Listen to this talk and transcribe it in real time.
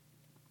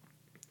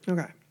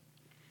Okay.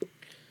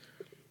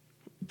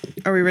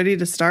 Are we ready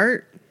to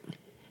start?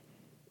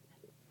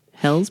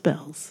 Hell's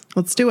bells.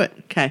 Let's do it.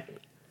 Okay.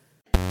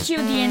 Cue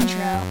the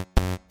intro.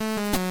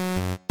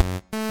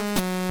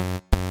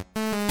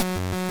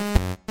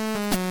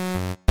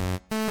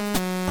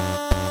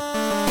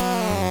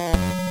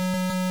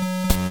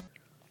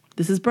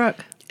 This is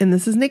Brooke. And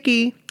this is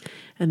Nikki.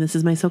 And this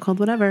is my so-called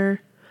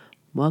whatever.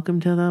 Welcome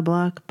to the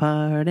block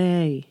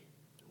party.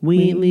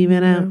 We ain't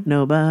leaving out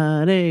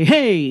nobody.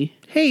 Hey!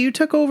 Hey, you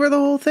took over the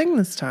whole thing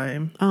this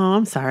time. Oh,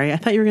 I'm sorry. I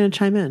thought you were going to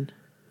chime in.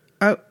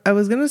 I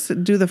was going to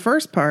do the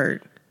first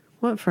part.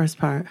 What first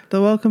part?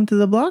 The welcome to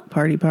the block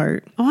party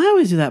part. Oh, I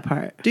always do that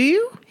part. Do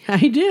you?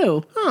 I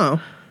do.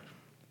 Oh.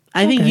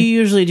 I think Okay. you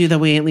usually do the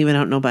we ain't leaving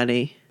out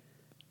nobody.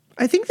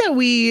 I think that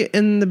we,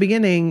 in the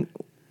beginning,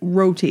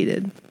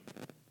 rotated.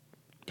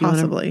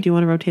 Possibly. Do you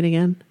want to rotate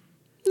again?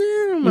 You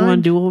You want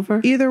to do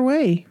over? Either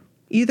way.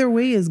 Either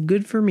way is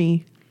good for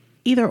me.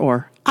 Either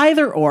or.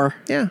 Either or.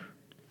 Yeah.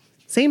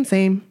 Same.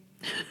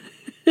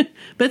 But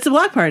it's a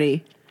block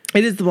party.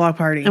 It is the block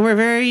party. And we're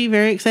very,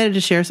 very excited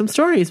to share some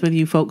stories with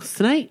you folks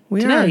tonight.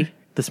 We today, are.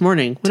 This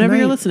morning, whenever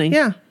you're Tonight. listening.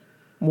 Yeah.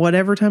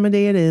 Whatever time of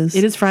day it is.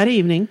 It is Friday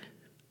evening,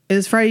 It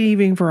is Friday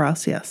evening for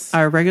us, yes.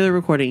 our regular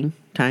recording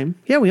time.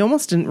 Yeah, we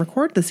almost didn't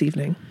record this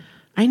evening.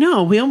 I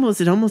know, it almost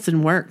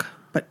didn't work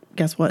But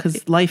guess what?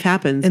 because life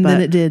happens. And then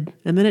but- it did.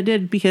 And then it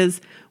did because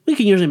we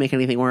can usually make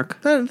anything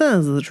work. That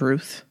is the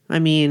truth. I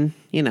mean,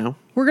 you know.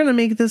 We're going to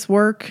make this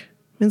work.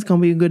 It's going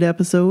to be a good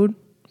episode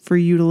for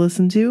you to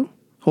listen to,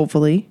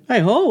 hopefully. I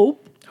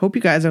hope. Hope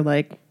you guys are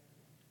like,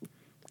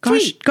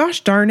 Tweet. gosh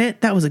darn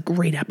it, that was a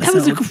great episode. That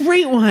was a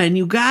great one,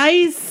 you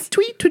guys.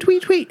 Tweet.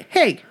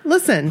 Hey,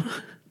 listen,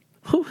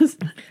 What was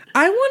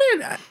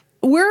that?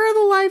 where are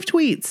the live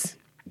tweets?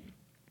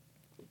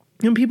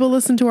 When people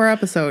listen to our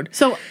episode.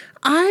 So,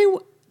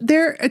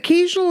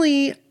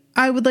 Occasionally,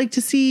 I would like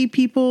to see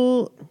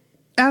people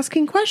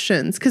asking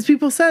questions because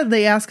people said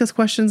they ask us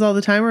questions all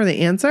the time or they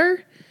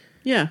answer.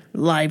 yeah.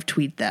 Live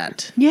tweet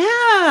that.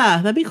 Yeah,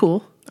 that'd be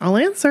cool. I'll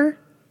answer.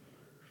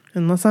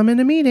 Unless I'm in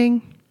a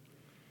meeting.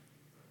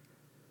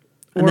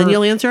 And then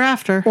you'll answer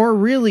after. Or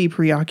really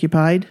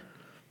preoccupied.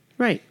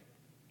 Right.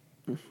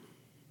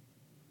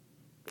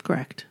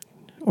 Correct.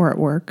 Or at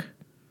work.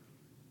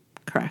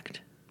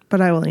 Correct.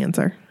 But I will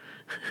answer.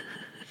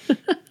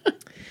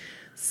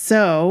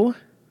 So,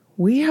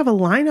 we have a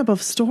lineup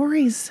of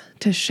stories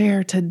to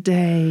share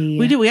today.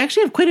 We do. We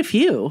actually have quite a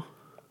few.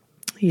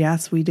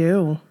 Yes, we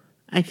do.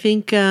 I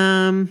think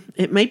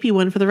it might be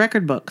one for the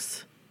record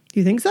books. Do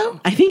you think so?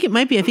 I think it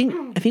might be. I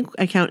think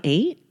I count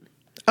 8.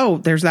 Oh,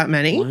 there's that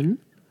many? One.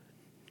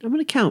 I'm going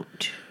to count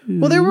 2.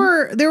 Well, there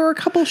were a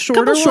couple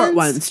shorter Couple short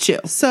ones, too.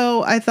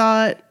 So I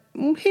thought,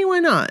 hey, why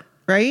not?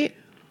 Right?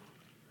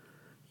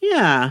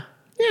 Yeah.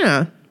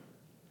 Yeah.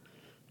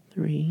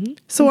 3.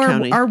 So I'm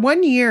counting. our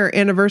 1 year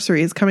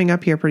anniversary is coming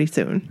up here pretty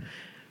soon.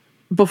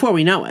 Before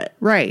we know it,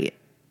 Right.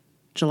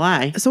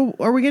 July. So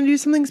are we going to do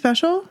something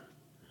special?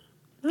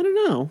 I don't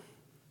know.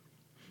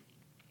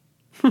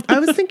 I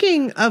was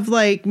thinking of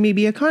like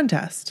maybe a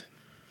contest.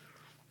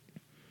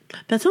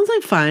 That sounds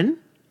like fun.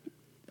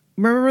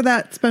 Remember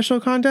that special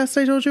contest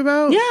I told you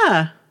about?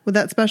 Yeah. With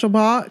that special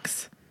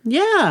box?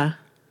 Yeah.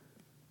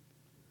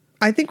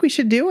 I think we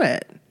should do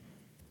it.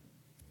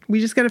 We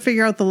just got to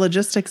figure out the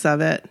logistics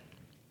of it.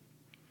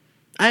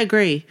 I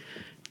agree.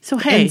 So,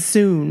 hey. And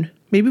soon.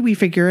 Maybe we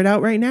figure it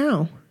out right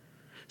now.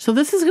 So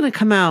this is going to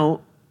come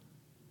out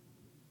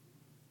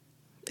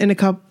In a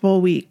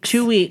couple weeks.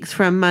 2 weeks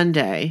from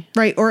Monday.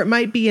 Right. Or it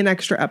might be an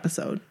extra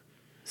episode.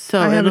 So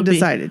I haven't it'll be-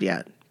 decided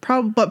yet.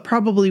 But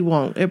probably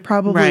won't. It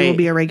probably will Right.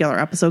 be a regular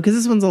episode because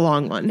this one's a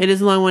long one. It is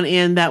a long one,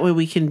 and that way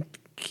we can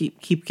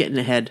keep getting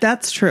ahead.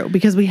 That's true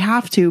because we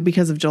have to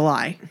because of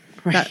July.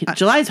 Right.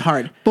 July's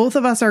hard. Both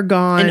of us are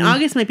gone. And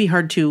August might be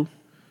hard too,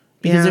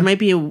 because Yeah. there might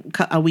be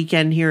a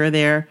weekend here or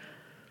there.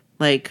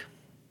 Like,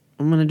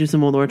 I'm going to do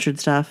some Old Orchard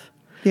stuff.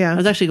 Yeah. I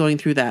was actually going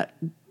through that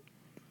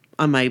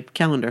on my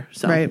calendar.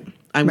 So Right.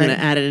 I'm going Right.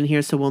 to add it in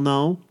here so we'll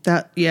know.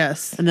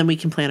 Yes. And then we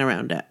can plan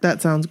around it.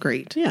 That sounds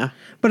great. Yeah.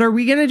 But are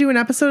we going to do an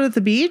episode at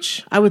the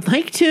beach? I would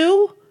like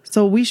to.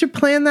 So we should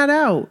plan that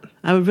out.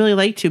 I would really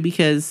like to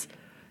because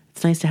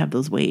it's nice to have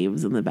those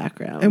waves in the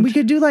background. And we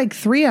could do like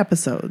 3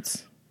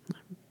 episodes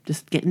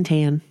just getting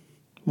tan.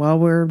 while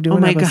we're Oh doing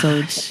my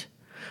episodes. gosh.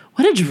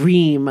 What a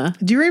dream.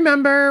 Do you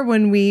remember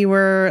when we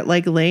were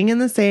like laying in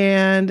the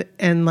sand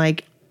and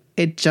like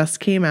it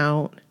just came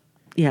out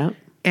Yeah.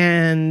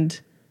 and,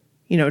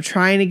 you know,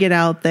 trying to get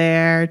out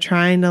there,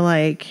 trying to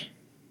like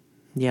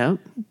Yeah.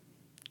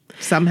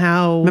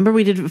 somehow. Remember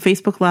we did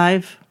Facebook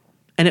Live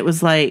and it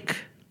was like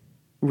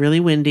really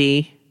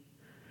windy,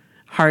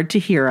 hard to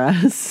hear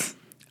us.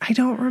 I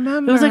don't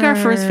remember. It was like our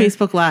first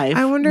Facebook Live.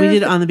 I wonder we if-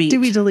 did it on the beach.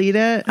 Did we delete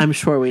it? I'm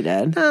sure we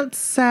did. That's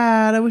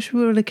sad. I wish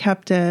we would have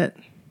kept it.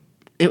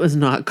 It was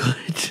not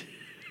good.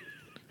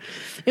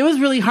 It was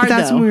really hard But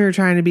that's though. when we were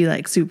trying to be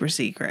like super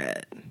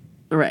secret.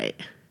 Right.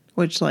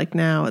 Which like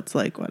now it's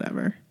like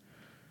whatever.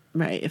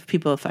 Right. If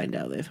people find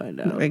out, they find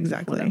out.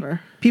 Exactly. Whatever.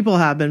 People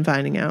have been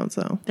finding out,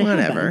 so They have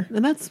whatever. been,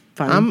 and that's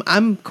fine.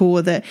 I'm cool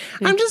with it.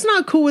 I'm just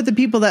not cool with the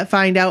people that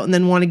find out and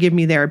then want to give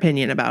me their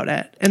opinion about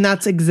it. And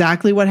that's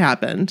exactly what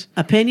happened.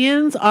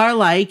 Opinions are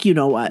like, you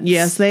know what?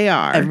 Yes, they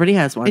are. Everybody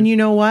has one. And you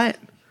know what?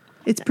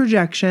 It's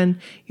projection.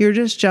 You're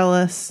just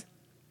jealous.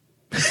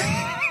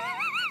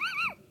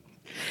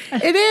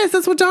 It is.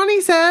 That's what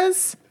Donnie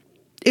says.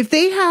 If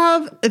they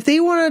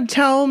want to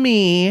tell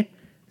me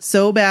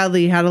so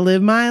badly how to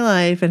live my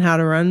life and how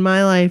to run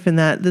my life, and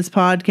that this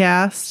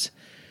podcast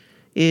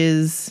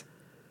is...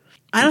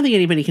 I don't think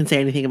anybody can say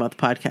anything about the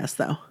podcast,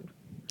 though.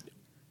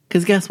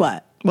 Because guess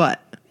what?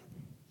 What?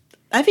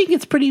 I think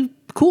it's pretty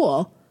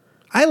cool.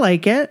 I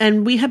like it.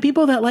 And we have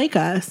people that like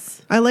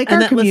us. I like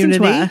and our that listen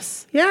community. to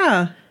us.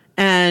 Yeah.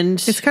 And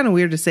It's kind of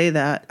weird to say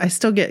that. I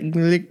still get...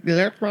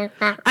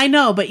 I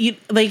know, but you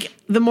like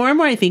the more and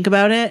more I think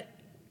about it,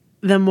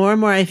 the more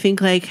and more I think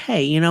like,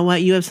 hey, you know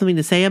what? You have something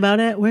to say about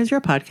it. Where's your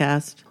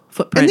podcast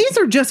footprint? And these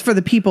are just for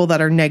the people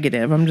that are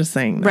negative. I'm just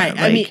saying that. Right.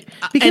 I mean,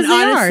 because and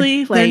they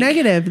honestly, are. They're like-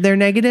 negative. They're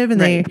negative,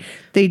 and Right.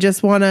 they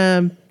just want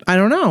to. I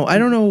don't know. I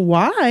don't know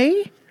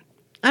why.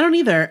 I don't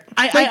either.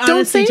 I Like,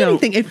 don't say honestly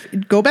anything.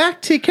 If go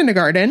back to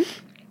kindergarten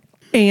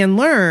and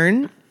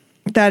learn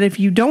that if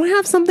you don't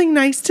have something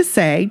nice to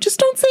say, just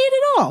don't say it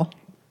at all.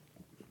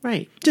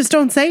 Right. Just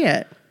don't say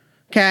it.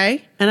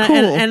 Okay. And cool.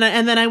 and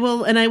then I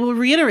will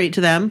reiterate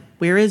to them,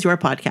 where is your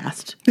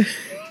podcast?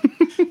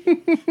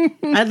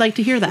 I'd like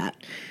to hear that.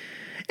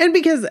 And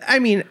because, I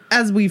mean,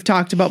 as we've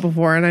talked about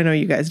before, and I know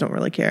you guys don't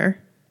really care.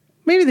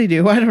 Maybe they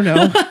do. I don't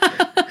know.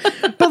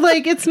 But,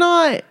 like, it's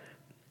not...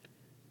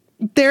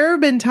 There have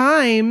been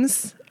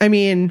times... I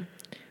mean,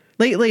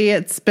 lately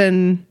it's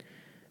been...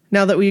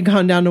 Now that we've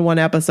gone down to one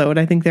episode,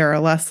 I think there are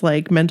less,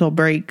 like, mental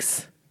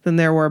breaks than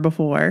there were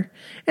before.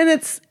 And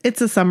it's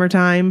a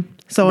summertime,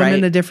 so I'm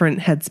in Right. a different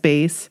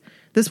headspace.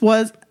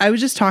 I was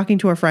just talking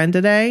to a friend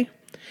today,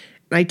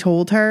 and I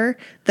told her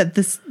that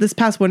this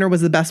past winter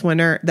was the best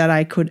winter that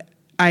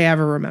I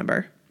ever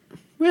remember.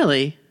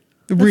 Really?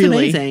 That's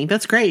Really. amazing.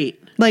 That's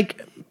great.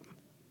 Like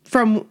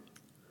from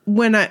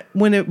when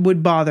it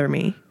would bother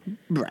me,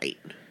 Right.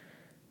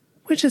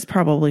 which is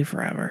probably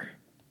forever.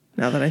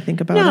 Now that I think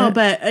about No, it.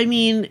 but I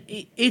mean,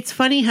 it's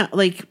funny how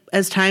like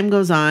as time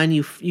goes on,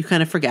 you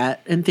kind of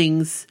forget and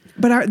things.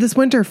 But this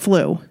winter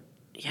flew.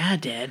 Yeah,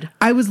 it did.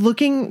 I was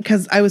looking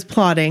because I was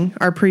plotting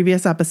our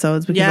previous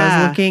episodes because I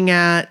Yeah. was looking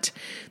at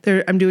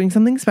I'm doing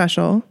something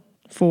special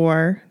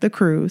for the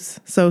cruise.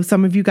 So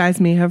some of you guys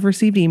may have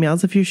received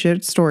emails if you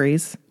shared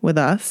stories with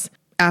us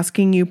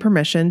asking you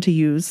permission to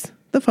use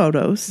the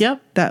photos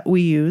Yep. that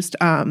we used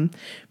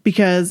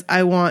because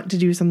I want to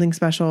do something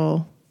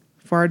special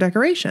for our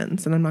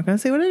decorations. And I'm not going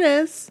to say what it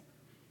is.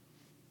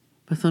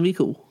 That's gonna be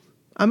cool.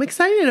 I'm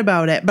excited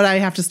about it, but I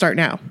have to start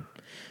now.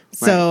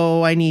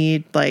 So I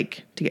need to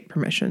get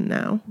permission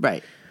now.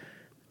 Right.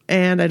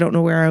 And I don't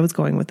know where I was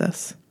going with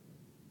this.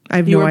 I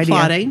have You no were idea.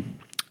 plotting.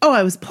 Oh,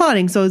 I was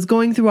plotting. So I was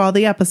going through all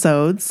the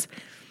episodes,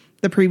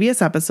 the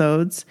previous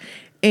episodes,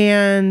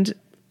 and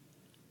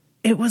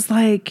it was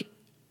like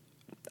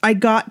I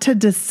got to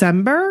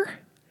December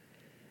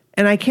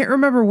and I can't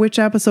remember which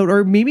episode,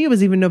 or maybe it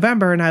was even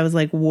November, and I was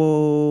like,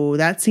 whoa,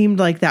 that seemed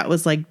like that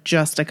was like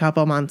just a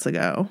couple months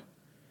ago.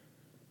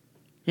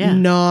 Yeah.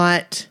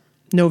 Not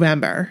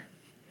November.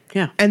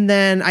 Yeah. And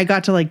then I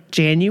got to like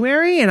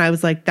January and I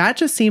was like, that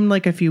just seemed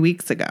like a few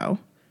weeks ago.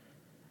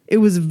 It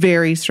was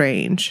very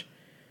strange.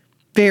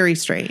 Very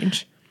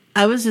strange.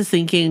 I was just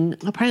thinking,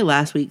 probably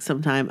last week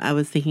sometime, I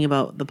was thinking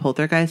about the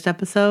Poltergeist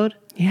episode.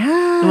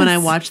 Yeah. And when I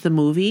watched the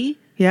movie,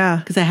 Yeah.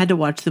 because I had to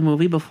watch the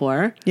movie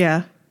before,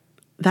 Yeah.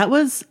 that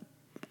was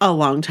a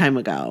long time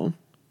ago.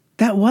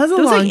 That was a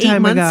was long like 8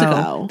 time months ago.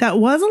 ago. That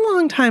was a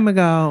long time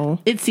ago.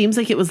 It seems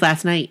like it was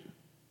last night.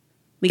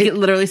 Like it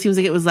literally seems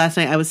like it was last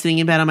night. I was sitting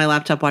in bed on my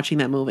laptop watching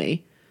that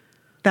movie.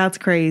 That's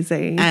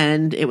crazy.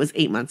 And it was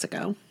 8 months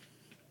ago.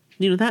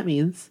 You know what that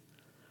means?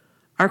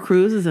 Our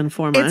cruise is in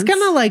 4 months. It's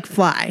gonna like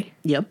fly.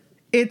 Yep.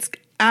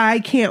 I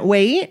can't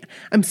wait.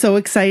 I'm so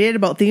excited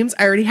about themes.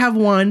 I already have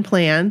one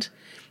planned.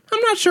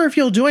 I'm not sure if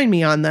you'll join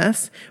me on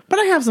this, but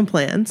I have some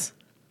plans.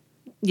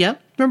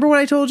 Yep. Remember what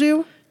I told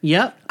you?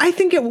 Yep. I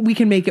think we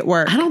can make it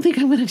work. I don't think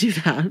I'm going to do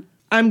that.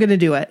 I'm going to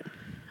do it.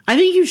 I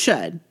think you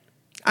should.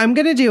 I'm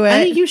going to do it.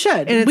 I think you should.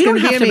 And it's We going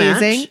don't to be have to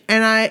amazing. match.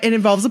 And it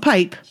involves a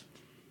pipe.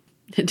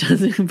 It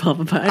doesn't involve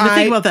a pipe. I had to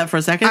think about that for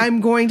a second.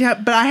 I'm going to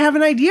but I have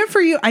an idea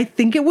for you. I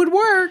think it would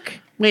work.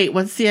 Wait,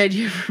 what's the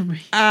idea for me?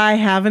 I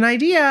have an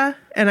idea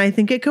and I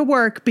think it could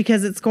work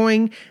because it's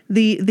going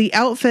the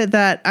outfit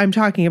that I'm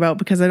talking about,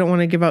 because I don't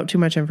want to give out too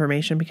much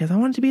information because I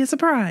want it to be a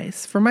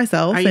surprise for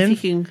myself. Are you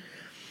thinking?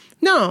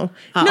 No.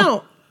 Oh.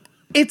 No.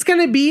 It's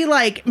going to be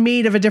like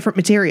made of a different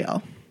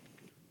material.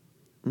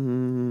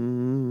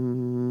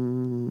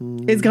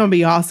 It's going to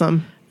be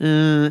awesome.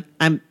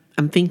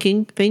 I'm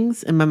thinking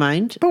things in my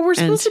mind. But we're and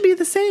supposed to be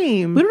the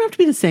same. We don't have to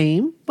be the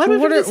same. Why do we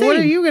have to be the same? What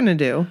are you going to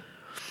do?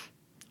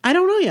 I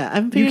don't know yet. I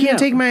haven't You figured it can't out.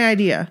 take my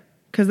idea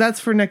because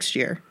that's for next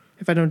year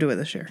if I don't do it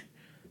this year.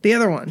 The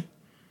other one.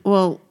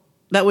 Well,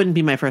 That wouldn't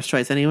be my first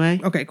choice anyway.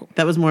 Okay, cool.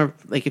 That was more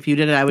like if you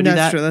did it, I would do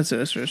that. That's true.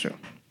 That's true.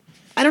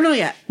 I don't know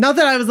yet. Not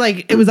that I was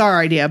like, it was our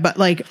idea, but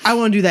like, I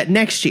want to do that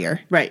next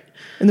year. Right.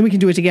 And then we can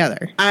do it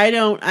together. I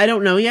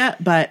don't know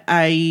yet, but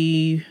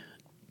I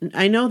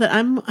know that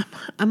I'm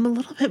a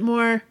little bit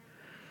more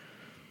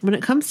when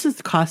it comes to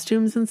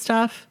costumes and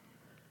stuff.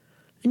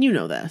 And you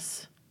know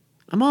this.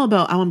 I'm all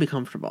about I want to be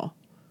comfortable.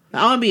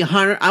 I want to be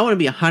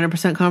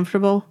 100%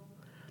 comfortable.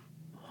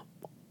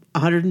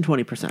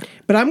 120%.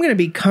 But I'm going to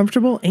be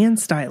comfortable and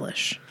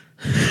stylish.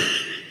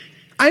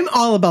 I'm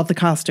all about the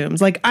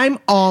costumes. Like, I'm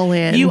all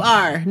in. You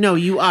are. No,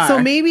 you are. So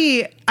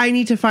maybe I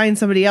need to find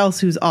somebody else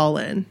who's all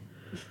in.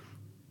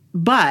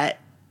 But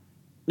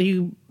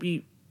you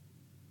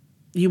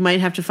might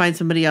have to find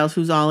somebody else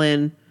who's all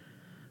in,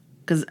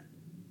 because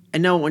I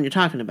know what one you're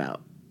talking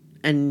about.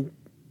 And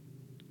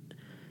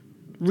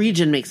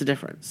region makes a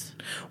difference.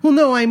 Well,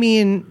 no, I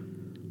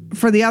mean,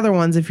 for the other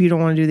ones, if you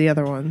don't want to do the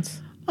other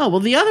ones. Oh,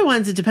 well, the other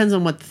ones, it depends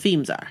on what the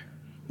themes are.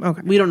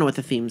 Okay. We don't know what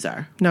the themes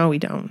are. No, we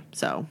don't.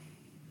 So.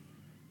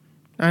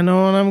 I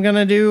know what I'm going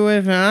to do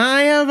if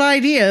I have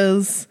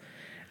ideas.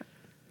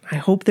 I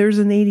hope there's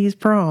an 80s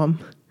prom.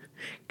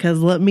 Because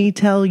let me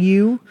tell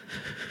you,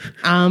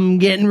 I'm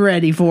getting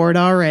ready for it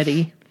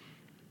already.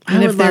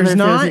 And if there's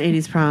not, an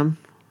 80s prom.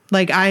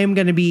 like, I am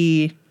going to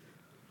be,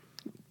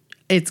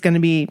 it's going to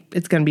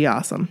be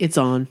awesome. It's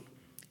on.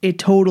 It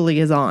totally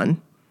is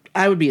on.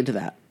 I would be into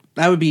that.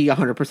 I would be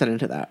 100%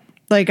 into that.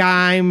 Like,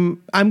 I'm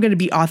going to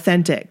be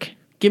authentic.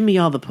 Give me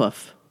all the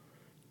puff.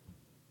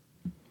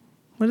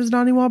 What does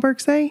Donnie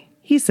Wahlberg say?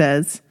 He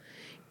says,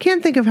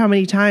 can't think of how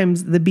many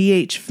times the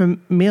BH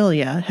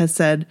Familia has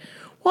said,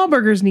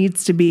 Wahlburgers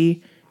needs to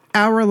be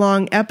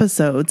hour-long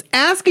episodes.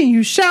 Asking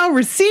you shall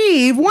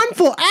receive 1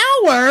 full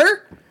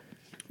hour.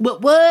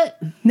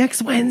 What?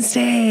 Next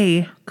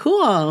Wednesday.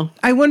 Cool.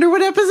 I wonder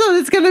what episode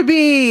it's going to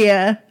be.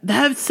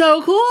 That's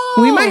so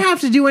cool. We might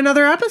have to do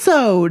another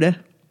episode.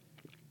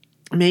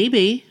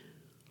 Maybe.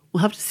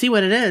 We'll have to see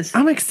what it is.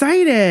 I'm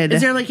excited.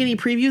 Is there like any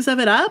previews of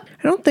it up?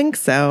 I don't think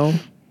so.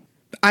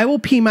 I will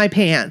pee my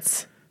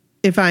pants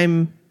if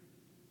I'm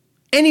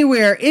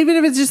anywhere, even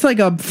if it's just like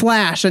a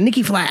flash, a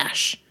Nikki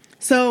flash.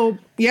 So,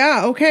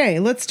 yeah, okay,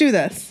 let's do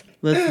this.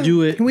 Let's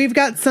do it. We've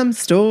got some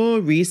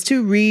stories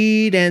to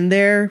read, and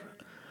they're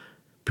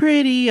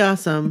Pretty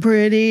awesome.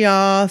 pretty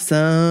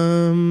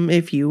awesome,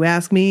 if you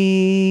ask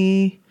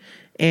me.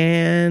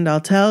 And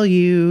I'll tell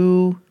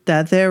you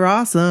that they're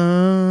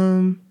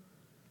awesome.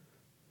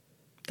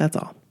 That's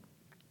all.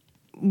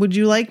 Would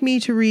you like me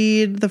to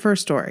read the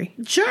first story?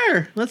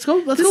 Sure. Let's go.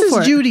 Let's This go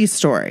for is it. Judy's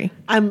story.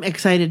 I'm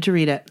excited to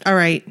read it. All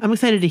right. I'm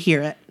excited to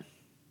hear it.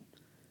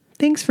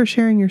 Thanks for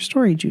sharing your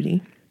story,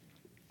 Judy.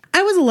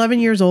 I was 11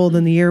 years old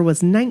and the year was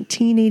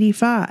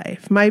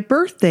 1985. My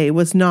birthday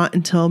was not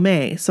until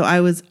May, so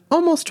I was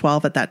almost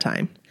 12 at that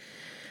time.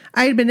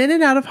 I had been in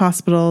and out of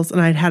hospitals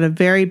and I'd had a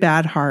very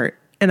bad heart,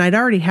 and I'd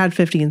already had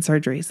 15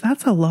 surgeries.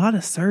 That's a lot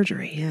of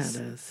surgeries. Yeah,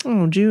 it is.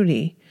 Oh,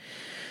 Judy.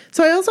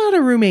 So I also had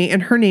a roommate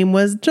and her name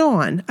was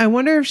Dawn. I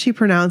wonder if she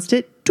pronounced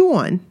it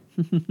Dawn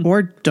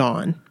or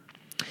Dawn.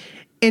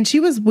 And she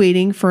was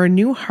waiting for a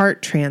new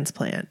heart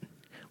transplant.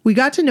 We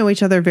got to know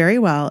each other very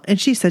well, and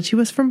she said she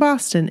was from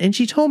Boston, and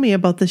she told me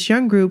about this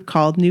young group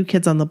called New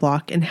Kids on the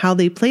Block and how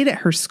they played at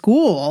her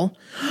school.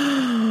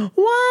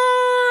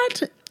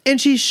 What? And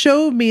she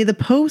showed me the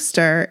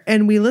poster,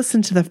 and we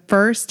listened to the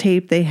first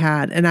tape they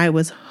had, and I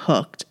was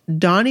hooked.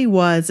 Donnie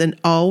was and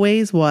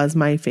always was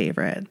my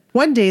favorite.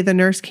 One day, the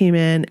nurse came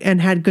in and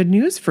had good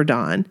news for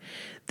Dawn.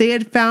 They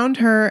had found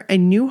her a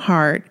new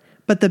heart,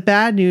 but the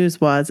bad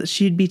news was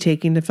she'd be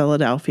taken to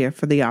Philadelphia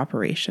for the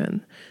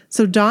operation.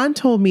 So Dawn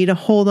told me to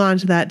hold on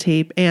to that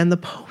tape and the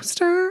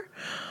poster.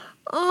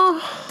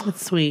 Oh,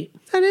 That's sweet.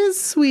 that is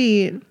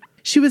sweet.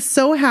 She was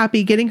so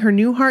happy getting her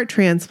new heart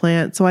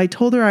transplant, so I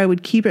told her I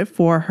would keep it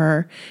for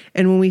her,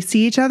 and when we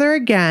see each other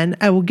again,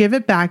 I will give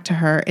it back to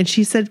her, and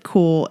she said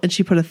cool, and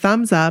she put a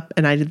thumbs up,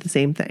 and I did the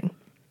same thing.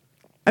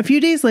 A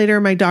few days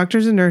later, my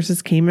doctors and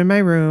nurses came in my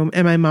room,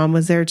 and my mom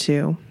was there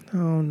too.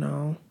 Oh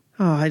no.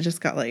 Oh, I just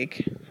got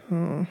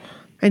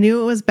I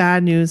knew it was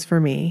bad news for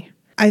me.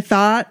 I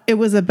thought it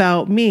was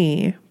about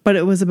me, but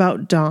it was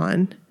about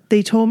Dawn.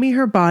 They told me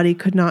her body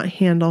could not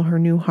handle her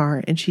new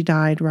heart, and she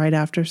died right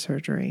after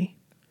surgery.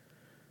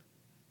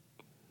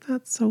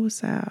 That's so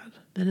sad.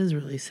 That is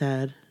really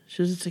sad.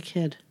 She was just a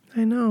kid.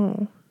 I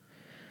know.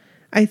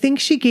 I think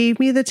she gave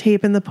me the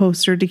tape and the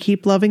poster to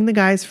keep loving the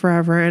guys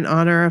forever in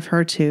honor of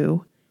her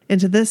too.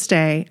 And to this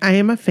day, I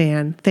am a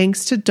fan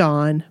thanks to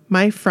Dawn,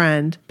 my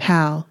friend,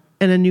 pal,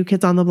 and a New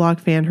Kids on the Block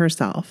fan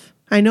herself.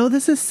 I know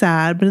this is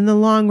sad, but in the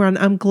long run,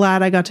 I'm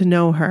glad I got to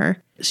know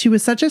her. She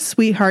was such a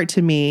sweetheart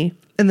to me,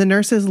 and the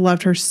nurses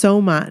loved her so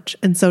much,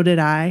 and so did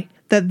I,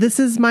 that this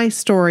is my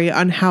story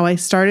on how I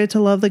started to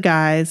love the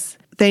guys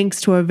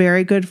thanks to a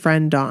very good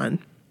friend, Dawn.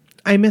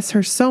 I miss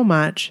her so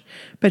much,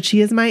 but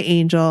she is my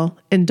angel,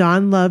 and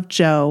Dawn loved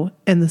Joe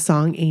and the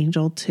song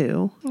Angel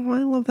too. Oh,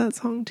 I love that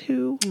song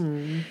too.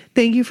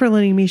 Thank you for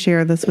letting me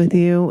share this with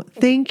you.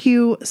 Thank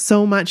you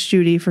so much,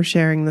 Judy, for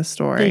sharing the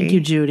story. Thank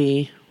you,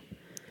 Judy.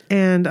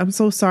 And I'm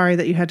so sorry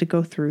that you had to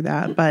go through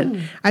that. But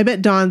I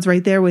bet Dawn's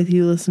right there with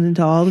you listening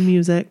to all the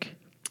music.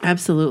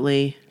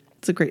 Absolutely.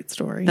 It's a great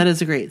story. That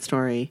is a great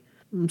story.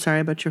 I'm sorry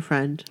about your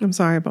friend, I'm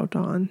sorry about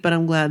Dawn. but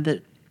I'm glad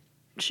that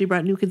she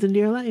brought New Kids into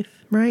your life.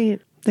 Right.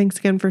 Thanks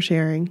again for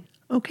sharing.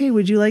 Okay,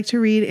 would you like to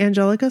read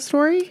Angelica's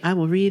story? I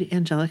will read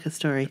Angelica's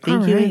story.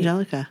 Thank you, right.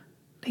 Angelica.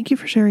 Thank you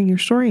for sharing your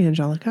story,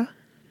 Angelica.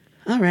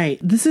 All right.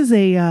 This is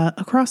a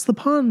across the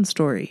pond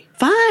story.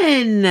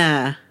 Fun.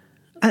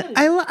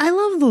 I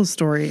love those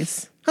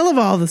stories. I love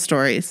all the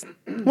stories.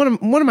 What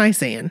am I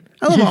saying?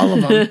 I love all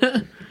of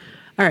them.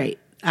 All right.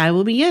 I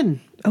will begin.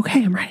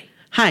 Okay, I'm ready.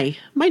 Hi,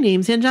 my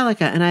name's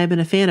Angelica, and I have been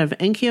a fan of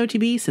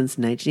NKOTB since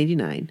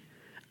 1989.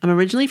 I'm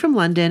originally from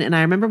London, and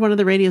I remember one of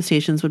the radio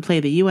stations would play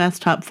the U.S.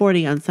 Top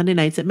 40 on Sunday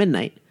nights at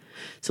midnight.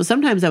 So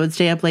sometimes I would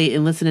stay up late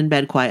and listen in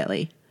bed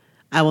quietly.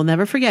 I will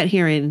never forget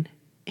hearing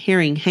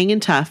Hangin'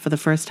 Tough for the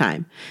first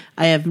time.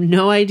 I had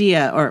no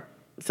idea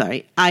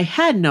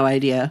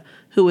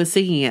who was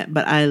singing it,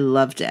 but I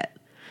loved it.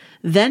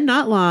 Then,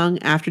 not long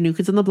after New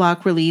Kids on the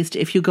Block released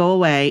If You Go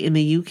Away in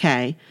the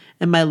UK,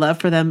 and my love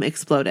for them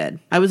exploded.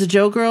 I was a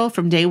Joe girl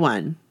from day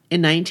one.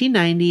 In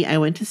 1990, I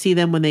went to see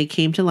them when they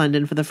came to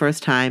London for the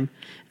first time,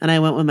 and I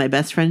went with my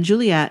best friend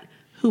Juliet,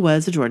 who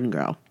was a Jordan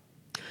girl.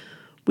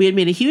 We had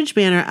made a huge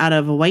banner out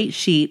of a white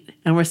sheet,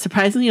 and were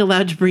surprisingly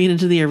allowed to bring it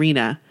into the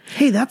arena.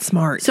 Hey, that's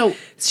smart. So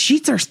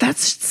sheet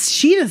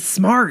is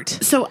smart.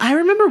 So I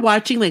remember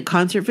watching like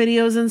concert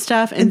videos and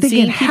stuff and thinking,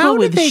 seeing how people did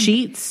with they-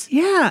 sheets.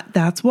 Yeah,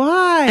 that's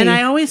why. And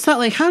I always thought,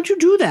 like, how'd you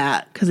do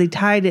that? because they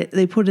tied it,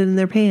 they put it in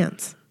their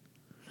pants.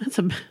 That's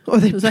a Or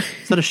they- is that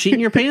a sheet in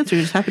your pants, or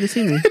you're just happy to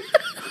see me?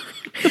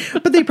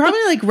 But they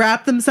probably like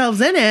wrapped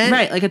themselves in it,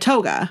 Right, like a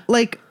toga.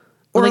 like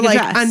or Like a like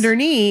dress.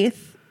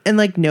 underneath, and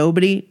like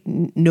nobody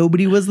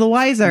was the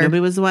wiser. Nobody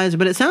was the wiser,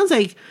 but it sounds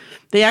like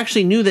they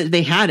actually knew that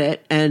they had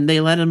it, and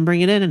they let them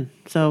bring it in. And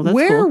so that's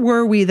Where cool.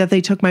 were we that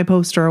they took my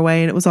poster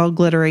away and it was all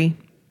glittery?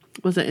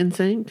 Was it in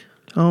sync?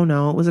 Oh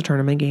no, it was a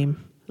tournament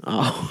game.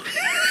 Oh,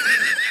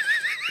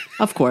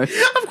 of course.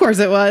 Of course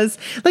it was.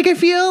 Like I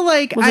feel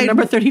like Was it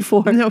number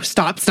 34? No,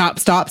 stop.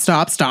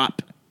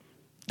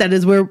 That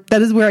is where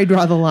I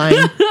draw the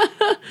line.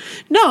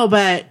 No,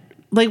 but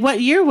like, what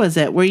year was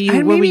it? Were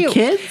And we maybe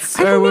kids,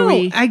 I or don't were know.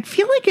 we? I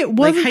feel like it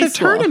wasn't high the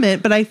school?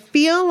 tournament, but I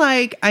feel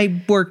like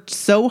I worked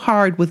so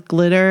hard with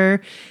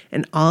glitter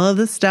and all of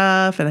the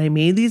stuff, and I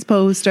made these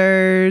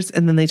posters,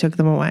 and then they took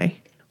them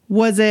away.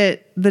 Was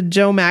it the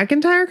Joe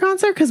McIntyre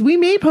concert? Because we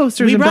made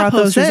posters We and brought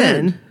brought those posters in.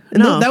 in.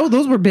 And No.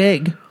 those were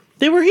big.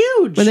 They were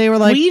huge. But they were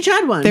like, we each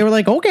had one. They were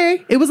like,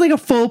 okay. It was like a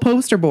full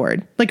poster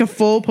board, like a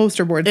full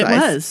poster board It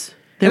size. was.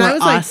 They And were I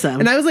was awesome. Like,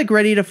 and I was like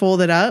ready to fold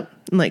it up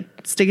and like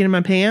stick it in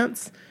my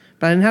pants,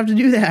 but I didn't have to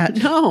do that.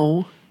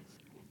 No,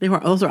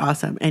 those were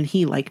awesome, and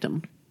he liked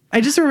them.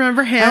 I just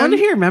remember him. I wonder if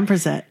he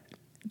remembers it.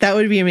 That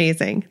would be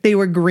amazing. They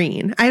were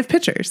green. I have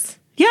pictures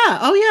Yeah.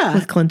 Oh yeah.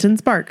 with Clinton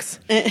Sparks.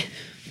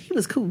 He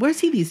was cool. Where's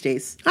he these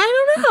days?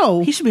 I don't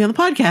know. He should be on the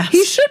podcast.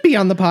 He should be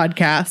on the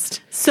podcast.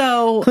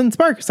 So, Clinton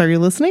Sparks, are you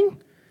listening?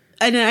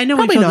 and I know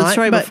Probably we told the not,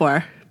 story but-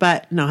 before,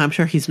 but no, I'm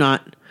sure he's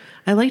not.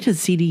 I liked his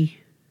CD.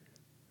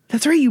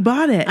 That's right. You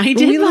bought it. I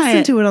did We buy listened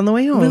it. to it on the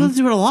way home. We listened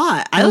to it a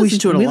lot. I Oh,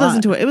 listened to it a we lot.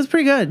 listened to it. It was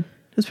pretty good.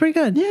 It was pretty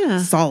good. Yeah.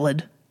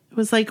 Solid. It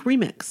was like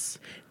remix.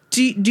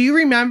 Do you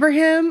remember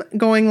him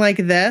going like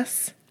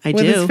this I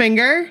with do. his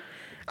finger?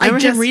 I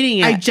remember him reading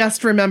it. I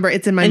just remember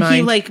it's in my And mind.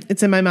 he, like-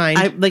 it's in my mind.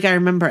 I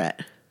remember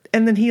it.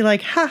 And then he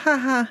like ha ha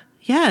ha,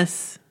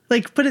 Yes.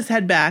 like put his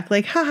head back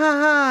like ha ha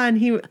ha,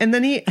 and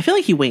then he I feel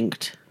like he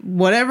winked.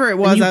 whatever it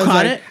was. you I was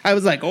caught like, it? I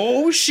was like,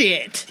 oh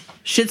shit.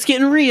 Shit's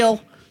getting real,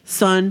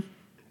 son.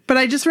 But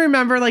I just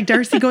remember like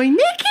Darcy going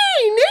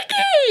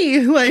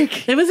Nikki,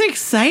 like It was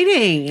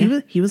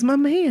exciting. he was my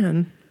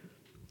man.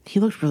 He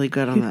looked really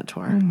good on that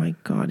tour. Oh my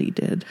god, he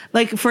did.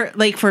 Like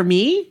for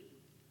me,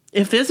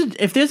 if there's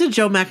a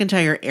Joe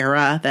McIntyre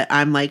era that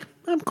I'm like,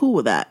 I'm cool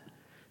with that.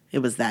 It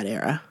was that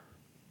era.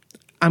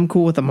 I'm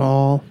cool with them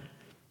all.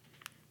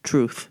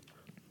 Truth.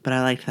 But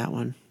I liked that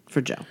one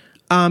for Joe.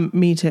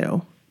 Me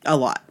too. A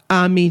lot.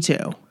 Me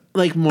too.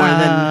 Like more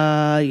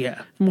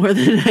Yeah.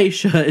 than I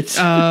should.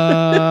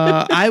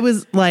 I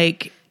was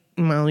like,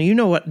 well, you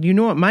know what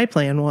my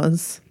plan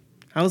was.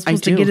 I was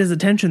supposed to do. get his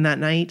attention that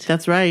night.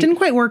 That's right. Didn't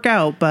quite work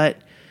out, but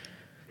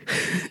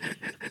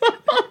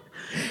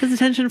His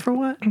attention for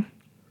what?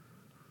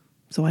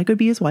 so I could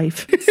be his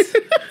wife.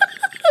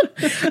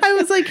 I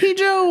was like, hey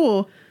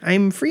Joe,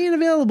 I'm free and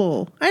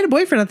available. I had a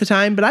boyfriend at the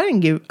time, but I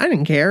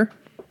didn't care.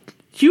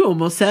 You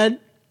almost said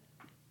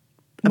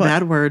a What?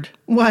 bad word.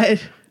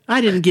 What?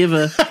 I didn't give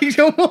a I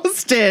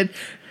almost did.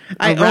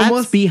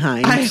 rat's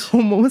behind.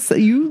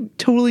 You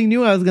totally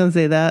knew I was going to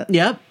say that.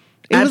 Yep.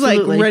 It was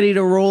Absolutely. like ready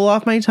to roll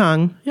off my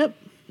tongue. Yep.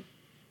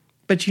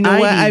 But you know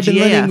what? I've been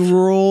letting IDGAF.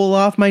 roll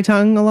off my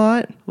tongue a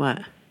lot.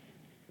 What?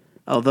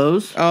 Oh,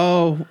 those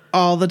Oh,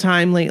 all the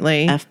time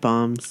lately.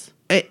 F-bombs.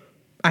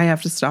 I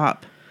have to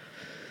stop.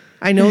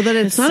 I know that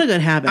It's not a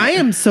good habit. I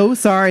am so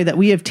sorry that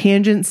we have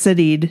tangent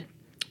city'd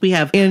We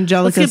have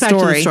Angelica's let's get back to the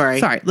story. story.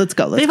 Sorry, let's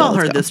go. They've all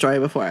heard this story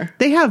before.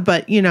 They have,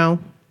 but you know,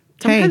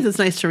 Sometimes Hey. it's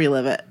nice to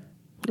relive it.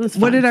 It was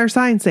fun. What did our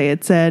sign say?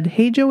 It said,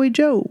 "Hey, Joey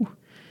Joe."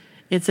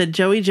 It said,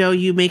 Joey Joe,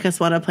 you make us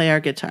want to play our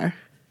guitar.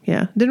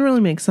 Yeah, didn't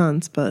really make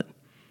sense, but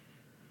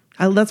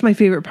that's my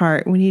favorite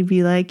part when he'd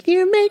be like,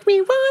 "You make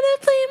me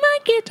want to play my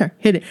guitar."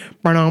 Hit it.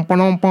 Ba-dum,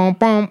 ba-dum, bum,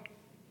 bum.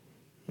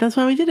 That's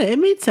why we did it. It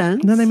made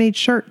sense. Then I made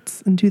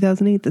shirts in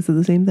 2008. This is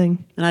the same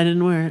thing. And I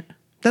didn't wear it.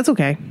 That's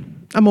okay.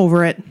 I'm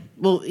over it.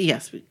 Well,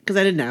 yes, because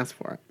I didn't ask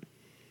for it.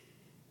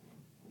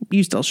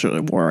 You still should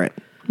have wore it.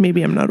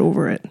 Maybe I'm not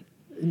over it.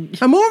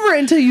 I'm over it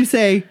until you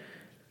say,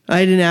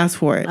 "I didn't ask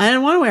for it." I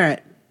didn't want to wear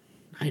it.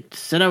 I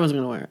said I wasn't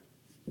going to wear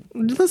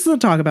it. Let's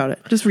not talk about it.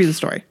 Just read the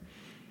story.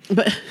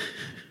 But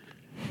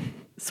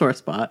sore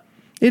spot.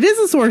 It is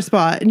a sore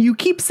spot, and you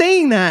keep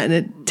saying that, and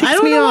it ticks I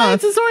don't me know off. why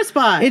it's a sore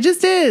spot. It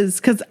just is,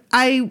 because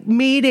I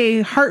made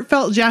a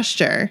heartfelt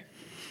gesture.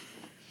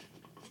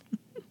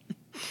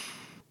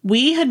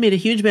 We had made a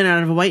huge banner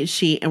out of a white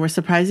sheet and were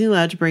surprisingly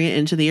allowed to bring it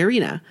into the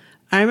arena.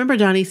 I remember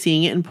Donnie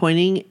seeing it and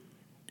pointing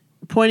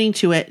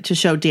to it to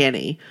show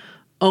Danny.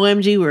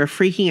 OMG, we were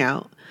freaking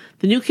out.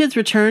 The New Kids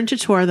returned to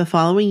tour the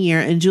following year,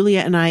 and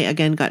Juliet and I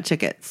again got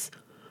tickets.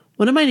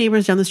 One of my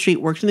neighbors down the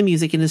street worked in the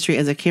music industry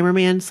as a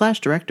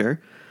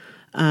cameraman/director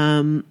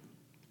of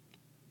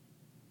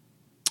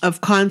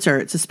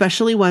concerts,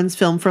 especially ones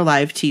filmed for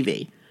live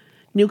TV.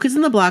 New Kids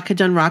on the Block had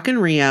done Rock in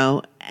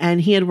Rio,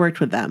 and he had worked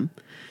with them.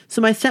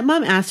 So my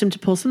stepmom asked him to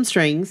pull some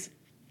strings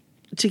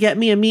to get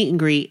me a meet and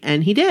greet,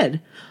 and he did,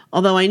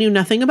 although I knew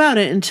nothing about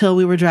it until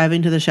we were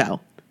driving to the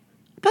show.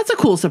 That's a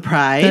cool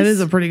surprise. That is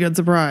a pretty good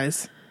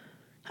surprise.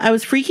 I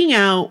was freaking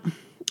out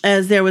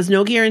as there was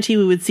no guarantee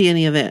we would see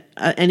any of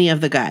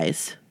the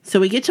guys. So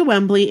we get to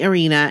Wembley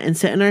Arena and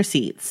sit in our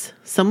seats.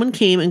 Someone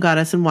came and got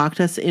us and walked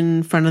us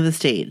in front of the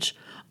stage.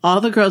 All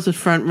the girls with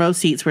front row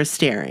seats were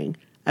staring.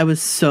 I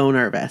was so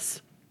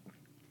nervous.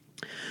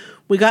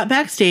 We got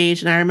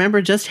backstage, and I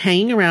remember just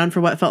hanging around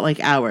for what felt like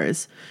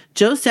hours.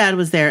 Joe's dad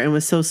was there and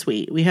was so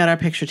sweet. We had our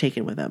picture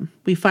taken with him.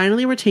 We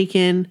finally were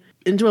taken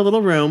into a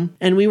little room,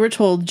 and we were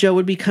told Joe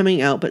would be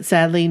coming out, but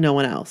sadly, no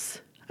one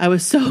else. I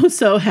was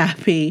so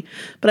happy,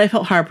 but I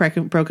felt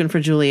heartbroken for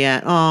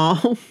Juliet.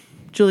 Oh,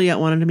 Juliet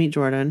wanted to meet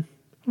Jordan.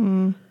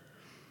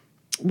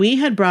 We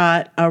had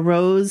brought a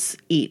rose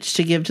each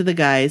to give to the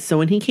guys, so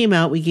when he came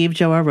out, we gave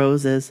Joe our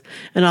roses,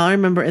 and all I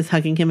remember is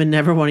hugging him and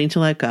never wanting to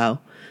let go.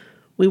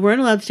 We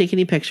weren't allowed to take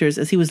any pictures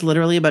as he was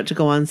literally about to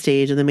go on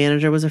stage, and the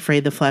manager was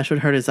afraid the flash would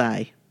hurt his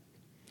eye.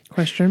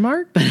 Question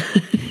mark?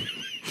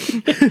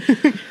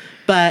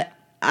 But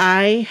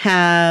I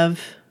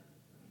have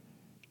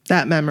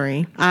That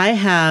memory.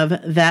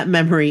 that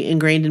memory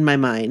ingrained in my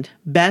mind.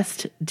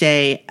 Best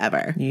day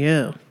ever.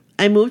 Yeah.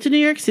 I moved to New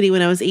York City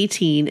when I was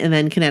 18 and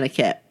then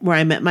Connecticut, where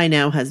I met my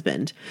now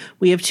husband.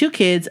 We have 2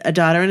 kids, a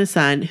daughter and a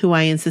son, who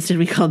I insisted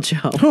we call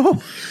Joe.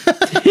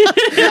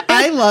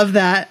 I love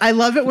that. I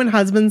love it when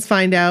husbands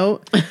find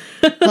out.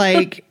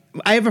 Like,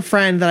 I have a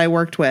friend that I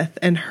worked with,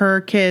 and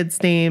her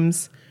kids'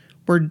 names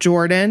were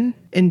Jordan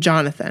and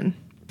Jonathan.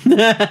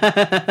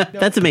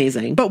 That's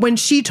amazing. But when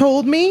she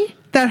told me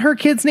that her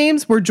kids'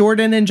 names were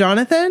Jordan and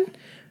Jonathan,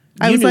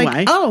 I You was knew like,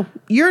 why. "Oh,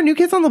 you're a New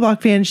Kids on the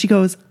Block fan." She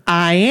goes,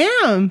 "I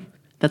am."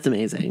 That's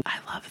amazing. I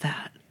love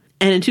that.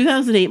 And in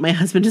 2008, my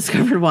husband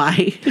discovered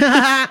why.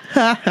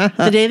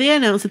 The day they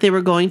announced that they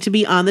were going to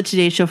be on the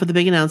Today Show for the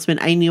big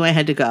announcement, I knew I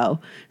had to go.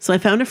 So I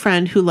found a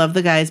friend who loved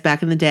the guys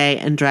back in the day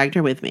and dragged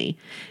her with me.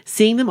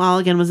 Seeing them all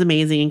again was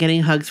amazing, and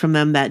getting hugs from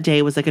them that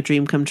day was like a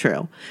dream come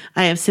true.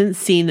 I have since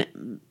seen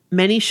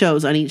many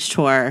shows on each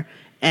tour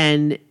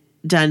and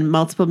done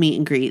multiple meet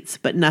and greets,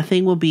 but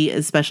nothing will be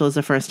as special as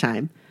the first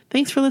time.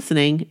 Thanks for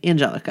listening,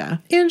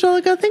 Angelica.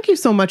 Angelica, thank you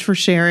so much for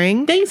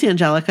sharing. Thanks,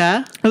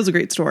 Angelica. That was a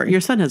great story.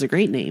 Your son has a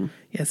great name.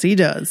 Yes, he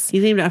does.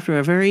 He's named after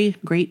a very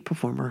great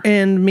performer.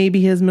 And maybe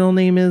his middle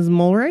name is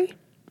Mulray?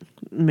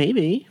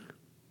 Maybe.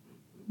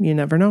 You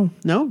never know.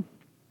 No.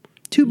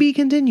 To be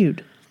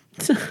continued.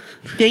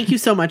 Thank you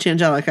so much,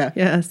 Angelica.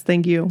 Yes,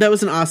 thank you. That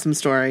was an awesome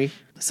story.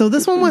 So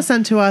this one was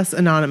sent to us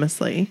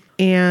anonymously,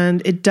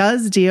 and it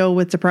does deal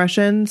with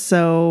depression.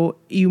 So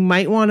you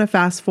might want to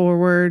fast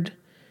forward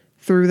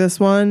through this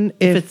one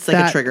if it's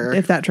like a trigger.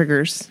 If that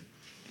triggers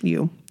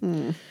you.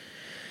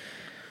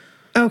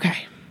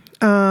 Okay.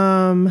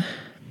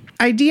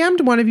 I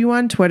DM'd one of you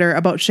on Twitter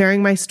about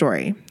sharing my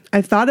story.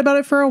 I've thought about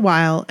it for a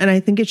while, and I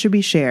think it should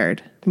be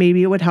shared.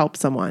 Maybe it would help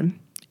someone.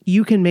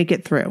 You can make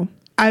it through.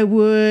 I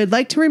would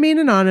like to remain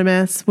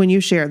anonymous when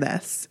you share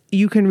this.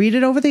 You can read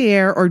it over the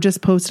air or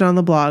just post it on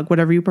the blog,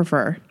 whatever you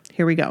prefer.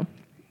 Here we go.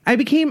 I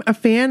became a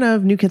fan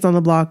of New Kids on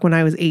the Block when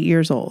I was 8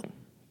 years old.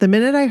 The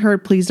minute I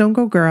heard Please Don't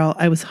Go Girl,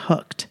 I was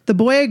hooked. The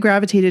boy I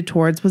gravitated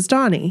towards was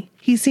Donnie.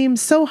 He seemed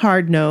so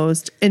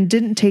hard-nosed and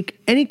didn't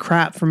take any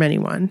crap from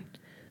anyone.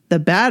 The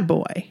bad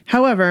boy.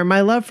 However,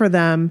 my love for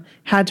them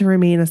had to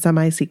remain a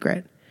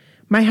semi-secret.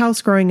 My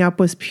house growing up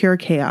was pure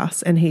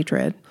chaos and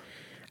hatred.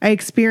 I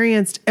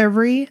experienced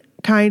every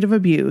kind of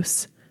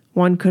abuse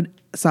one could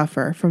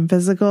suffer, from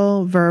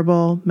physical,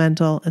 verbal,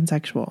 mental, and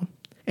sexual.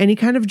 Any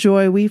kind of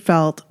joy we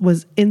felt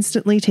was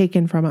instantly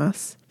taken from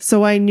us.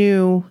 So I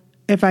knew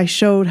if I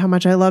showed how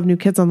much I love New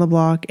Kids on the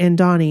Block and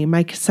Donnie,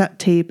 my cassette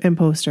tape and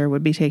poster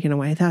would be taken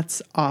away.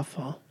 That's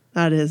awful.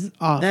 That is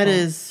awful. That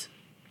is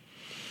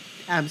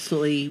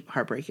absolutely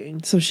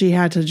heartbreaking. So she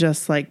had to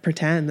just like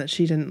pretend that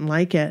she didn't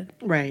like it.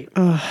 Right.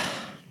 I'm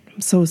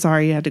so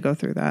sorry you had to go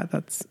through that.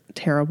 That's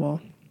terrible.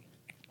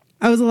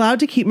 I was allowed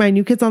to keep my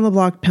New Kids on the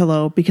Block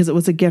pillow because it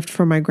was a gift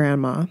from my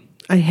grandma.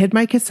 I hid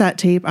my cassette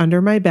tape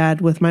under my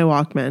bed with my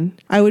Walkman.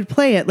 I would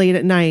play it late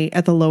at night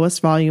at the lowest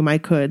volume I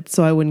could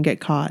so I wouldn't get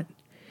caught.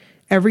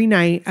 Every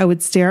night, I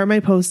would stare at my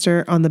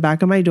poster on the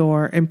back of my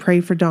door and pray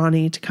for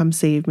Donnie to come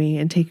save me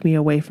and take me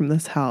away from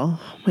this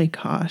hell. Oh my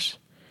gosh.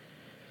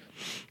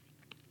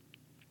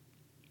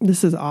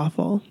 This is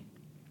awful.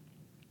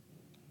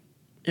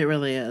 It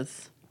really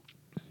is.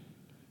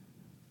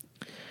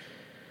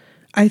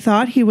 I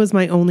thought he was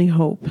my only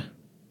hope.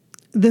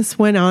 This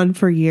went on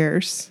for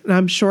years. And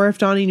I'm sure if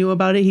Donnie knew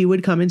about it, he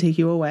would come and take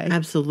you away.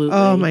 Absolutely.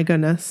 Oh my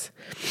goodness.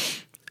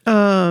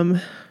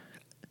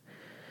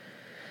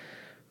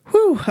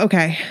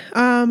 Okay.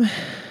 I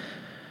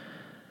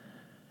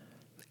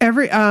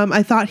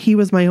thought he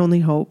was my only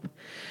hope.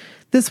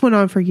 This went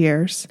on for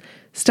years.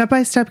 Step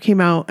by Step came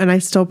out and I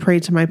still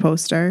prayed to my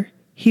poster.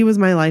 He was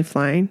my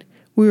lifeline.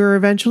 We were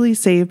eventually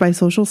saved by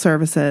social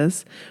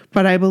services,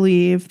 but I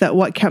believe that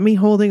what kept me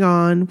holding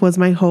on was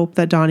my hope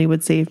that Donnie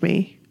would save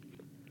me.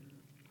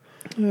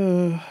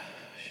 Do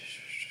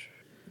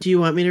you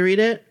want me to read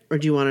it or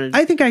do you want to?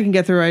 I think I can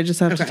get through. I just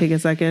have to take a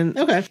second.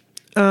 Okay.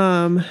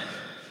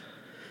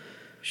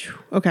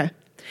 Okay.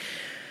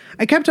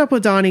 I kept up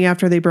with Donnie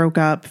after they broke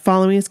up,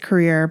 following his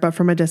career, but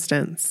from a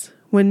distance.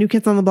 When New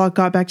Kids on the Block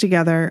got back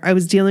together, I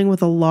was dealing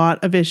with a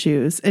lot of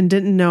issues and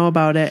didn't know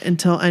about it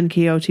until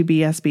NKOTB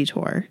SB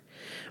tour.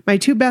 My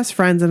two best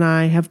friends and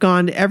I have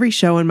gone to every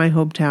show in my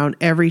hometown,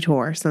 every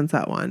tour since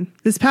that one.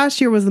 This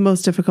past year was the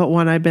most difficult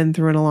one I've been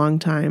through in a long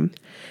time.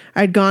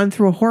 I'd gone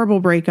through a horrible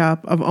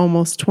breakup of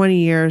almost 20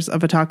 years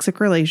of a toxic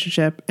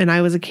relationship, and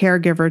I was a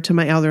caregiver to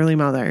my elderly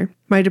mother.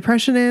 My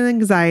depression and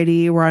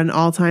anxiety were at an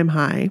all-time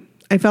high.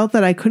 I felt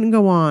that I couldn't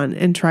go on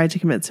and tried to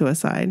commit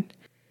suicide.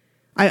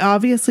 I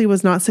obviously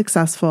was not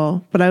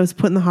successful, but I was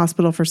put in the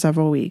hospital for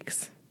several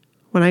weeks.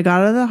 When I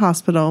got out of the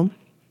hospital,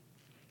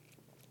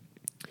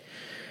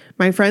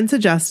 my friend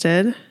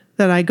suggested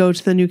that I go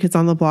to the New Kids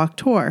on the Block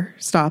tour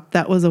stop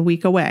that was a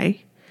week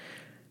away.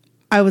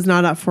 I was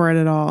not up for it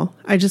at all.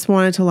 I just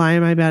wanted to lie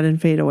in my bed and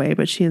fade away,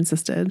 but she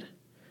insisted.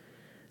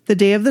 The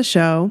day of the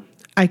show,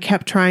 I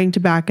kept trying to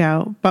back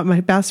out, but my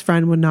best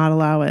friend would not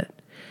allow it.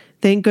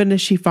 Thank goodness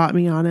she fought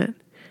me on it.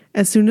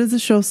 As soon as the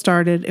show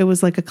started, it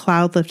was like a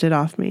cloud lifted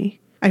off me.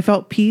 I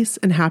felt peace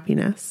and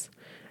happiness.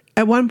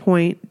 At one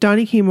point,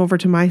 Donnie came over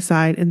to my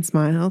side and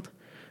smiled.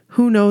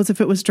 Who knows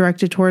if it was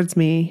directed towards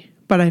me,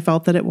 but I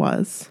felt that it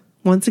was.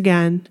 Once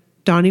again,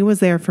 Donnie was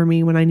there for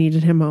me when I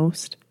needed him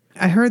most.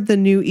 I heard the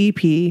new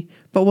EP,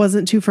 but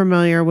wasn't too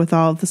familiar with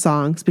all of the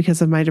songs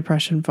because of my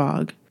depression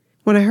fog.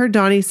 When I heard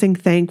Donnie sing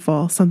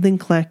Thankful, something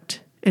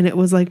clicked, and it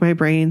was like my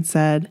brain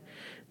said,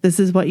 "This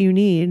is what you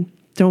need.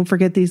 Don't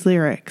forget these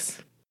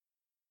lyrics."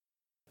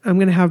 I'm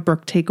going to have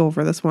Brooke take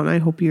over this one. I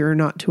hope you're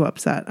not too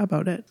upset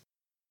about it.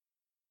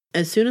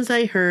 As soon as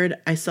I heard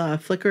I saw a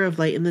flicker of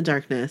light in the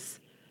darkness,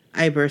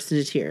 I burst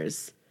into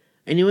tears.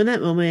 I knew in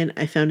that moment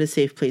I found a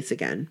safe place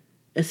again.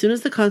 As soon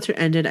as the concert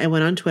ended, I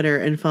went on Twitter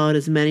and followed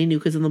as many New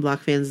Kids on the Block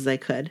fans as I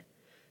could.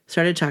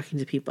 Started talking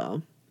to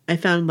people. I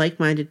found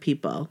like-minded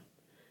people.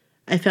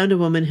 I found a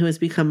woman who has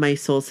become my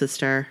soul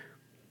sister.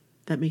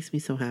 That makes me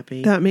so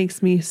happy. That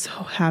makes me so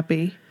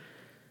happy.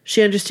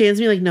 She understands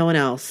me like no one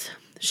else.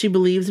 She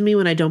believes me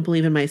when I don't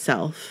believe in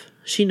myself.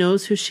 She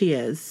knows who she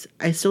is.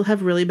 I still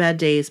have really bad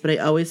days, but I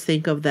always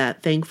think of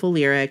that thankful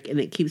lyric and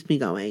it keeps me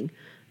going.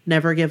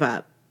 Never give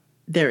up.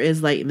 There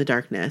is light in the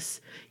darkness.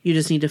 You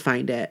just need to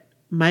find it.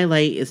 My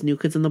light is New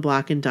Kids on the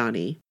Block and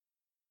Donnie.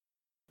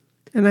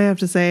 And I have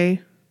to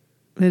say,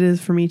 it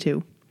is for me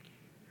too.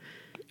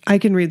 I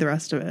can read the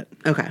rest of it.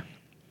 Okay.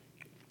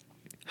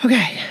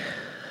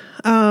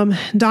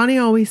 Donnie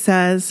always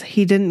says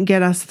he didn't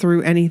get us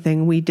through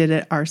anything. We did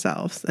it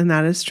ourselves. And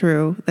that is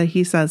true that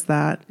he says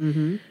that.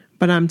 Mm-hmm.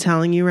 But I'm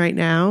telling you right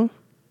now,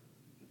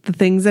 the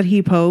things that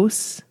he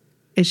posts,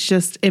 it's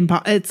just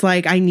it's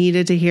like I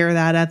needed to hear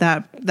that at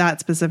that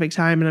specific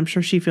time. And I'm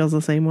sure she feels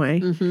the same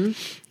way. Mm-hmm.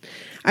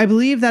 I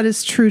believe that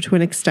is true to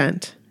an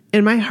extent.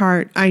 In my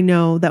heart, I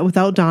know that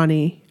without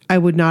Donnie, I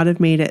would not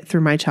have made it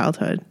through my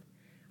childhood.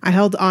 I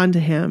held on to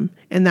him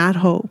and that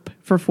hope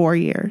for 4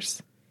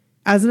 years.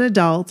 As an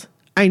adult,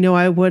 I know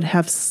I would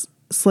have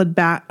slid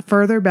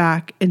further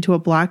back into a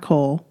black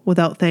hole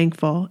without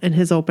Thankful and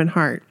his open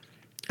heart.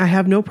 I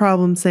have no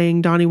problem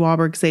saying Donnie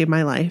Wahlberg saved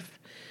my life.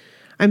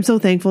 I'm so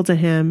thankful to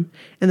him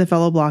and the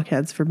fellow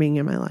blockheads for being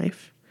in my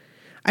life.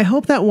 I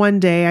hope that one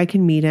day I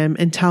can meet him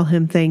and tell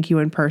him thank you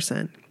in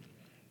person.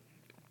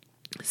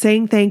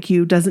 Saying thank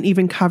you doesn't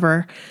even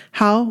cover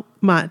how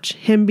much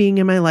him being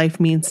in my life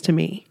means to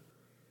me.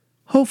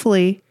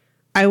 Hopefully,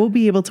 I will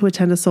be able to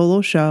attend a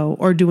solo show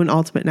or do an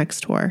Ultimate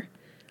Next tour.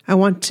 I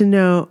want him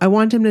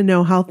to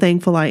know how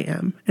thankful I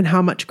am and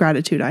how much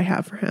gratitude I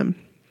have for him.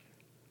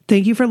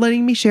 Thank you for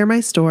letting me share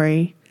my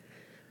story.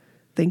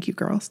 Thank you,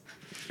 girls.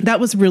 That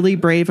was really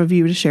brave of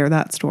you to share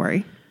that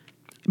story,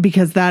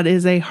 because that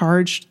is a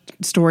hard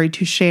story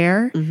to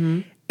share.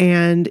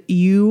 And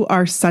you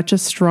are such a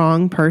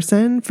strong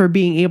person for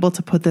being able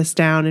to put this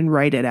down and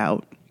write it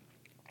out.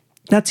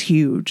 That's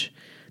huge.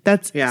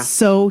 That's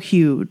so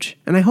huge.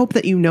 And I hope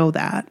that you know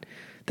that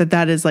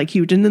is like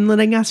huge. And then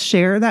letting us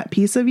share that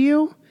piece of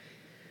you.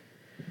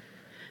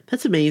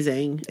 That's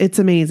amazing. It's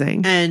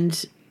amazing.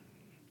 And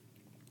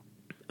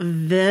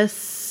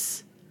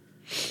this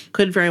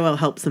could very well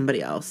help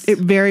somebody else. It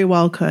very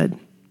well could.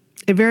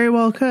 It very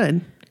well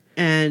could.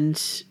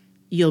 And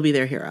you'll be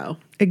their hero.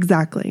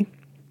 Exactly.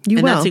 You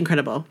and will. That's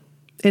incredible.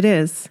 It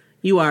is.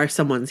 You are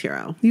someone's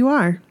hero. You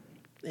are.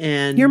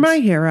 And you're my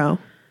hero.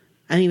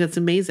 I think that's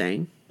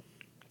amazing.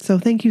 So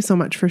thank you so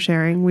much for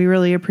sharing. We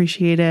really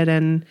appreciate it,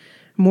 and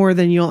more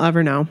than you'll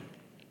ever know.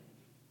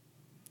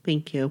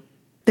 Thank you.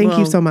 Thank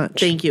you so much.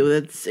 Thank you.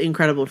 That's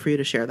incredible for you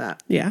to share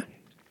that. Yeah.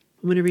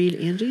 I'm going to read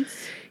Angie's.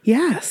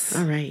 Yes.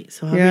 All right.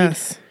 So I'll read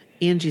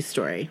Angie's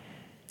story.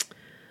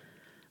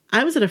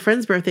 I was at a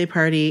friend's birthday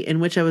party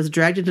in which I was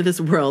dragged into this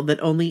world that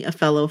only a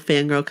fellow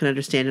fangirl can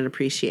understand and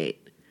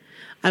appreciate.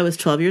 I was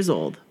 12 years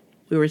old.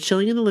 We were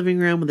chilling in the living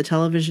room with the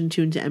television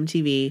tuned to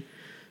MTV,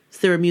 so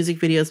there were music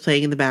videos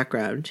playing in the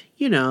background.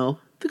 You know,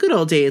 the good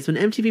old days when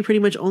MTV pretty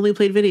much only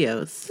played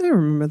videos. I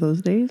remember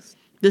those days.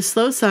 This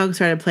slow song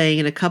started playing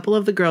and a couple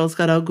of the girls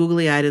got all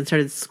googly-eyed and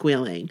started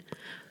squealing.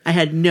 I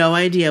had no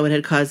idea what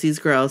had caused these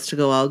girls to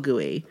go all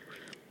gooey.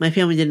 My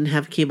family didn't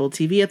have cable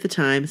TV at the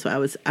time, so I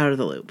was out of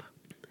the loop.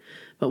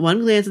 But one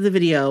glance at the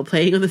video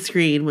playing on the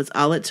screen was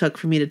all it took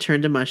for me to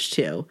turn to mush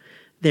too.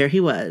 There he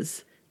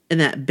was, in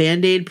that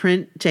Band-Aid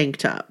print tank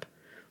top,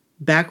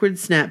 backward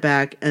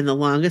snapback, and the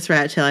longest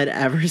rat tail I'd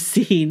ever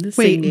seen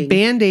singing. Wait,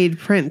 Band-Aid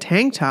print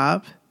tank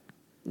top?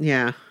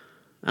 Yeah.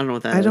 I don't know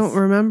what that is. I don't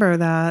remember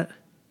that.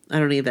 I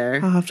don't either.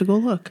 I'll have to go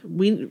look.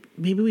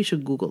 Maybe we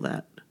should Google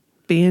that.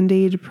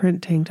 Band-Aid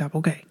print tank top.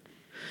 Okay.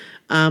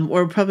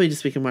 Or probably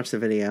just we can watch the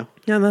video.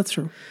 Yeah, that's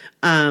true.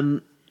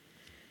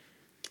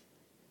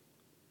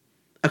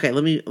 Okay,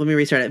 let me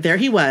restart it. There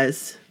he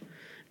was,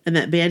 in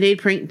that Band-Aid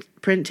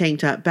print tank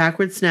top,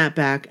 backward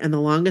snapback, and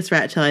the longest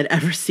rat tail I'd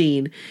ever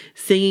seen,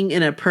 singing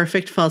in a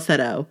perfect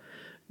falsetto.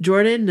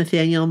 Jordan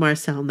Nathaniel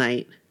Marcel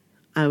Knight.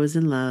 I was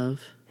in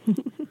love.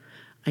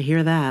 I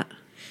hear that.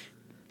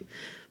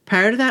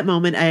 Prior to that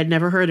moment, I had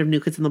never heard of New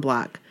Kids on the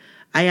Block.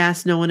 I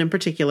asked no one in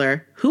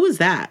particular, who was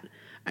that?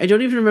 I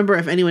don't even remember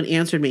if anyone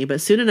answered me,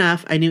 but soon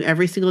enough, I knew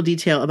every single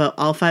detail about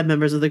all 5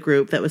 members of the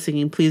group that was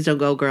singing Please Don't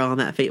Go Girl on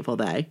that fateful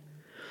day.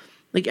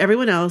 Like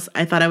everyone else,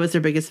 I thought I was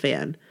their biggest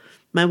fan.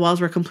 My walls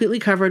were completely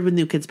covered with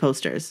New Kids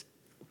posters.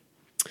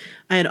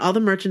 I had all the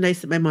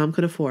merchandise that my mom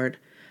could afford.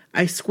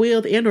 I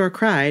squealed and or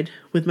cried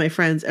with my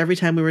friends every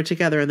time we were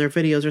together and their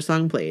videos or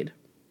song played.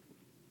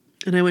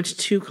 And I went to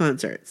 2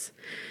 concerts,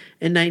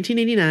 in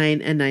 1989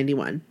 and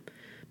 91.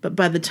 But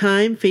by the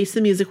time Face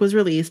the Music was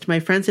released, my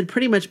friends had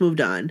pretty much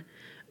moved on.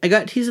 I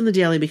got teased on the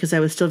daily because I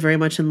was still very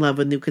much in love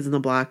with New Kids on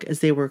the Block, as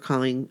they were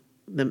calling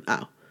them.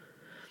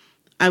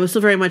 I was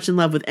still very much in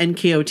love with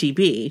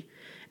NKOTB,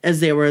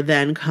 as they were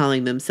then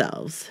calling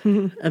themselves.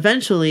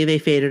 Eventually, they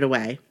faded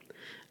away.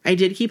 I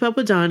did keep up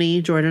with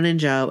Donnie, Jordan,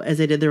 and Joe as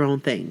they did their own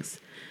things,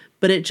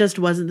 but it just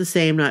wasn't the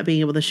same not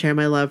being able to share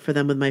my love for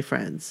them with my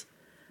friends.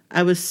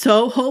 I was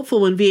so hopeful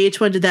when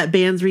VH1 did that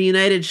Bands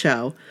Reunited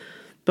show,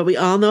 but we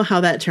all know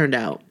how that turned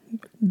out.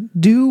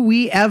 Do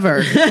we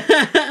ever?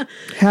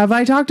 Have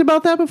I talked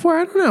about that before?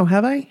 I don't know.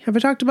 Have I? Have I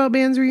talked about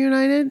Bands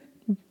Reunited?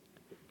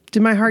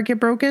 Did my heart get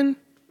broken?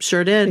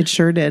 Sure did. It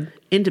sure did.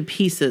 Into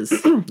pieces.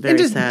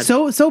 Very sad.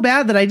 So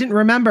bad that I didn't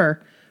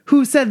remember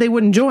who said they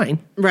wouldn't join.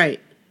 Right.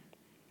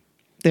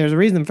 There's a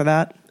reason for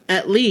that.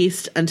 At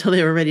least until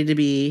they were ready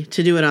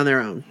to do it on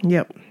their own.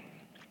 Yep.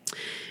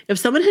 If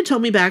someone had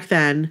told me back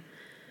then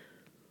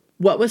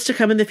what was to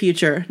come in the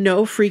future,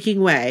 no freaking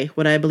way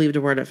would I have believed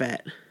a word of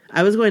it.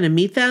 I was going to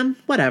meet them,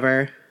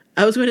 whatever.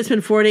 I was going to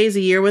spend 4 days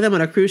a year with them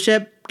on a cruise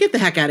ship, get the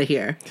heck out of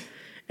here.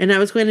 And I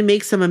was going to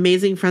make some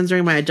amazing friends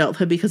during my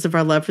adulthood because of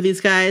our love for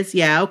these guys,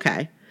 yeah,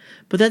 okay.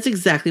 But that's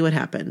exactly what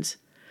happened.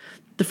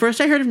 The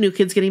first I heard of New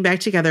Kids getting back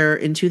together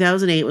in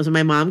 2008 was when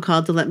my mom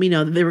called to let me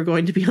know that they were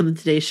going to be on the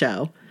Today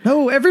Show.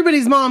 Oh,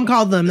 everybody's mom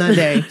called them that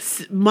day.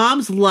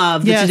 Moms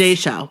love the Today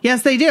Show.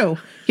 Yes, they do.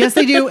 Yes,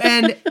 they do.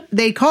 And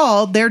they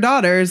called their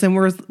daughters and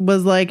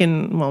was like,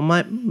 and well,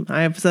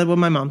 I have said what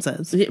my mom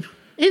says.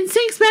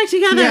 NSYNC's back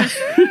together. Yeah.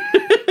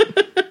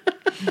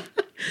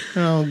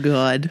 Oh,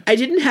 God. I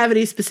didn't have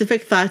any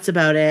specific thoughts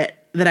about it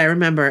that I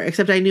remember,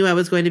 except I knew I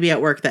was going to be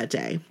at work that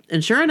day.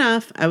 And sure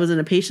enough, I was in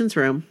a patient's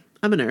room.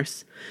 I'm a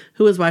nurse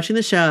who was watching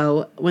the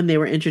show when they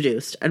were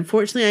introduced.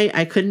 Unfortunately,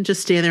 I couldn't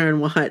just stand there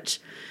and watch,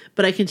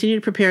 but I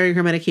continued preparing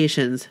her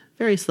medications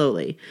very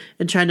slowly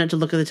and tried not to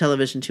look at the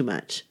television too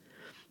much.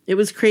 It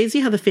was crazy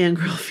how the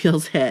fangirl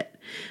feels hit.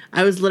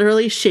 I was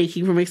literally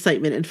shaking from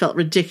excitement and felt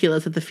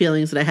ridiculous at the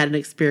feelings that I hadn't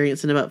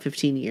experienced in about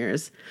 15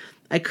 years.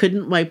 I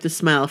couldn't wipe the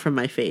smile from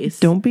my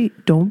face. Don't be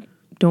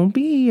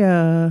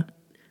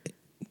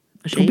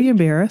Don't be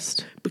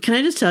embarrassed. But can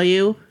I just tell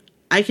you,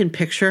 I can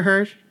picture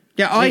her.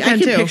 Yeah, I can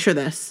too. picture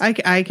this. I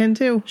can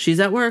too. She's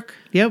at work,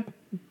 Yep.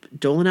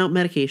 doling out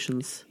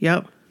medications,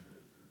 Yep.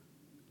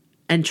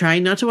 and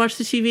trying not to watch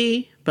the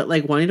TV, but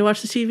like wanting to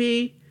watch the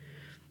TV,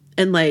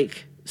 and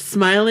like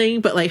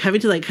smiling, but like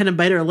having to like kind of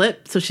bite her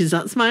lip so she's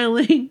not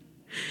smiling.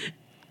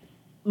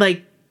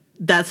 Like,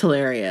 that's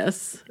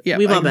hilarious. Yeah,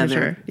 We've all been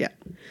there. Yeah.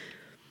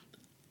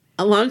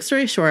 A long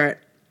story short,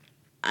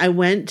 I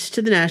went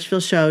to the Nashville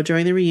show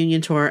during the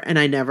reunion tour and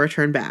I never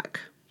turned back.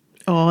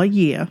 Oh,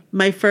 yeah.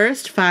 My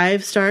first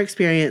 5-star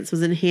experience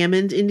was in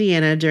Hammond,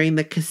 Indiana during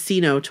the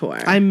casino tour.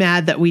 I'm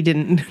mad that we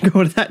didn't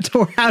go to that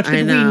tour. How did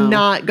we know.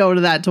 not go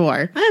to that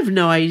tour? I have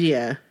no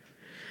idea.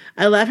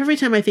 I laugh every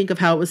time I think of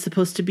how it was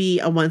supposed to be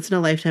a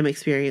once-in-a-lifetime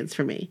experience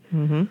for me.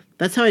 Mm-hmm.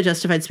 That's how I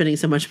justified spending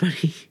so much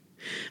money.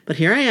 But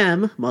here I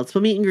am,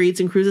 multiple meet and greets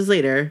and cruises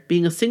later,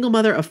 being a single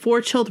mother of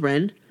 4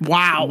 children.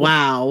 Wow.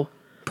 Wow.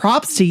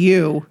 Props to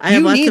you. I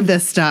have You lots need of-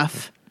 this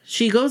stuff.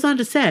 She goes on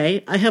to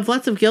say, I have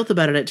lots of guilt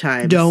about it at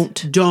times.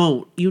 Don't.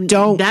 You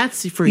Don't.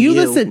 That's for you. You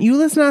listen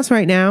to us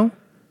right now.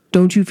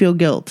 Don't you feel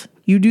guilt.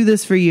 You do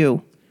this for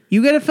you.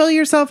 You got to fill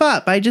yourself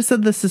up. I just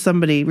said this to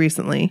somebody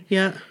recently.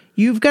 Yeah.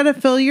 You've got to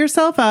fill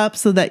yourself up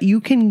so that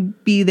you can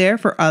be there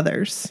for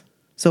others.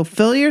 So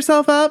fill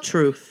yourself up.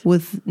 Truth.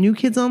 With New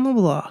Kids on the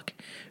Block.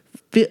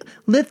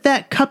 Let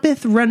that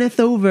cuppeth runneth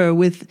over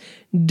with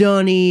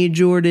Donnie,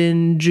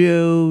 Jordan,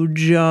 Joe,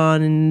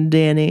 John, and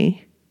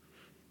Danny.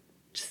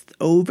 Just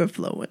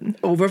overflowing.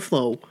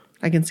 Overflow.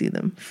 I can see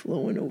them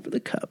flowing over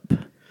the cup.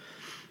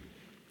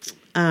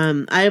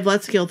 I have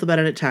lots of guilt about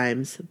it at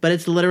times, but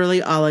it's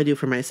literally all I do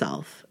for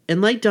myself.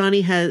 And like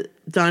Donnie has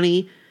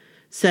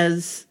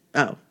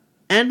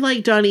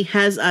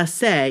us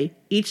say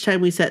each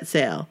time we set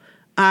sail,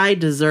 I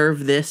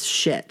deserve this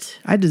shit.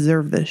 I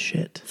deserve this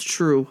shit. It's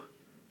true.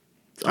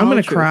 It's I'm all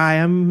gonna true. cry.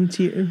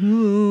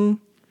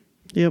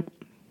 Yep.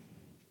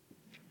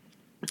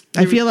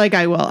 I feel like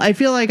I will. I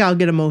feel like I'll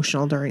get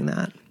emotional during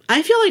that.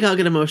 I feel like I'll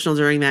get emotional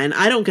during that, and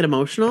I don't get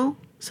emotional,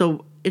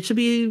 so it should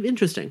be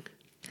interesting.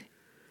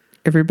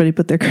 Everybody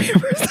put their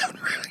cameras on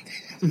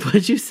Brooke.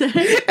 What'd you say?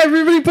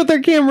 Everybody put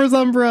their cameras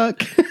on Brooke.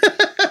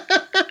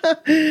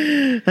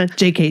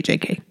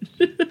 JK.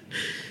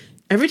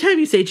 Every time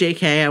you say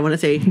JK, I want to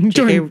say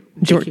JK.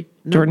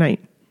 Jordan Knight.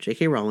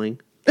 JK Rowling.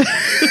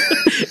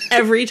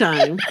 Every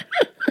time.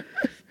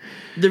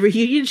 The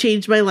reunion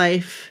changed my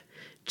life.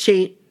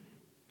 The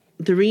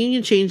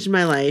reunion changed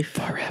my life.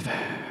 Forever.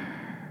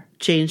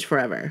 Changed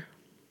forever.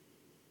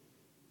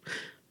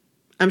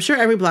 I'm sure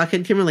every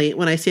blockhead can relate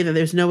when I say that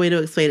there's no way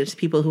to explain it to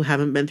people who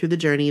haven't been through the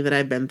journey that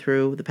I've been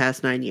through the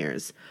past 9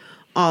 years.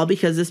 All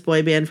because this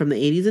boy band from the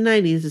 80s and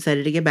 90s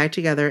decided to get back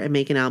together and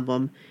make an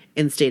album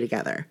and stay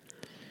together.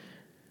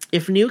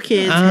 If New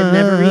Kids had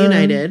never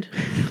reunited...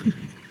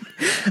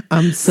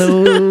 I'm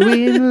so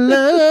in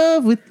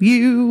love with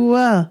you.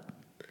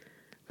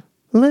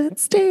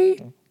 Let's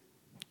stay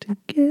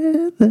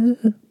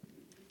together.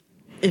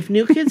 If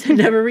New Kids had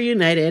never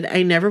reunited,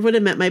 I never would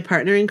have met my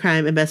partner in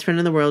crime and best friend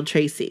in the world,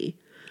 Tracy.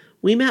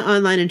 We met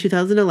online in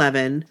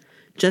 2011,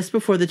 just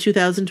before the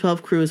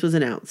 2012 cruise was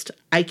announced.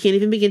 I can't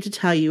even begin to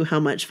tell you how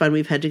much fun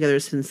we've had together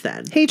since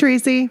then. Hey,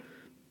 Tracy.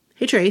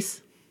 Hey,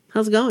 Trace.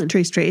 How's it going?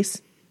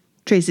 Tracy.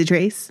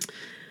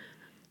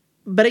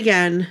 But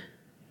again,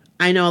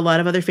 I know a lot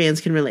of other fans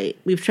can relate.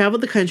 We've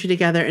traveled the country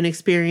together and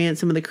experienced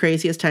some of the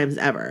craziest times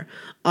ever,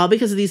 all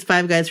because of these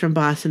 5 guys from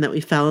Boston that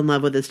we fell in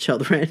love with as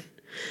children.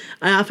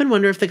 I often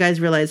wonder if the guys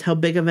realize how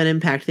big of an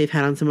impact they've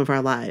had on some of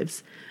our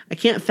lives. I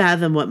can't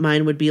fathom what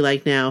mine would be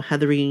like now had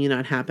the reunion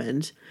not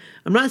happened.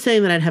 I'm not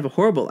saying that I'd have a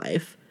horrible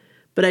life,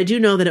 but I do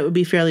know that it would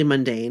be fairly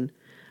mundane.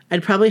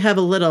 I'd probably have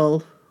a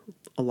lot,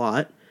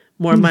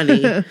 more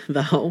money,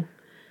 though.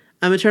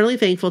 I'm eternally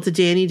thankful to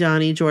Danny,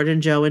 Donnie, Jordan,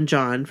 Joe, and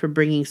John for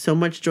bringing so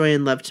much joy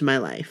and love to my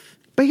life.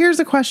 But here's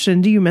a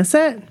question. Do you miss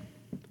it?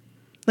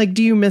 Like,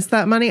 do you miss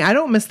that money? I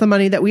don't miss the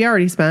money that we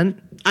already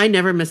spent. I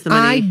never miss the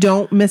money. I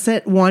don't miss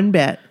it one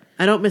bit.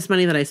 I don't miss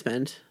money that I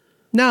spend.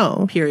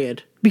 No.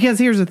 Period. Because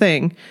here's the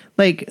thing.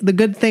 Like, the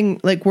good thing,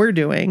 like, we're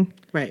doing.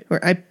 Right.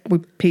 Where we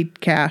paid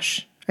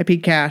cash. I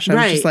paid cash. I was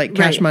Right, just like,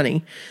 cash right.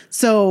 money.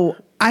 So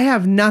I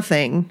have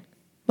nothing.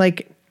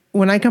 Like,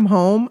 when I come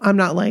home, I'm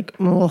not like,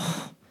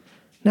 oh,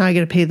 now I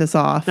got to pay this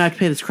off. Now I have to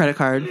pay this credit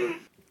card.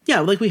 Yeah,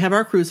 like we have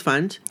our cruise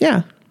fund,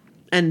 Yeah.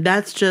 and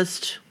that's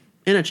just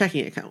in a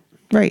checking account.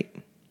 Right.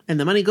 And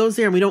the money goes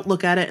there, and we don't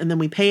look at it, and then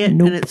we pay it,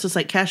 Nope. and it's just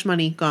like cash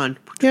money gone.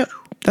 Yep.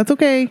 That's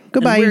okay. And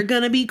Goodbye. we're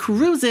going to be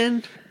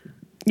cruising.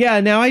 Yeah.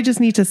 Now I just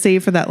need to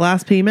save for that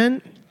last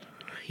payment,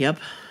 Yep.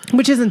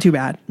 which isn't too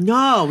bad.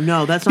 No,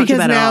 that's not Because too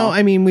bad now, at all.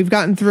 I mean, we've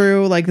gotten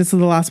through, like, this is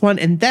the last one.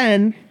 And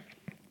then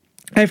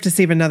I have to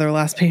save another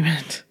last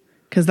payment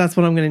because that's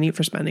what I'm going to need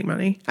for spending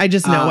money. I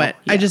just know Oh, it.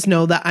 yeah. I just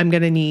know that I'm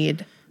going to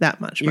need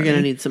that much You're money.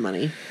 going to need some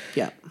money.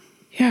 Yeah.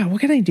 Yeah. What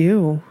can I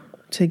do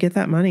to get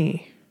that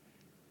money?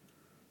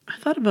 I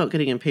thought about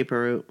getting a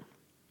paper route.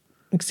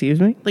 Excuse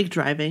me? Like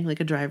driving, like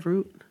a drive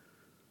route.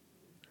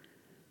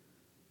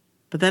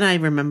 But then I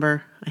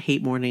remember I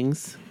hate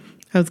mornings.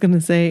 I was going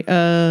to say,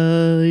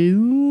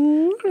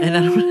 And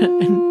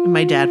and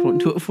my dad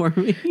won't do it for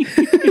me.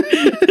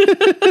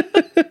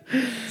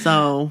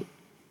 So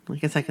I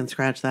guess I can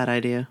scratch that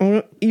idea.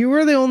 You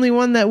were the only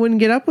one that wouldn't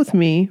get up with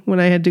me when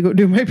I had to go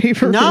do my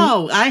paper.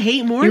 No, I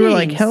hate mornings. You were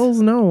like,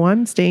 hells no,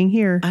 I'm staying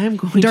here. I am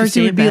going to Darcy stay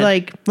in would be bed.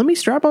 like, let me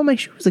strap on my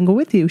shoes and go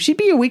with you. She'd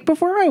be awake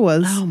before I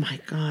was. Oh my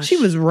gosh. She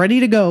was ready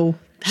to go.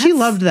 She That's-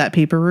 loved that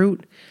paper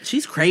route.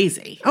 She's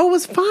crazy. Oh, it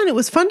was fun. It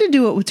was fun to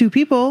do it with two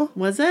people.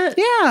 Was it?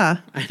 Yeah.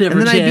 I never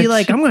And then I'd be did.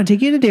 like, I'm going to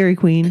take you to Dairy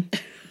Queen.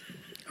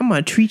 I'm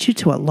going to treat you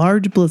to a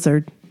large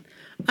blizzard.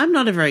 I'm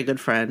not a very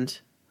good friend.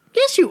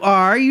 Yes, you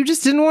are. You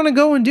just didn't want to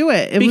go and do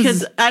it. It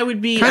Because was I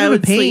would be kind I of a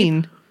would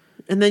pain. sleep,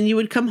 and then you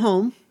would come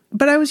home,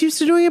 But I was used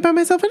to doing it by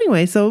myself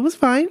anyway, so it was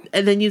fine.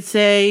 and then you'd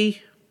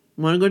say,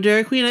 "Want to go to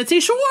Dairy Queen?" I'd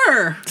say,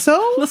 "Sure,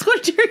 So let's go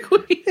to Dairy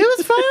Queen." it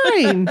was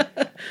fine.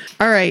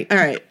 All right. All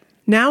right.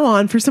 Now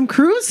on for some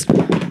cruise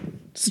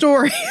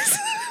stories.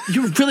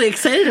 You're really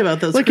excited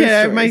about those. Look cruise at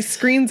it. stories. My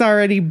screen's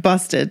already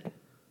busted.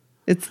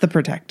 It's the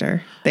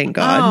protector. Thank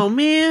God. Oh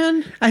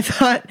man. I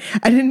forgot.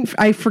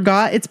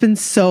 It's been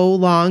so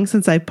long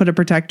since I put a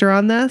protector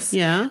on this.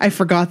 Yeah. I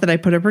forgot that I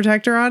put a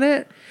protector on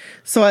it.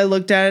 So I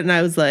looked at it and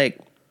I was like,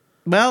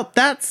 well,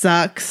 that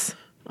sucks.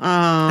 And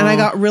I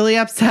got really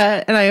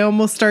upset and I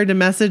almost started to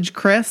message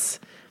Chris,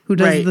 who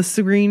does Right. the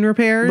screen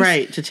repairs.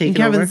 Right, to take and it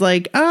Kevin's over.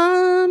 like,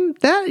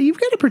 that you've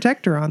got a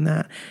protector on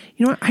that.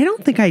 You know what? I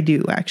don't think I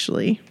do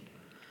actually.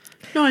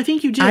 No, I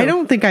think you do. I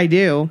don't think I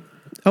do.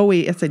 Oh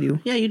wait, yes I do.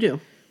 Yeah, you do.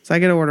 So I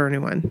got to order a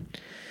new one.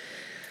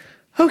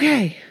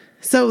 Okay.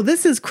 So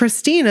this is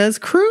Christina's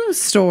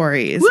cruise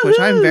stories, which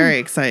I'm Woohoo! very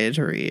excited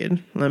to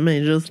read. Let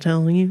me just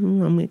tell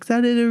you, I'm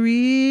excited to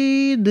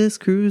read this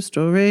cruise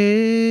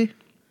story.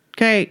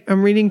 Okay,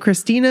 I'm reading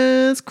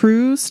Christina's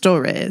cruise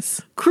stories.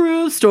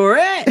 Cruise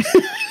story.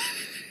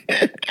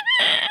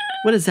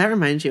 What does that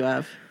remind you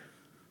of?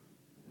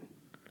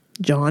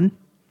 John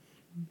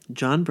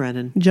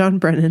Brennan.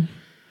 Brennan.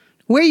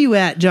 Where you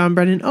at, John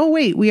Brennan? Oh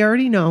wait, we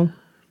already know.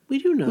 We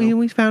do know.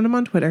 We found him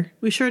on Twitter.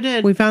 We sure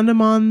did. We found him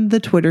on the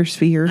Twitter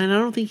sphere. And I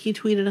don't think he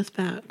tweeted us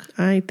back.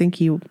 I think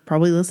he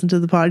probably listened to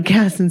the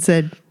podcast and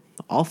said,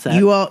 All set.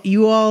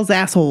 you all's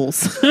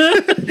assholes.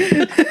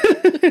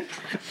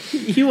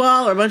 You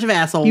all are a bunch of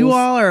assholes. You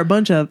all are a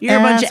bunch of You're a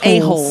bunch of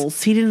assholes.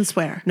 a-holes. He didn't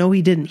swear. No,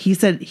 he didn't. He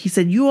said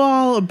you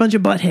all are a bunch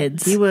of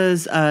buttheads. He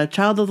was a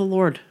child of the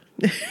Lord.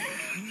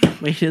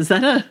 Wait, is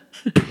that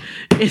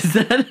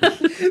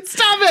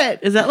Stop it.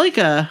 is that like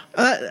a,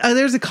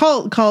 There's a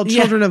cult called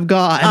Yeah. Children of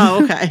God.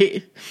 oh,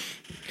 okay.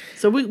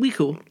 So we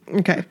cool.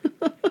 Okay.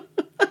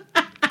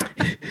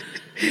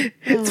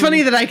 It's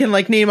funny that I can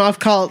like name off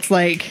cults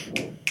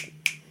like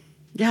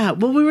Yeah,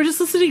 well, we were just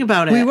listening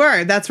about it. we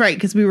were. That's right,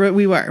 because we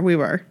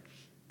were.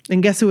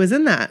 And guess who was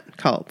in that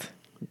cult?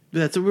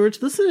 That's what we were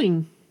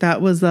listening.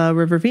 That was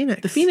River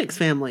Phoenix. The Phoenix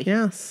family.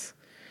 Yes.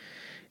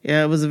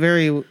 Yeah, it was a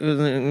very. You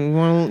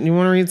want to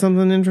read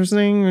something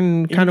interesting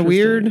and kind of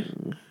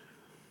weird?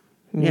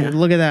 Yeah.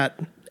 Look at that.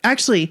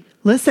 Actually,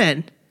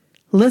 listen.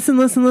 There's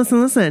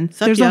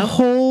yo? a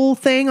whole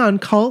thing on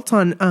cult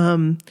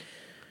on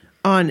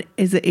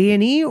is it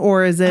A&E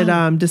or is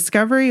it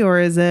Discovery or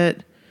is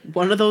it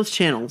One of those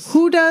channels.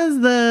 who does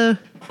the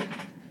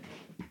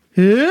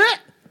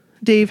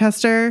Dave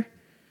Hester?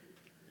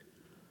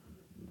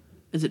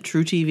 Is it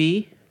True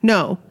TV?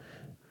 No.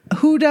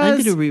 Who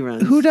does do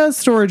reruns. Who does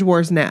Storage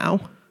Wars now?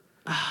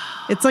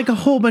 It's like a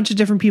whole bunch of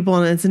different people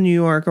and it's in New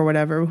York or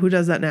whatever. Who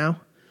does that now?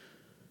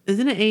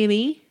 Isn't it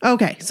A&E?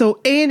 Okay, so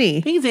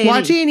A&E. think it's A&E.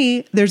 Watch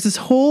A&E. There's this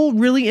whole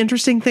really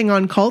interesting thing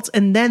on cults,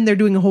 and then they're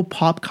doing a whole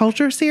pop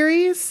culture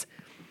series.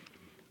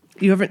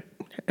 You haven't...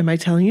 Am I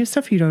telling you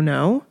stuff you don't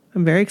know?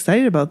 I'm very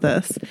excited about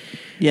this.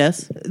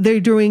 Yes. They're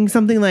doing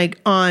something like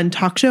on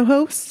talk show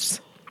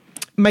hosts.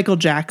 Michael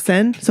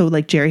Jackson, so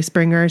like Jerry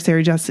Springer,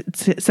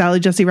 Sally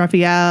Jesse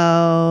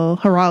Raphael,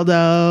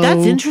 Geraldo.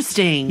 That's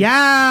interesting. Yeah,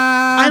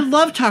 I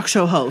love talk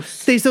show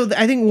hosts. So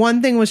I think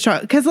one thing was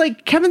because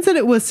like Kevin said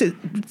it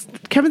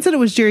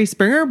was Jerry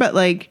Springer, but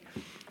like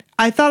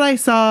I thought I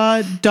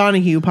saw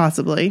Donahue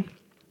possibly.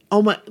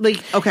 Oh my,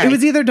 like, okay. It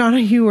was either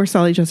Donahue or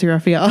Sally Jesse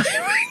Raphael.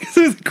 It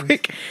was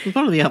quick,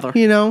 one or the other.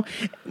 you know,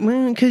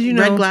 because you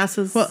know Red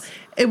glasses. Well,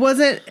 it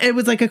wasn't. It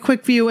was like a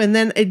quick view, and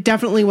then it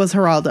definitely was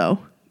Geraldo.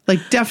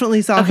 Like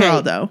definitely saw Okay.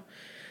 Geraldo,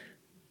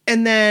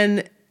 and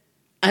then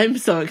I'm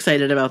so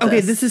excited about this.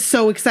 okay, this is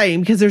so exciting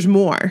because there's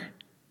more.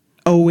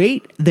 Oh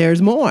wait,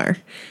 there's more.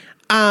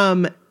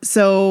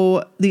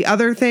 So the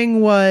other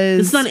thing was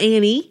This is on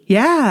A&E?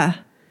 yeah,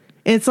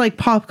 it's like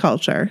pop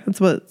culture. That's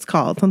what it's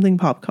called, something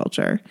pop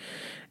culture.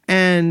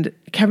 And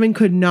Kevin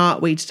could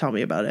not wait to tell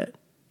me about it.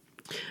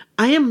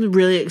 I am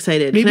really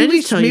excited. Maybe Can I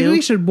just tell you?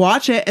 we should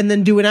watch it and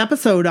then do an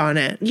episode on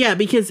it. Yeah,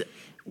 because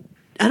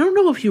I don't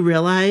know if you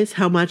realize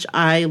how much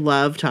I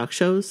love talk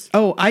shows.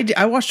 Oh,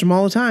 I watched them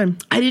all the time.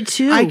 I did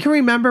too. I can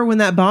remember when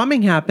that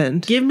bombing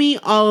happened. Give me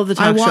all of the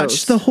talk I shows.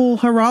 watched the whole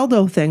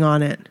Geraldo thing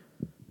on it.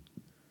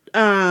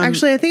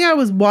 Actually, I think I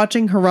was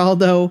watching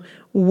Geraldo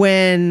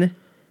when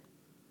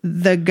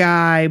the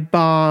guy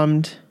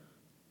bombed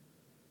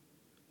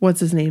what's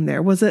his name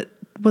there? Was it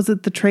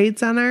the Trade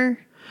Center?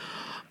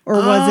 Or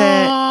was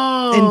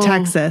it in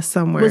Texas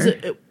somewhere?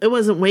 It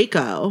wasn't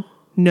Waco.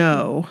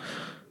 No,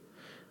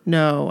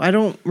 I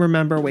don't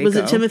remember Waco. Was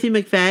it Timothy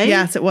McVeigh?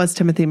 Yes, it was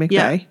Timothy McVeigh.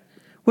 Yeah.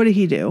 What did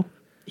he do?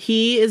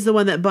 He is the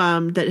one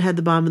that had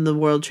the bomb in the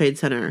World Trade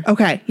Center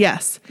Okay,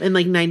 yes. in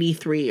like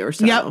 93 or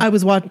so. Yep, I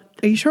was watching.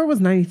 Are you sure it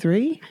was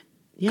 93?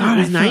 Yeah, it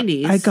was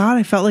 90s.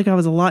 I felt like I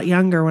was a lot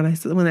younger when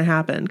it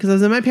happened because I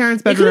was in my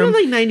parents' It could have bedroom.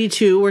 been like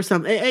 92 or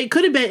something. It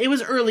could have been. It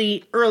was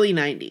early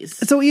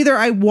 90s. So either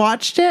I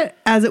watched it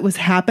as it was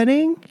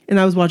happening and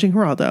I was watching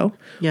Geraldo,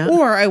 Yeah.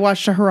 or I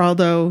watched a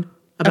Geraldo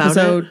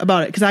episode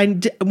about it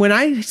because when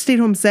I stayed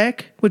home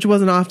sick, which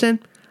wasn't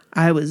often,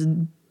 I was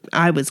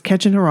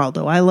catching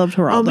Geraldo. I loved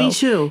Geraldo. Oh, me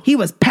too. He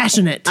was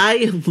passionate.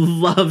 I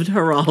loved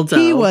Geraldo.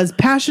 He was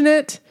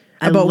passionate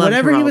about loved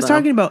whatever he was Geraldo.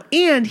 talking about,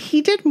 and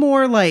he did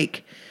more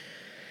like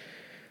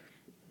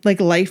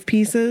life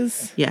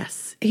pieces.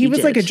 Yes. He was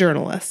did. like a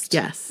journalist.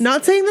 Yes.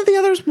 Not saying that the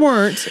others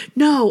weren't,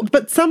 No.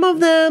 but some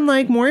of them,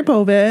 like Maury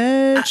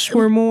Povich,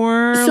 were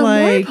more So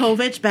like Maury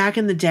Povich back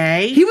in the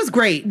day he was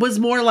great. was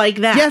more like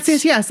that.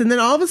 Yes. And then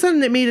all of a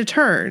sudden it made a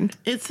turn.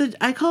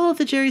 I call it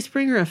the Jerry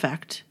Springer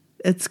effect.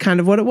 It's kind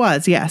of what it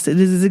was. Yes, it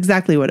is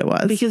exactly what it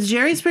was. Because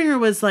Jerry Springer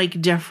was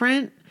like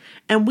different,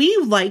 and we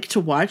like to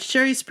watch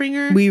Jerry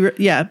Springer.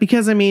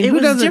 Because I mean, It who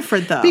was doesn't?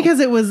 different, though.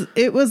 Because it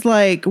was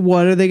like,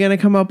 what are they going to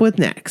come up with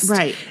next?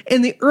 Right.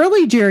 In the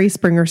early Jerry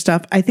Springer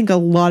stuff, I think a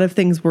lot of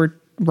things were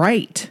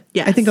right.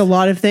 Yes. I think a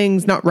lot of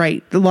things not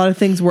right. A lot of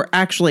things were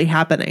actually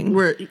happening.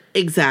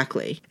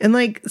 Exactly. And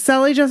like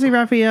Sally Jesse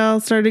Raphael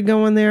started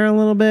going there a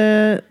little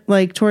bit,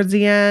 like towards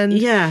the end.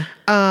 Yeah.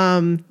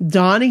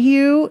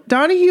 Donahue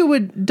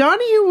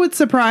would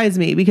surprise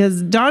me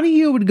because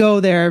Donahue would go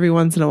there every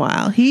once in a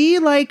while. He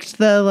liked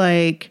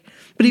but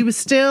he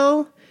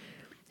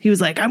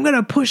was like, I'm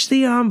gonna push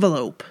the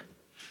envelope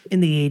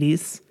in the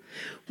 80s.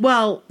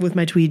 Well, With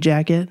my tweed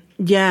jacket.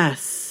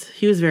 yes,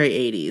 he was very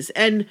 80s,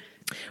 and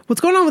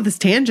What's going on with this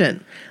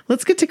tangent?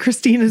 Let's get to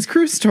Christina's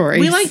cruise stories.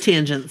 we like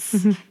tangents.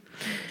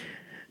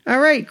 All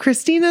right,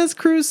 Christina's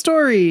cruise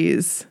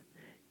stories.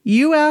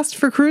 You asked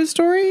for cruise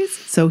stories,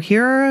 so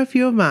here are a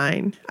few of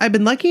mine. I've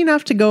been lucky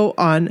enough to go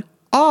on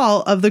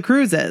all of the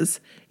cruises.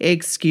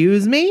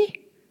 Excuse me?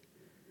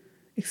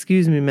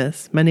 Excuse me,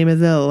 miss. My name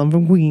is Elle. I'm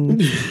from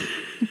Queens.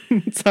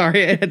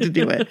 Sorry, I had to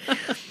do it.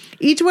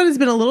 Each one has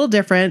been a little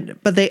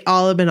different, but they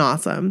all have been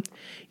awesome.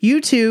 You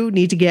two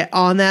need to get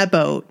on that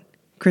boat.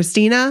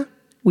 Christina,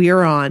 we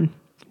are on.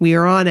 We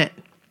are on it.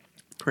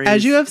 Praise.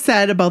 As you have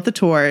said about the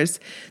tours,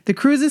 the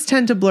cruises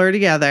tend to blur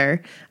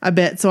together a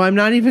bit, so I'm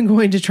not even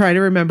going to try to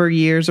remember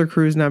years or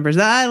cruise numbers.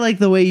 I like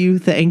the way you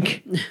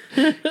think,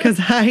 because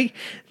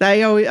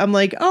I'm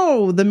like,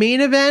 oh, the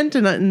main event,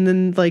 and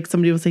then like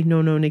somebody will say,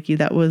 no, Nikki,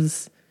 that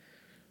was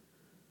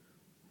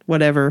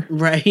whatever.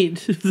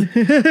 Right.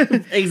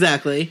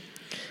 Exactly.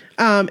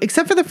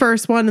 Except for the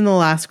first one and the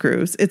last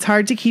cruise, it's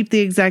hard to keep the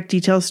exact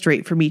details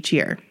straight from each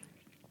year.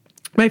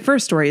 My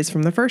first story is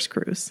from the first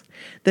cruise.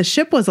 The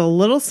ship was a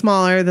little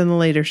smaller than the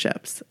later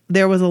ships.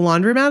 There was a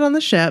laundromat on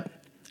the ship.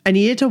 I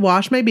needed to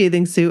wash my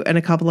bathing suit and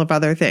a couple of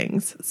other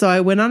things. So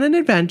I went on an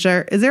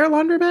adventure. Is there a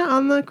laundromat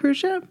on the cruise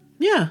ship?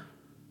 Yeah.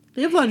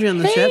 They have laundry on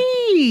the ship.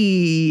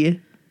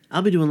 Hey!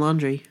 I'll be doing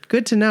laundry.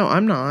 Good to know.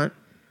 I'm not.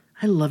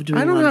 I love doing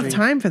I don't laundry. have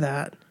time for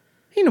that.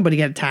 Ain't nobody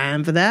got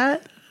time for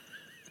that.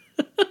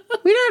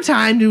 We don't have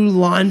time to do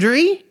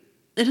laundry.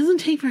 It doesn't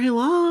take very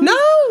long. No,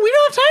 we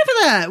don't have time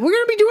for that. We're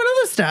going to be doing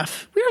other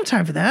stuff. We don't have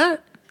time for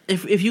that.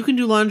 If you can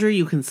do laundry,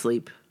 you can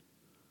sleep.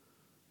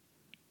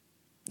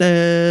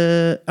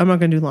 I'm not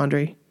going to do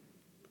laundry.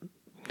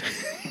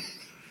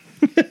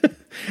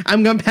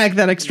 I'm going to pack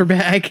that extra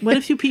bag. What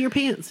if you pee your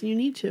pants and you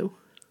need to?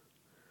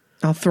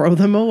 I'll throw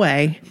them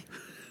away.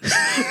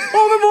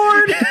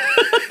 Overboard!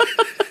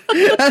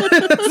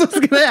 That's what's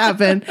going to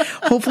happen.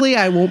 Hopefully,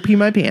 I won't pee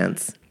my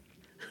pants.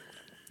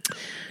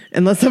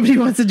 Unless somebody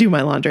wants to do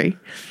my laundry.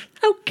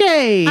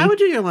 Okay. I would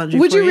do your laundry.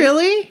 Would for you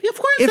really? Of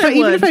course If I would.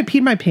 Even if I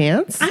peed my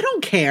pants? I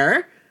don't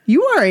care.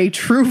 You are a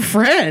true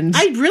friend.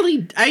 I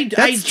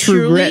That's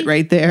true truly grit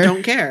right there.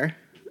 Don't care.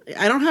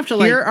 I don't have to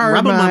like Here are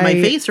rub them on my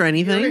my- face or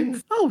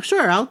anything. Oh,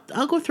 sure.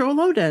 I'll go throw a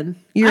load in.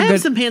 You're I have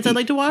good- some pants I'd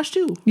like to wash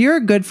too. You're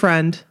a good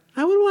friend.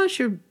 I would wash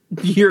your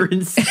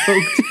urine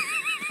soaked.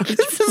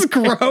 This is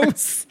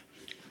gross.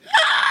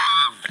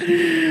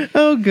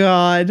 Oh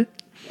God.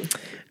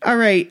 All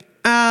right.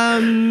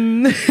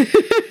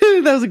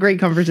 That was a great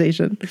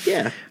conversation.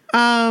 Yeah.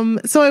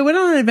 So I went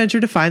on an adventure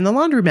to find the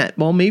laundromat.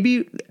 Well,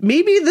 maybe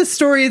this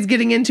story is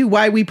getting into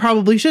why we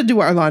probably should do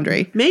our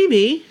laundry.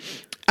 Maybe.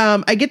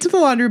 I get to the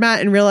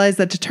laundromat and realize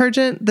that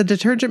the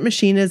detergent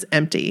machine is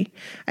empty.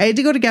 I had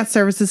to go to guest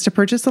services to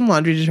purchase some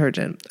laundry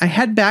detergent. I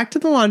head back to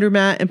the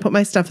laundromat and put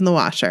my stuff in the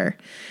washer.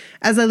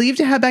 As I leave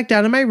to head back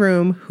down to my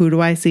room, who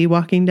do I see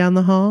walking down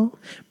the hall?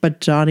 But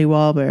Donnie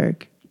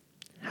Wahlberg.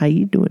 How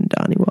you doing,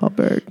 Donnie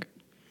Wahlberg?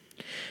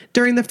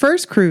 During the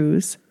first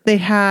cruise, they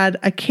had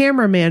a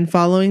cameraman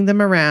following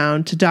them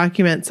around to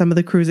document some of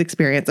the cruise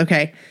experience.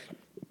 Okay,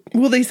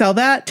 will they sell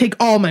that? Take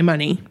all my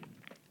money.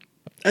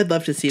 I'd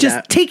love to see Just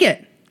that. take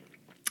it.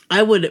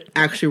 I would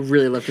actually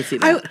really love to see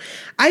that.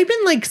 I've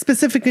been like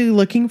specifically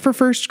looking for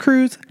first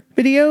cruise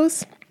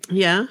videos.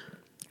 Yeah.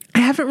 I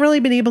haven't really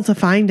been able to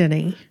find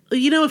any.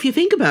 You know, if you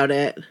think about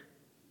it,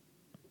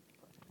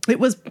 It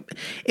was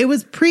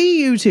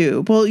pre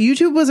YouTube. Well,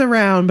 YouTube was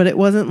around, but it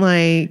wasn't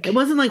like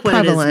what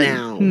prevalent. it is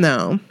now.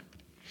 No.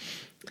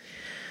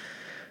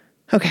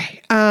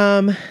 Okay.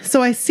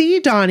 So I see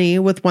Donnie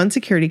with one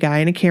security guy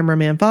and a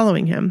cameraman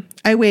following him.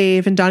 I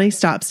wave and Donnie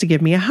stops to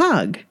give me a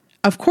hug.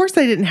 Of course,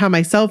 I didn't have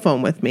my cell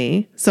phone with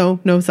me, so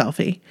no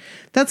selfie.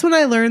 That's when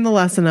I learned the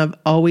lesson of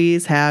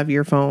always have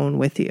your phone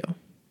with you.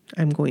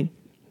 I'm going,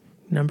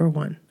 number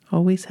 1,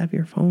 always have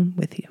your phone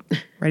with you.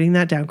 Writing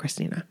that down,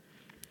 Christina.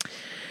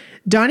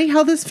 Donnie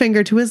held his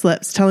finger to his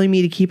lips, telling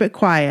me to keep it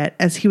quiet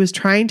as he was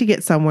trying to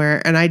get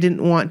somewhere and I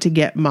didn't want to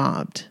get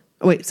mobbed.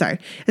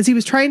 As he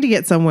was trying to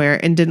get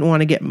somewhere and didn't want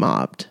to get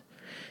mobbed.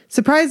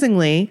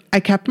 Surprisingly, I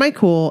kept my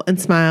cool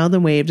and smiled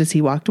and waved as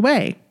he walked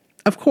away.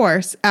 Of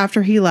course,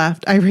 after he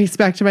left, I raced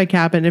back to my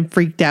cabin and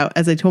freaked out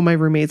as I told my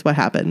roommates what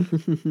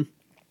happened.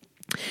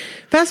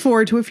 Fast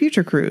forward to a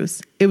future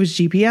cruise. It was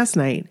GPS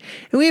night,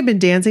 and we had been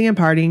dancing and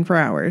partying for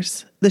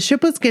hours. The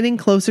ship was getting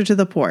closer to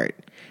the port.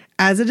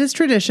 As it is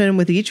tradition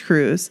with each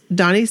cruise,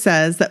 Donnie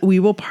says that we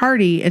will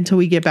party until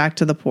we get back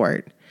to the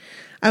port.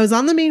 I was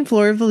on the main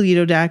floor of the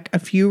Lido deck, a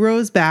few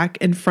rows back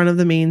in front of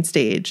the main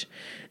stage.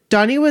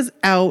 Donnie was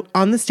out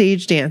on the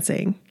stage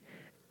dancing.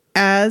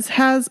 As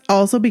has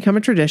also become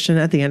a tradition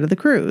at the end of the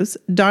cruise,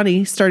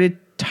 Donnie started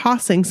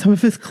tossing some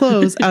of his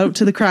clothes out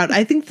to the crowd.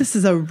 I think this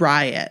is a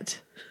riot.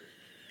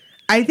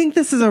 And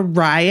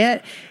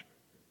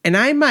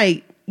I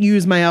might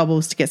use my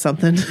elbows to get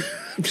something.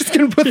 I'm just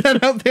going to put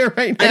that out there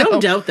right now. I don't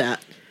doubt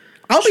that.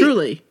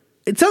 Truly.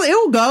 It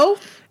will go.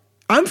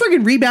 I'm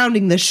freaking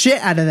rebounding the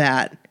shit out of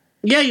that.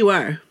 Yeah, you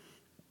are.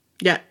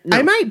 Yeah. No,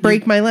 I might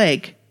break my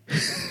leg.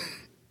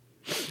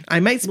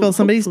 I might spill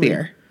somebody's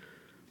beer.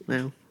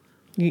 Well,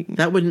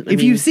 that wouldn't.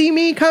 If you see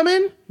me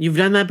coming, you've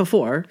done that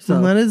before. So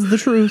well, that is the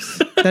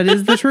truth. That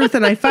is the truth.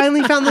 And I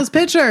finally found those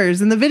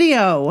pictures in the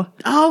video.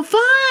 Oh,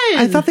 fun!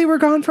 I thought they were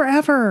gone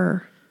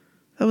forever.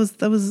 That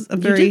was a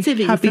very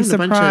happy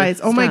surprise.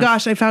 Oh my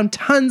gosh, I found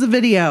tons of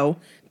video.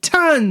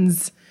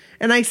 Tons.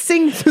 And I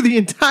sing through the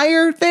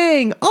entire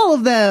thing. All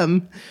of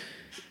them.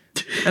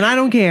 And I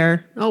don't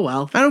care. Oh,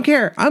 well. I don't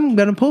care. I'm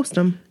going to post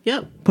them.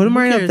 Yep. Put them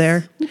right up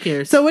there. Who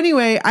cares? So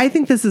anyway, I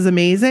think this is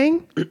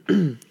amazing.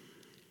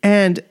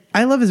 And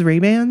I love his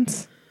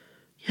Ray-Bans.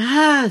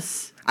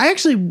 Yes. I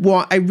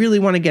really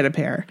want to get a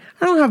pair.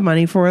 I don't have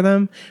money for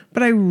them,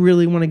 but I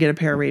really want to get a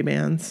pair of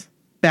Ray-Bans.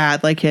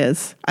 Bad like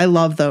his. I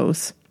love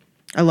those.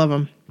 I love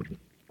them.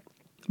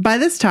 By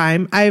this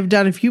time, I've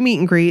done a few meet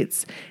and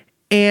greets,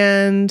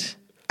 and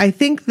I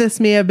think this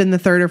may have been the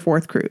 3rd or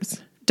 4th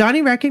cruise.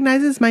 Donnie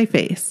recognizes my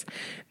face.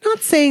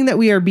 Not saying that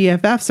we are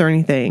BFFs or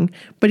anything,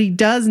 but he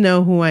does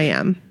know who I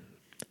am.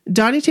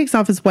 Donnie takes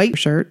off his white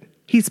shirt.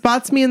 He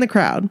spots me in the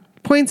crowd,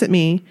 points at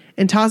me,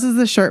 and tosses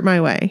the shirt my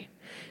way.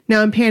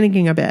 Now I'm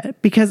panicking a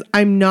bit because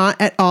I'm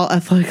not at all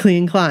athletically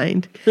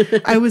inclined.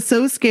 I was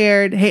so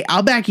scared. Hey,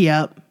 I'll back you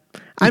up.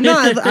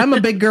 I'm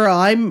a big girl.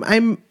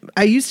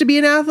 I used to be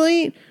an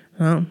athlete.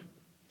 Oh,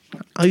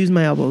 I'll use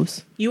my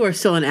elbows. You are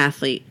still an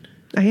athlete.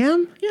 I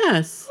am?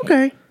 Yes.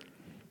 Okay.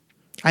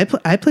 I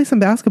play some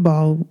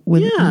basketball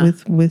with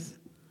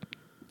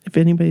if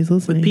anybody's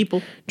listening. With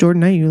people.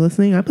 Jordan, are you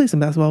listening? I play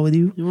some basketball with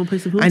you. You want to play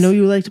some hoops? I know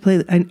you like to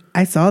play.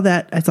 I saw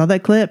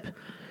that clip.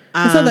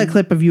 I saw that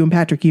clip of you and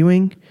Patrick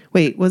Ewing.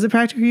 Wait, was it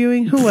Patrick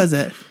Ewing? Who was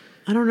it?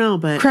 I don't know,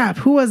 but crap,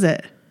 who was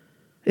it?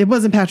 It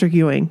wasn't Patrick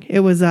Ewing.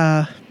 It was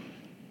I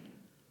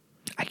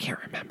can't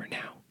remember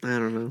now. I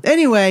don't know.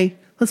 Anyway,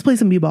 let's play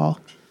some b-ball.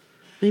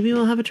 Maybe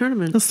we'll have a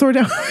tournament. Let's throw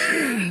down.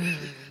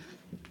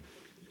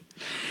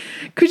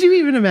 Could you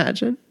even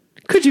imagine?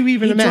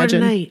 Jordan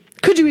Knight.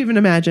 Could you even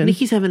imagine?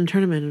 Nikki's having a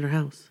tournament at her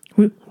house.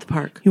 At the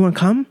park. You want to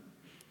come?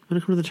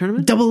 Want to come to the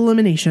tournament? Double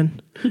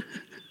elimination.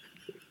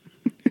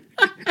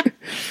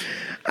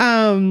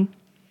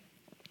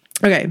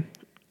 Okay.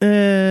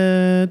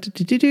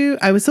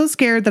 I was so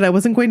scared that I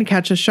wasn't going to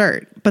catch a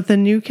shirt, but the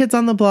new kids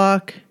on the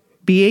block,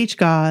 BH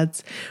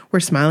gods,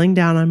 were smiling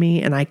down on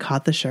me, and I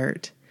caught the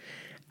shirt.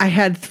 I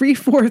had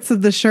 3/4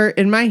 of the shirt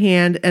in my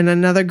hand, and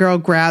another girl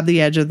grabbed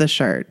the edge of the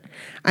shirt.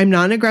 I'm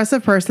not an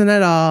aggressive person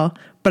at all,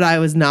 but I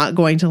was not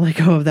going to let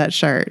go of that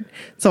shirt,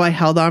 so I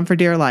held on for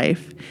dear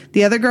life.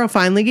 The other girl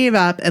finally gave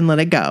up and let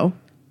it go.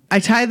 I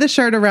tied the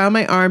shirt around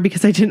my arm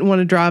because I didn't want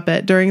to drop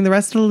it during the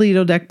rest of the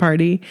Lido deck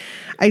party.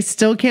 I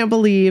still can't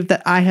believe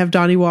that I have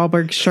Donnie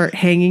Wahlberg's shirt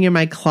hanging in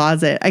my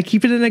closet. I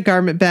keep it in a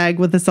garment bag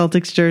with a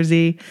Celtics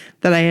jersey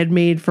that I had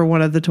made for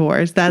one of the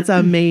tours. That's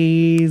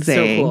amazing.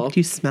 So cool. Do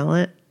you smell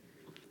it?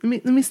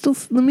 Let me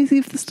see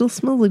if this still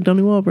smells like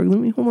Donnie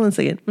Wahlberg. Hold on a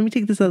second. Let me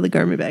take this out of the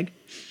garment bag.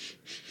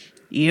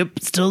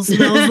 Yep, still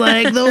smells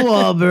like the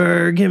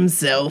Wahlberg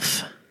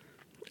himself.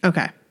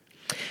 Okay.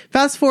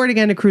 Fast forward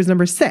again to cruise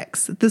number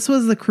 6. This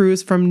was the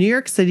cruise from New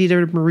York City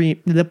to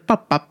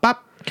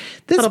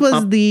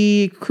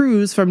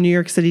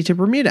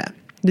Bermuda.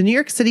 The New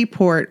York City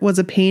port was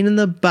a pain in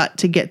the butt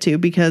to get to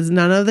because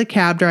none of the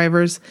cab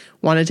drivers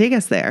want to take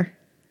us there.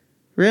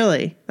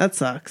 Really? That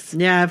sucks.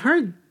 Yeah, I've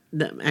heard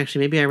that.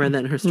 Actually, maybe I read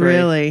that in her story.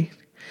 Really?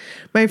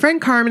 My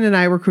friend Carmen and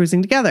I were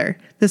cruising together.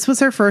 This was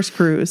her first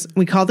cruise.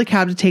 We called a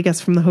cab to take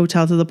us from the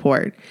hotel to the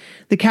port.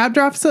 The cab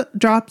drops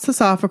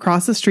us off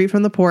across the street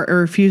from the port and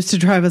refused to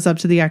drive us up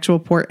to the actual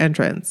port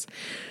entrance.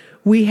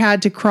 We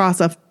had to cross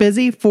a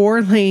busy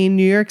 4-lane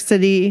New York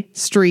City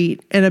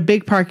street and a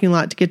big parking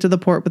lot to get to the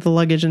port with the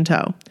luggage in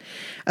tow.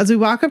 As we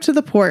walk up to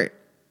the port,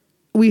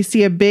 we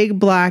see a big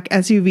black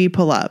SUV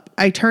pull up.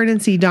 I turn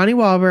and see Donnie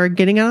Wahlberg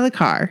getting out of the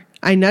car.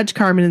 I nudge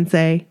Carmen and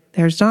say,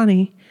 "There's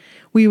Donnie."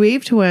 We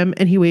wave to him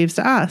and he waves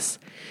to us.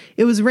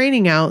 It was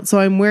raining out, so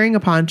I'm wearing a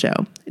poncho.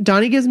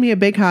 Donnie gives me a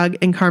big hug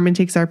and Carmen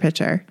takes our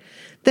picture.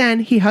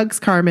 Then he hugs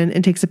Carmen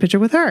and takes a picture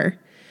with her.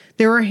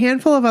 There were a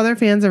handful of other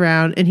fans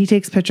around and he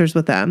takes pictures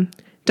with them.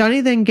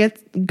 Donnie then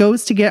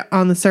goes to get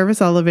on the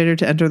service elevator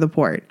to enter the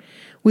port.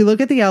 We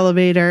look at the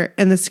elevator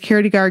and the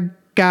security guard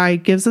guy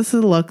gives us a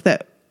look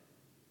that,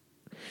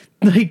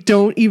 like,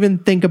 don't even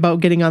think about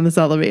getting on this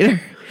elevator.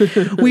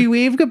 We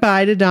wave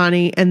goodbye to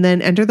Donnie and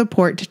then enter the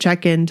port to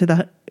check in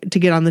to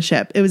get on the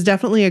ship. It was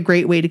definitely a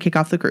great way to kick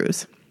off the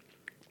cruise.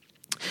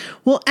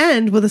 We'll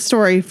end with a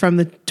story from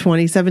the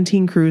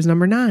 2017 cruise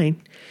number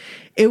 9.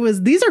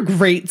 These are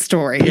great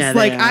stories. Yeah,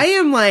 like, are. I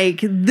am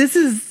like, I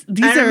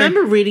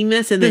remember reading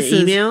this in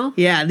the email.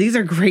 Yeah, these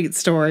are great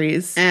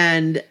stories.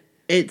 And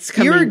it's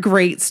coming. You're a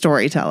great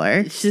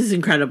storyteller. She's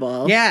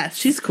incredible. Yes.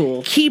 She's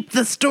cool. Keep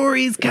the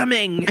stories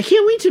coming. I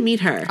can't wait to meet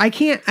her.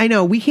 I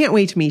know. We can't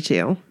wait to meet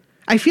you.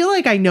 I feel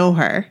like I know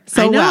her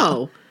so I know.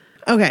 well.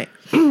 Okay.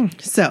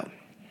 So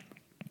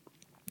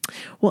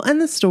we'll end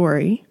with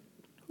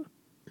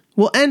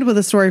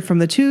a story from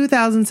the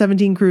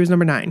 2017 cruise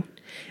number 9.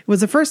 It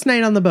was the first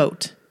night on the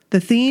boat. The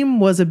theme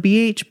was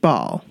BH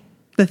ball.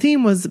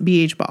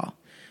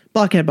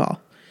 Blockhead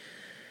ball.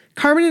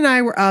 Carmen and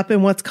I were up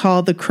in what's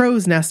called the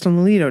crow's nest on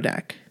the Lido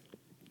deck.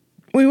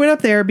 We went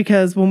up there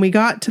because when we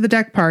got to the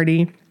deck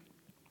party,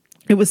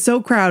 it was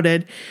so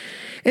crowded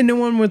and no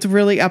one was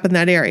really up in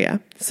that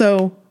area.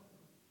 So,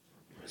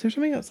 is there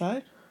something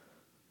outside?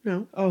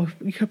 No. Oh,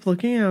 you kept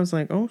looking and I was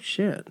like, oh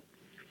shit.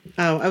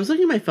 Oh, I was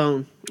looking at my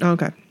phone.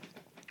 Okay.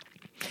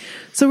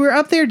 So we're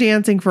up there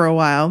dancing for a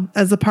while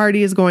as the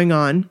party is going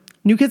on.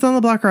 New Kids on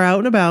the Block are out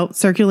and about,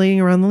 circulating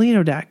around the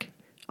Lido deck.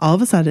 All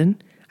of a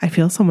sudden, I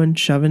feel someone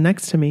shoving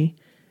next to me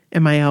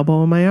and my elbow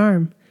on my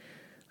arm.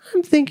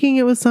 I'm thinking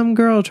it was some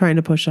girl trying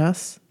to push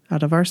us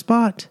out of our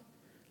spot.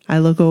 I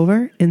look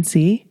over and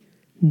see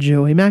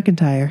Joey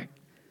McIntyre.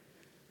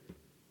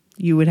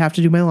 You would have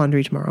to do my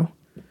laundry tomorrow.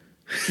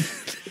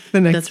 The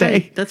next day.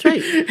 Right. That's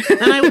right.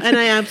 And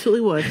I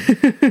absolutely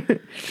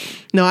would.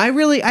 No,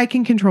 I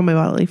can control my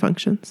bodily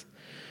functions.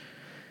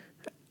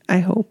 I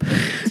hope.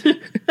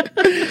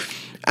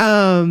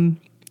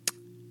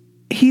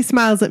 He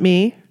smiles at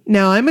me.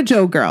 Now I'm a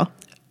Joe girl.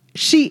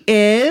 She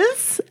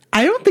is?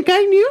 I don't think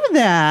I knew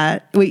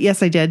that. Wait,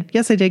 yes, I did.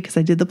 Yes, I did because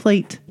I did the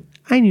plate.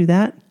 I knew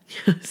that.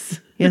 Yes.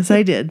 Yes,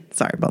 I did.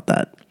 Sorry about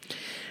that.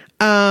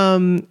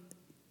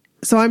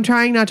 So I'm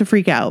trying not to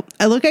freak out.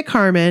 I look at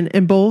Carmen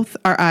and both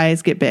our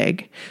eyes get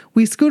big.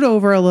 We scoot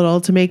over a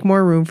little to make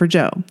more room for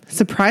Joe.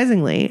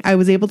 Surprisingly, I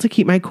was able to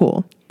keep my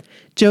cool.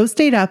 Joe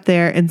stayed up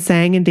there and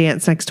sang and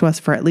danced next to us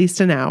for at least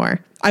an hour.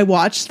 I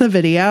watched the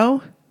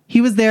video.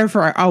 He was there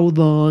for a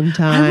long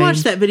time. I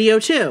watched that video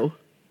too.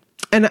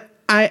 And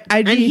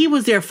he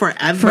was there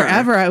forever.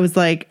 Forever. I was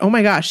like, oh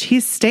my gosh,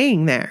 he's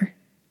staying there.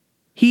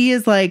 He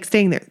is like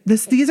staying there.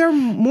 These are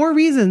more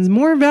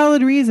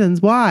valid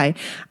reasons why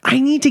I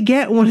need to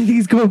get one of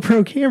these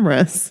GoPro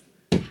cameras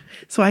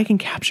so I can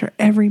capture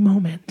every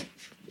moment.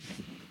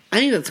 I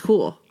think that's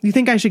cool. You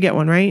think I should get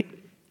one, right?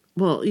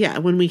 Well, yeah,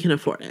 when we can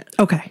afford it.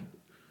 Okay.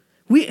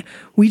 We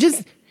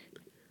just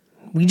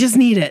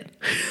need it.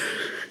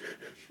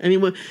 I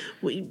mean,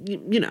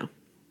 you know.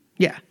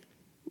 Yeah.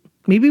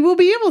 Maybe we'll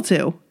be able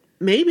to.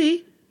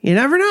 Maybe. You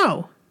never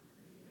know.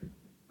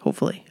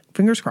 Hopefully.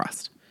 Fingers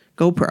crossed.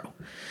 GoPro.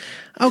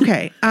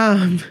 Okay.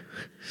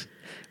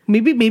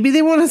 Maybe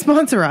they want to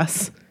sponsor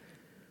us.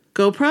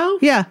 GoPro?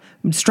 Yeah.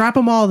 Strap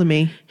them all to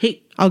me.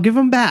 Hey. I'll give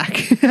them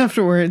back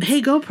afterwards.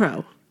 Hey,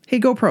 GoPro. Hey,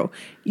 GoPro.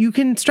 You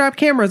can strap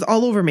cameras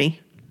all over me.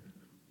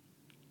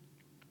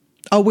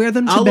 I'll wear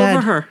them to all bed. All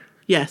over her.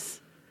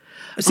 Yes.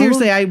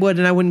 Seriously, I would,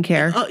 and I wouldn't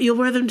care. You'll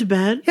wear them to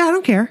bed? Yeah, I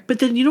don't care. But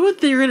then you know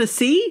what they're going to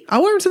see?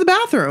 I'll wear them to the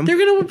bathroom. They're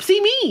going to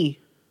see me.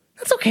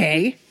 That's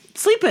okay.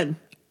 Sleeping.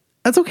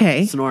 That's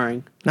okay.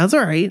 Snoring. That's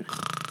all right.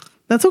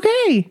 That's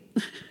okay.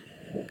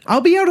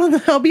 I'll be out on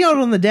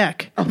the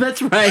deck. Oh,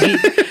 that's right.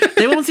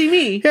 They won't see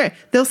me. Yeah,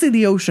 they'll see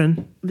the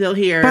ocean. They'll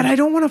hear. But I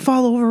don't want to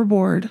fall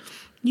overboard.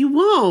 You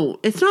won't.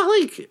 It's not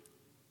like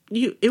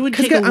you. It would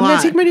take a lot. I'm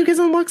gonna take my New Kids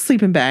on the Block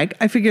sleeping bag.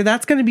 I figure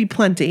that's gonna be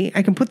plenty.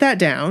 I can put that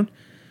down,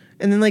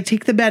 and then like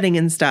take the bedding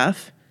and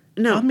stuff.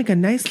 No, I'll make a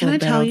nice little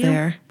bed out there. Can I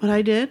tell you what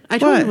I did? I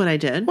told you what I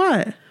did.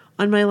 What?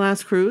 On my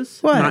last cruise.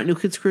 What? Not New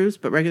Kids cruise,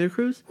 but regular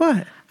cruise.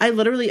 What?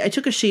 I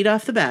took a sheet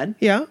off the bed.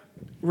 Yeah.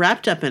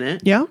 Wrapped up in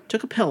it. Yeah.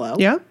 Took a pillow.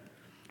 Yeah.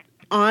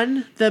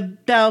 on the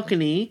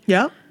balcony,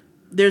 Yep.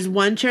 there's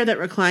one chair that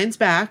reclines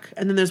back,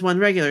 and then there's one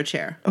regular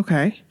chair.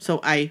 Okay. So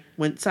I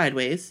went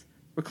sideways,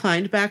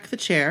 reclined back the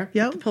chair,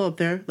 Yep. put the pillow up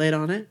there, laid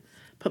on it,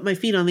 put my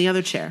feet on the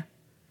other chair,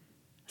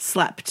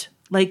 slept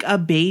like a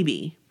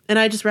baby, and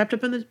I just wrapped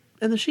up in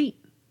the sheet.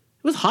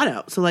 It was hot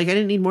out, so like I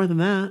didn't need more than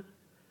that,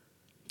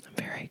 I'm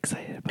very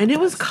excited about and it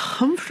was this.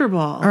 comfortable.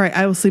 All right,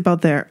 I will sleep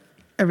out there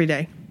every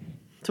day.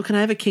 So can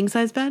I have a king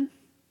size bed?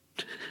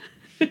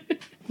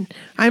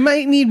 I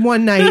might need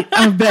one night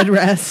of bed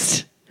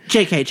rest.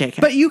 JK.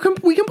 But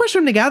we can push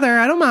them together.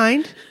 I don't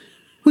mind.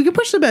 We can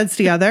push the beds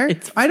together.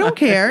 It's I don't fine.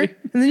 care.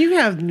 And then you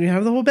have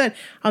the whole bed.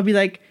 I'll be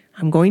like,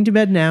 I'm going to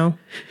bed now.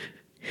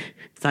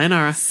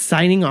 Sayonara.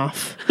 Signing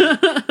off.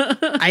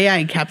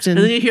 Aye, Captain.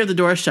 And then you hear the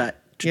door shut.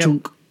 Yep.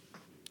 Chunk.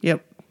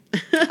 Yep.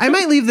 I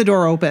might leave the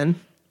door open.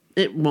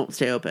 It won't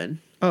stay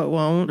open. Oh, it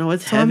won't. No,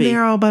 it's so I'm heavy.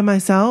 there all by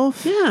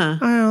myself. Yeah.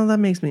 Oh, that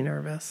makes me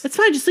nervous. It's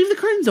fine. Just leave the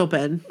curtains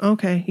open.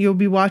 Okay, you'll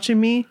be watching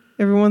me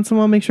every once in a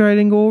while. Make sure I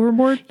didn't go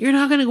overboard. You're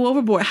not going to go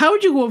overboard. How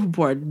would you go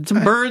overboard?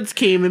 Some birds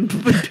came and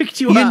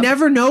picked you You up.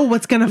 never know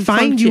what's going to find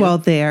funked you you.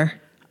 out there.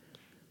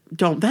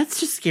 Don't. That's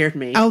just scared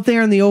me. Out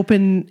there in the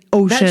open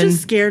ocean. That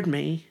just scared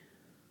me.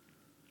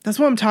 That's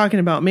what I'm talking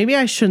about. Maybe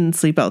I shouldn't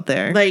sleep out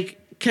there. Like,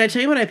 can I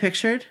tell you what I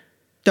pictured?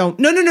 Don't.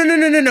 No.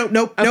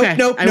 Nope. Okay,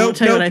 I won't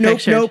tell you what I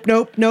pictured.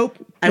 Nope.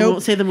 I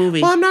won't say the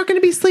movie. Well, I'm not going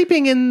to be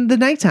sleeping in the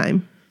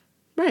nighttime.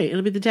 Right.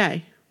 It'll be the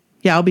day.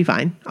 Yeah, I'll be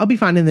fine. I'll be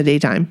fine in the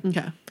daytime.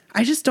 Okay.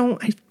 I just don't.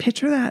 I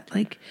picture that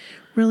like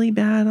really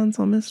bad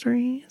Unsolved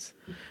Mysteries,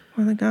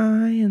 where the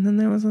guy and then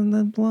there was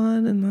the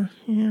blood and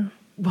the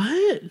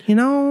What? you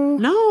know.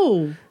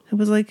 No. It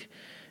was like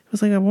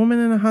a woman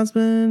and a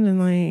husband, and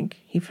like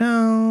he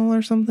fell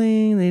or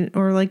something.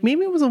 Or like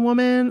maybe it was a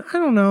woman. I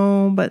don't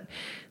know. But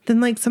then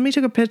like somebody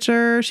took a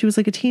picture. She was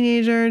like a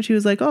teenager, and she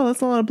was like, "Oh,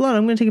 that's a lot of blood.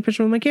 I'm going to take a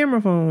picture with my camera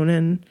phone."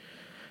 And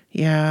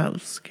yeah, it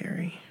was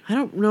scary. I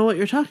don't know what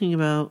you're talking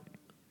about.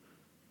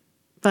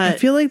 But I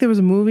feel like there was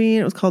a movie,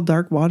 and it was called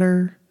Dark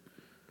Water.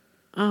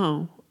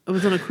 oh, it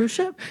was on a cruise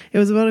ship? It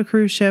was about a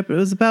cruise ship. It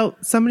was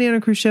about somebody on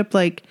a cruise ship.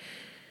 Like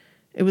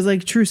it was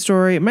like a true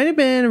story. It might have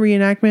been a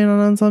reenactment on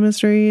Unsolved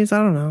Mysteries. I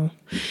don't know.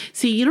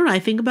 See, you know what I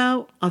think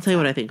about? I'll tell you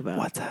what I think about.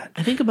 What's that?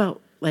 I think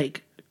about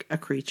like a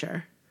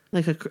creature.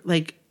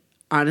 Like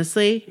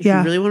honestly, if Yeah.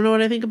 you really want to know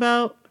what I think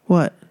about?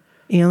 What?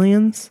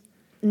 Aliens?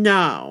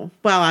 No.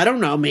 Well, I don't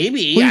know.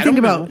 Maybe. What do I you think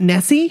don't about? know.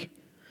 Nessie?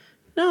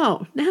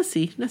 No,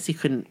 Nessie. Nessie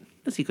couldn't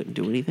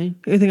do anything.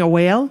 You think a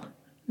whale?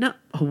 No,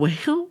 a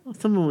whale?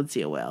 Someone would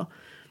see a whale.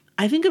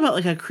 I think about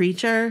like a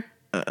creature.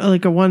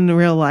 Like a one in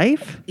real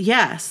life?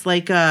 Yes,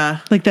 like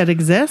Like that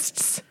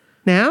exists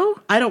now?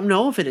 I don't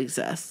know if it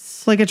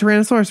exists. Like a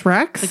Tyrannosaurus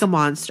Rex? Like a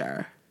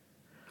monster.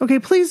 Okay,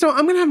 please don't.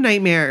 I'm going to have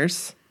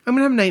nightmares. I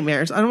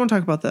don't want to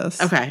talk about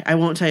this. Okay, I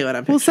won't tell you what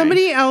I'm picturing. Will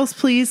somebody else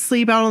please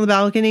sleep out on the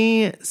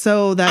balcony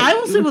so that I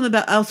will sleep on the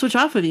balcony. I'll switch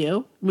off with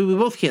you. We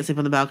both can't sleep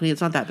on the balcony.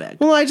 It's not that big.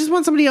 Well, I just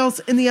want somebody else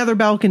in the other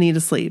balcony to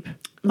sleep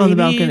on the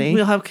Maybe balcony.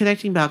 we'll have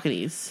connecting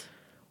balconies.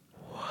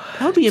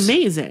 That would be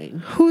amazing.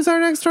 Who's our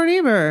next door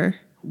neighbor?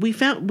 We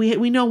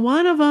know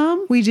one of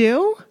them. We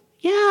do?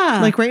 Yeah,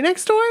 Like right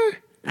next door?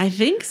 I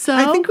think so.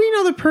 I think we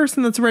know the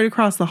person that's right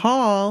across the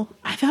hall.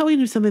 I thought we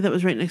knew somebody that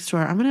was right next door.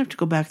 I'm gonna have to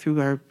go back through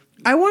our.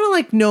 I want to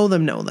like know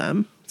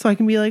them. So I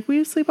can be like,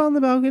 we sleep on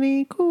the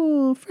balcony.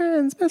 Cool.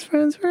 Friends, best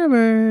friends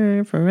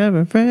forever.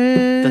 Forever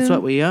friends. That's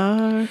what we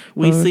are.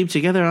 We sleep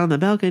together on the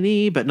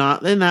balcony, but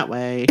not in that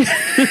way.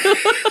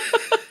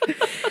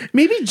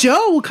 Maybe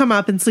Joe will come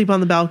up and sleep on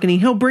the balcony.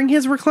 He'll bring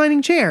his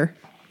reclining chair.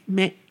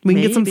 We can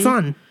get some Maybe.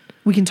 sun.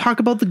 We can talk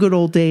about the good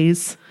old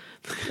days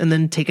and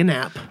then take a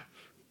nap.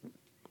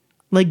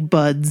 Like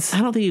buds. I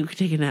don't think you could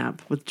take a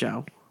nap with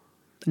Joe.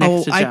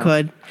 Oh, to I Joe.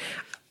 could.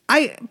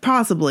 I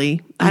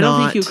possibly. I don't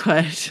not. think you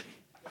could.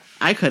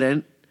 I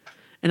couldn't.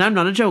 And I'm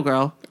not a Joe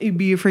girl. You'd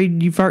be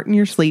afraid you fart in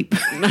your sleep.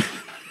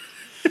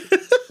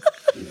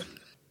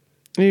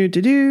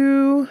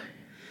 Do.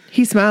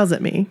 He smiles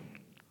at me.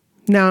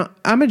 Now,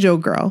 I'm a Joe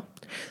girl,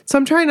 so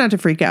I'm trying not to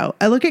freak out.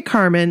 I look at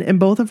Carmen, and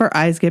both of her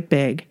eyes get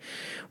big.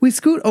 We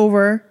scoot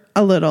over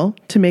a little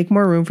to make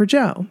more room for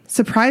Joe.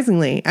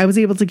 Surprisingly, I was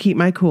able to keep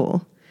my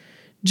cool.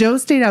 Joe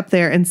stayed up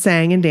there and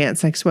sang and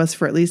danced next to us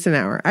for at least an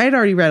hour. I had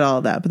already read all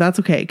of that, but that's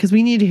okay, because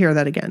we need to hear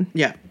that again.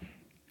 Yeah.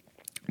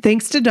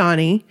 Thanks to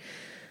Donnie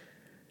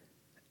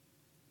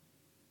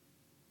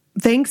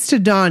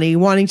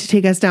wanting to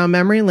take us down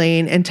memory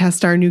lane and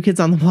test our New Kids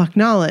on the Block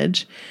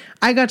knowledge,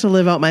 I got to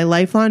live out my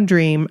lifelong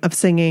dream of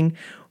singing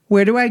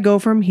Where Do I Go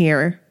From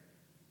Here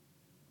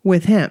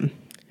with him.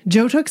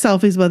 Joe took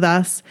selfies with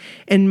us,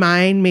 and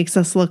mine makes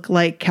us look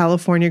like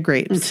California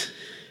grapes.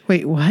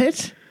 Wait,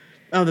 what?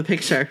 Oh, the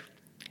picture.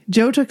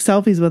 Joe took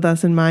selfies with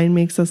us, and mine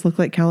makes us look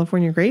like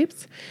California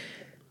grapes?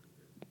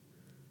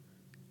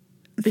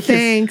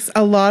 Thanks.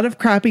 A lot of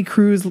crappy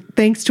cruise.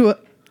 Thanks to a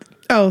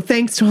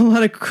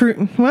lot of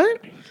crew.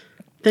 What?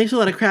 Thanks to a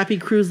lot of crappy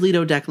cruise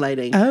Lido deck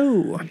lighting.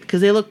 Oh.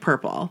 Because they look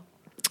purple.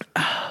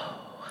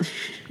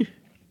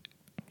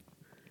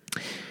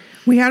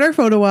 We had our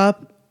photo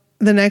up.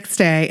 the next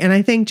day, and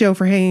I thank Joe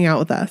for hanging out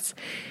with us.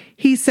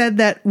 He said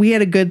that we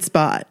had a good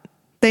spot.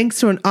 Thanks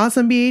to an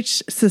awesome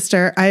BH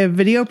sister, I have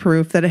video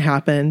proof that it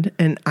happened,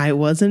 and I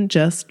wasn't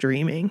just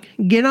dreaming.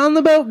 Get on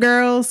the boat,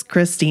 girls.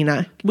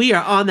 Christina. We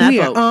are on that boat. We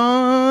are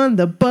on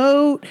the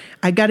boat.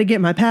 I got to get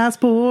my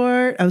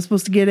passport. I was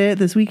supposed to get it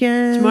this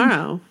weekend.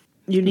 Tomorrow.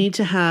 You do need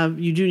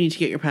to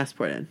get your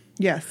passport in.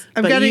 Yes.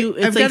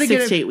 It's like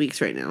 6 to 8 weeks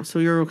right now, so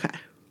you're okay.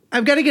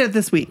 I've got to get it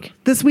this week.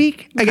 This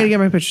week, I got to get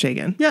my picture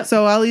taken. Yep.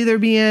 So I'll either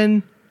be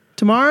in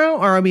tomorrow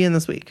or I'll be in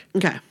this week.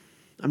 Okay.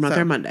 I'm not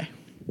there Monday.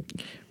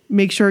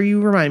 Make sure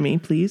you remind me,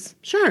 please.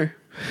 Sure.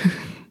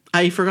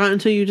 I forgot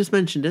until you just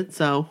mentioned it,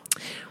 so.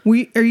 Are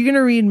you going to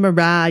read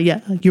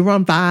Mariah? You're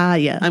on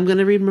fire. I'm going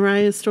to read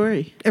Mariah's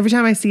story. Every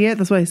time I see it,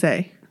 that's what I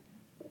say.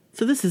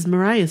 So this is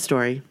Mariah's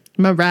story.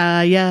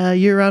 Mariah,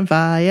 you're on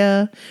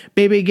fire.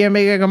 Baby,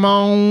 come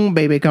on.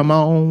 Baby, come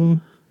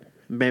on.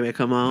 Baby,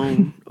 come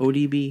on.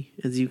 ODB,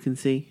 as you can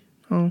see.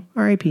 Oh,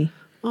 R.I.P.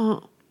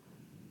 Oh.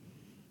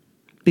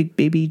 Big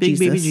baby Big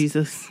Jesus. baby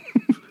Jesus.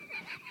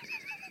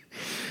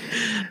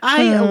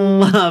 I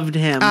loved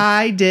him.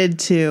 I did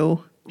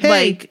too. Hey,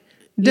 Like,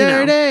 you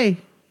know.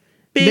 dirty.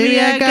 Baby,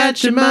 I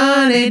got your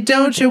money.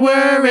 Don't you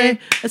worry.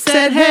 I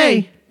said,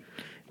 hey,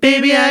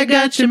 baby, I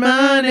got your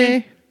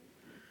money.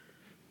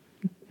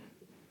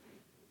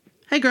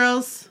 Hey,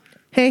 girls.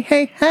 Hey,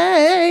 hey,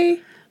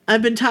 hey.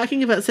 I've been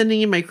talking about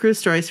sending in my cruise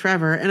stories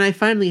forever, and I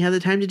finally had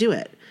the time to do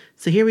it.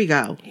 So here we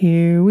go.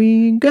 Here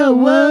we go.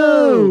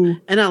 Whoa.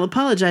 And I'll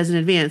apologize in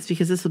advance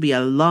because this will be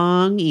a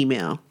long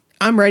email.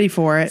 I'm ready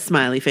for it.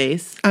 Smiley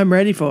face. I'm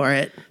ready for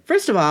it.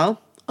 First of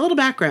all, a little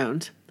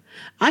background.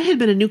 I had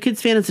been a New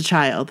Kids fan as a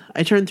child.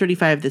 I turned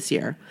 35 this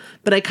year.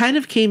 But I kind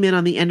of came in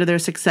on the end of their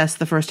success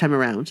the first time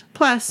around.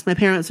 Plus, my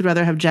parents would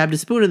rather have jabbed a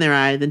spoon in their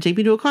eye than take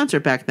me to a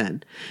concert back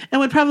then.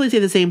 And would probably say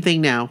the same thing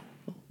now.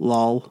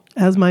 Lol.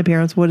 As my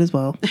parents would as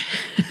well.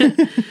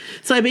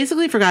 So I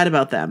basically forgot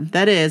about them.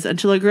 That is,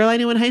 until a girl I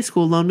knew in high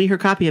school loaned me her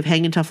copy of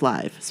Hangin' Tough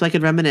Live so I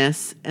could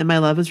reminisce, and my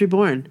love was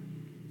reborn.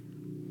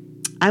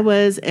 I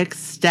was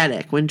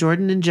ecstatic when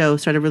Jordan and Joe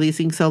started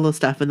releasing solo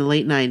stuff in the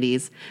late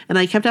 90s, and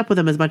I kept up with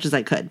them as much as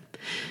I could.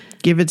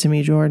 Give it to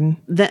me, Jordan.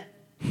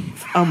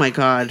 Oh my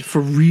God,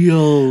 for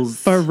reals.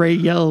 For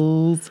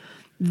reals.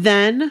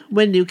 Then,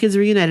 when New Kids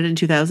reunited in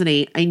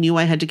 2008, I knew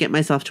I had to get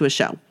myself to a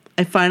show.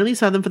 I finally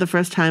saw them for the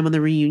first time on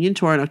the reunion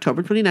tour on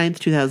October 29th,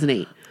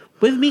 2008,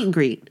 with meet and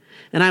greet,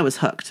 and I was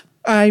hooked.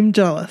 I'm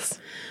jealous.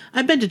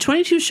 I've been to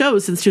 22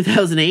 shows since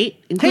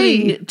 2008,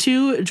 including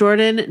 2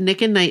 Jordan,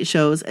 Nick, and Night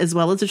shows, as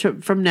well as a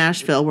trip from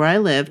Nashville, where I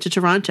live, to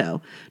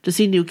Toronto to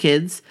see New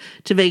Kids,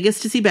 to Vegas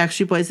to see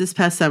Backstreet Boys this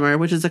past summer,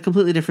 which is a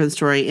completely different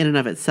story in and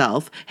of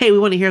itself. Hey, we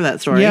want to hear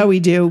that story. Yeah, we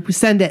do.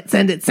 Send it,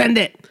 send it, send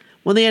it.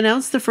 When they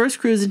announced the first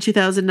cruise in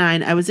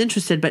 2009, I was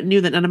interested but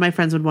knew that none of my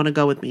friends would want to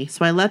go with me,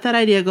 so I let that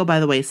idea go by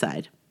the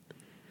wayside.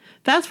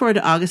 Fast forward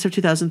to August of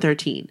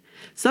 2013.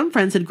 Some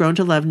friends had grown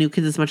to love New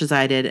Kids as much as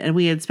I did, and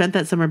we had spent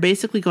that summer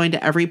basically going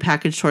to every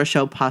package tour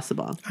show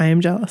possible. I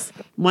am jealous.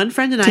 One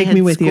friend and I Take had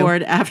me with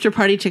scored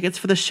after-party tickets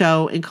for the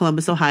show in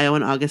Columbus, Ohio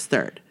on August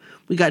 3rd.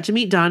 We got to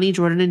meet Donnie,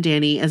 Jordan, and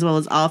Danny, as well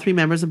as all 3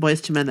 members of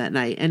Boyz II Men that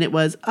night, and it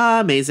was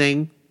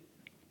amazing.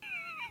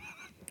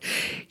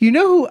 You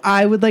know who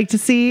I would like to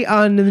see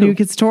on the New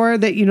Kids tour?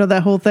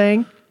 That whole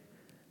thing?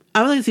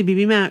 I would like to see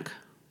BB Mac.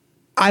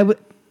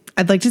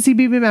 I'd like to see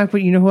BB Mac,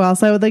 but you know who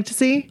else I would like to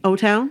see?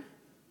 O-Town?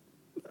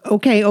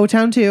 Okay,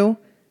 O-Town too.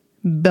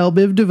 Belle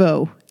Biv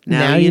DeVoe.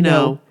 Now you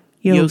know.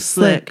 Yo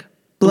slick.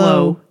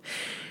 Blow.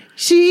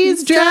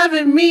 She's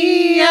driving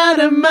me out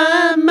of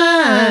my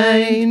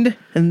mind,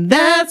 and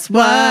that's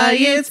why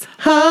it's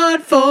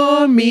hard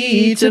for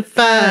me to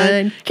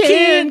find.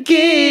 Can't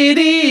get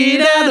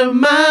it out of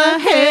my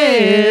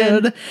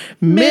head.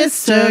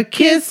 Mr.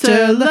 Kissed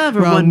Her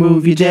Lover, wrong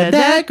move you did.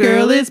 That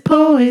girl is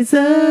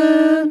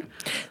poison.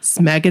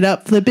 Smack it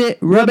up, flip it,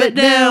 rub it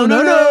down.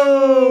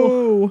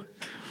 Oh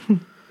no!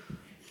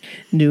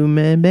 Do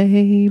me,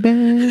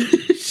 baby.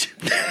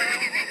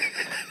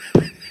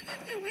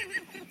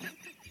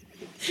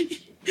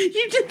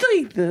 You did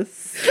like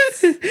this.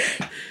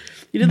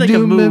 You did like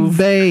do a move.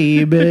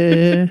 Me,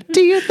 baby.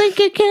 Do you think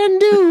you can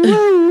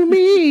do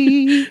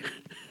me?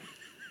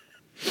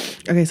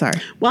 Okay, sorry.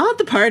 While at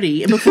the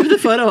party and before the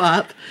photo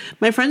op,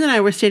 my friend and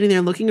I were standing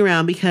there looking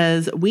around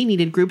because we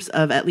needed groups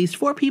of at least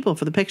 4 people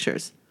for the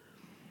pictures.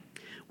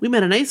 We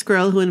met a nice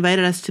girl who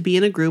invited us to be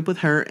in a group with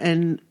her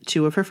and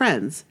 2 of her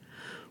friends.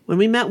 When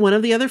we met one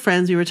of the other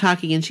friends, we were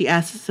talking and she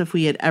asked us if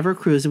we had ever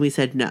cruised and we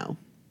said no.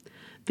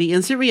 The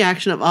instant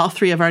reaction of all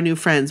 3 of our new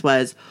friends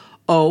was,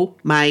 "Oh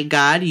my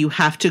God, you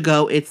have to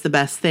go. It's the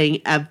best thing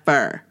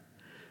ever."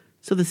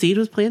 So the seed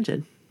was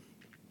planted.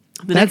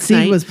 That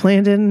seed was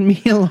planted in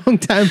me a long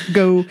time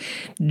ago.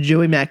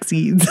 Joey Mac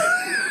seeds.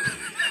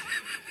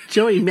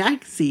 Joey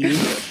Mac seed.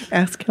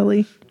 Ask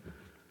Kelly.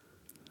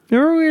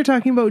 Remember we were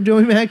talking about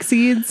Joey Mac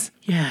seeds?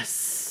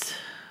 Yes.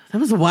 That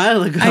was a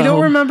while ago. I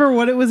don't remember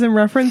what it was in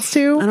reference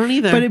to. I don't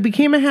either. But it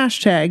became a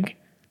hashtag.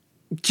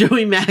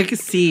 Joey Mac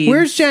seed.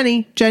 Where's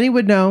Jenny? Jenny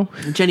would know.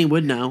 Jenny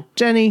would know.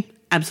 Jenny.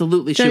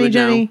 Absolutely, she Jenny, would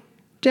know.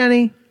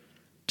 Jenny.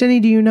 Jenny,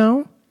 do you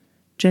know?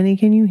 Jenny,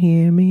 can you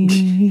hear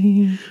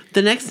me?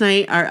 The next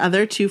night, our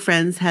other two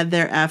friends had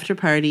their after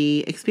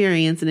party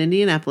experience in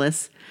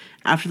Indianapolis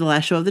after the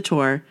last show of the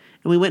tour,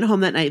 and we went home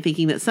that night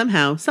thinking that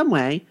somehow, some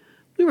way,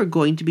 we were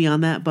going to be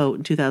on that boat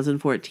in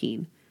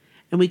 2014.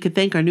 And we could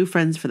thank our new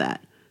friends for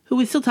that, who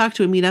we still talk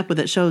to and meet up with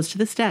at shows to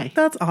this day.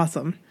 That's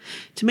awesome.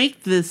 To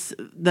make this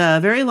the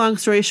very long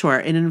story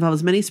short, it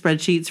involves many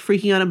spreadsheets,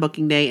 freaking out on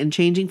booking day, and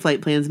changing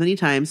flight plans many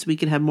times so we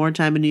could have more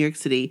time in New York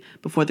City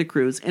before the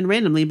cruise, and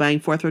randomly buying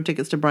fourth row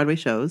tickets to Broadway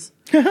shows.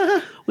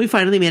 We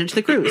finally made it to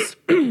the cruise.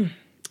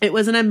 It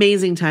was an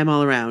amazing time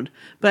all around,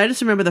 but I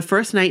just remember the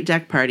first night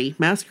deck party,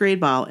 masquerade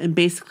ball, and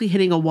basically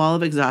hitting a wall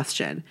of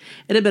exhaustion.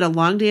 It had been a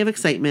long day of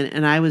excitement,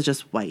 and I was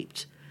just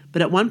wiped.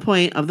 But at one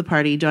point of the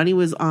party, Donnie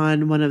was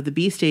on one of the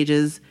B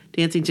stages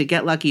dancing to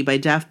Get Lucky by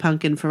Daft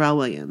Punk and Pharrell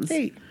Williams.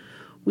 Hey.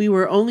 We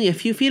were only a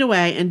few feet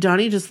away, and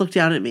Donnie just looked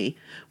down at me.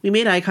 We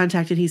made eye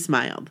contact, and he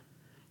smiled.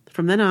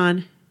 From then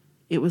on,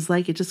 it was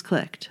like it just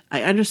clicked.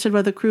 I understood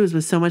why the cruise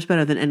was so much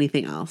better than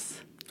anything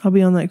else. I'll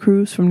be on that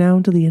cruise from now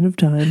until the end of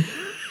time.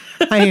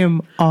 I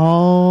am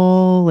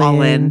all in.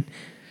 All in.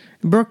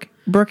 Brooke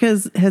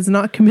has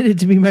not committed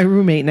to be my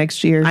roommate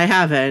next year. I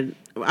haven't.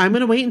 I'm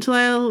going to wait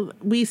until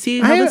we see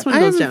how this one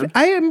goes down.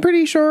 I am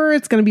pretty sure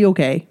it's going to be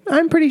okay.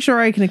 I'm pretty sure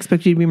I can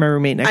expect you to be my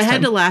roommate next time. I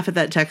had to laugh at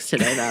that text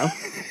today, though.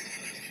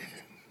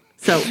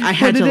 So I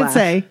had to laugh. What did it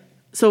say?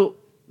 So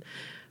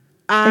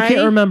I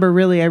can't remember,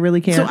 really. I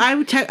really can't. So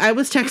I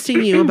was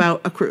texting you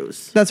about a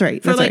cruise. That's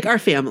right. For our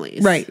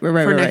families. Right.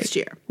 For next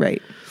year.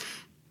 Right.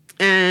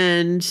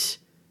 And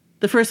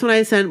the first one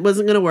I sent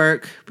wasn't going to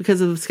work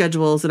because of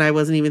schedules, and I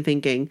wasn't even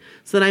thinking.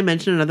 So then I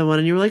mentioned another one,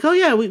 and you were like, "Oh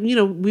yeah,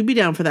 we'd be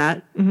down for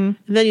that." Mm-hmm.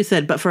 And then you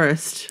said, "But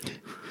first,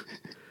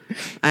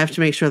 I have to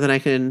make sure that I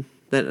can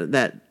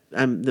that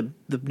the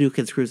new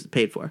kids cruise is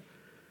paid for,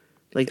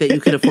 like that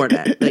you can afford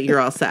it, that you're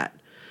all set."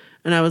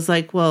 And I was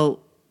like, "Well,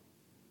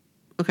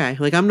 okay,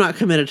 like I'm not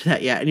committed to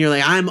that yet." And you're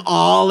like, "I'm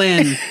all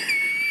in,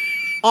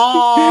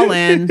 all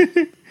in."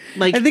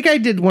 Like I think I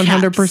did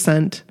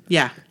 100%.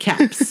 Yeah,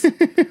 caps.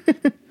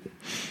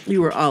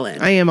 You were all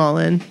in. I am all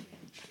in.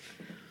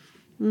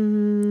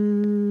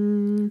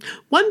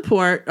 One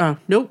port. Oh,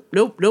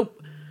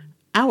 nope.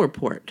 Our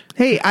port.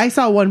 Hey, I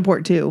saw one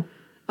port too.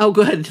 Oh,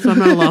 good. So I'm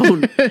not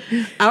alone.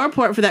 Our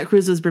port for that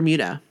cruise was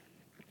Bermuda.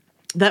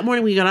 That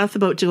morning we got off the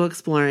boat to go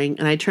exploring,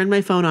 and I turned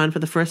my phone on for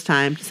the first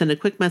time to send a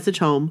quick message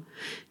home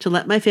to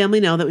let my family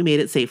know that we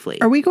made it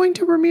safely. Are we going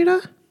to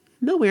Bermuda?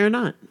 No, we are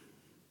not.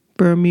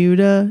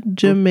 Bermuda,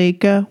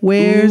 Jamaica.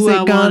 Where's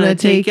it gonna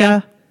take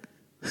ya?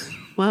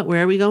 What?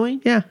 Where are we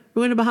going? Yeah.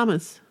 We're going to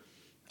Bahamas.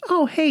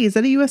 Oh, hey, is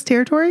that a U.S.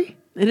 territory?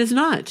 It is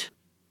not.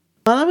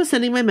 While I was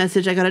sending my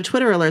message, I got a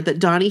Twitter alert that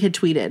Donnie had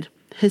tweeted.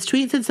 His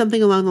tweet said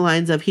something along the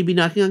lines of he'd be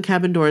knocking on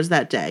cabin doors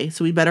that day,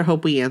 so we'd better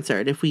hope we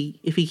answered if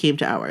he came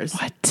to ours.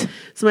 What?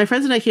 So my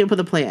friends and I came up with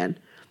a plan.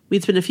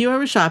 We'd spend a few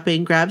hours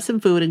shopping, grab some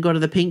food, and go to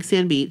the pink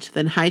sand beach,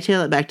 then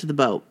hightail it back to the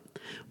boat.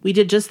 We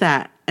did just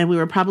that, and we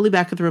were probably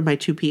back at the room by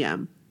 2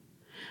 p.m.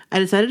 I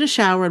decided to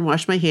shower and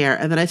wash my hair,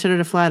 and then I started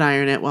to flat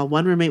iron it while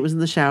one roommate was in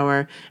the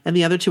shower, and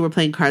the other two were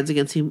playing Cards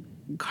Against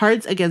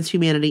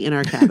Humanity in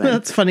our cabin.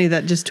 That's funny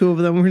that just two of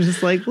them were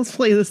just like, let's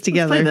play this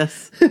together.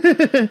 Let's play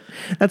this.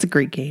 That's a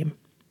great game.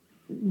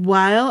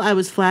 While I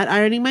was flat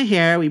ironing my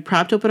hair, we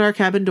propped open our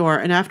cabin door,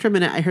 and after a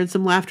minute, I heard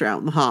some laughter out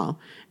in the hall,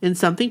 and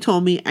something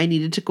told me I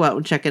needed to go out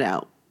and check it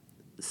out.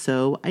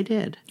 So I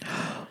did.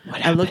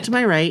 I looked to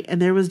my right,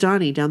 and there was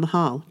Donnie down the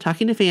hall,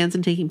 talking to fans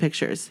and taking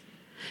pictures.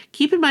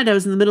 Keep in mind, I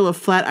was in the middle of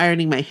flat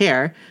ironing my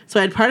hair, so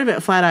I had part of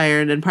it flat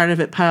ironed and part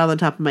of it piled on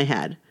top of my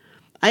head.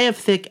 I have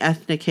thick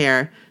ethnic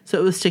hair, so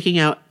it was sticking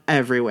out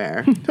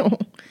everywhere. No.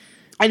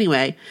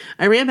 Anyway,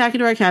 I ran back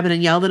into our cabin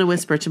and yelled in a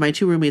whisper to my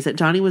two roomies that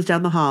Donnie was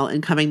down the hall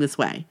and coming this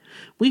way.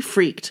 We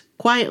freaked.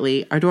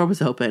 Quietly, our door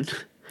was open,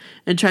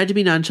 and tried to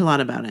be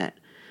nonchalant about it.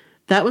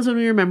 That was when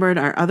we remembered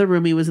our other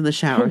roomie was in the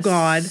shower. Oh,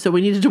 God. So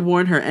we needed to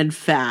warn her, and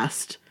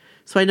fast.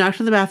 So I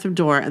knocked on the bathroom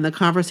door, and the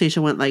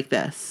conversation went like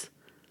this.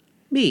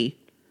 Me.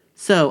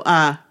 So,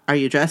 are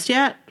you dressed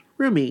yet?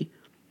 Roomie.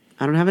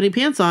 I don't have any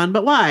pants on,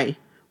 but why?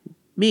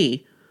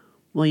 Me.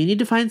 Well, you need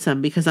to find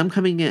some because I'm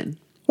coming in.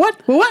 What?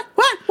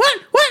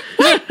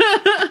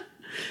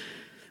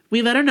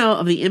 We let her know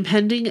of the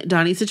impending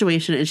Donnie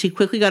situation, and she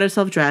quickly got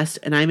herself dressed,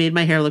 and I made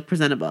my hair look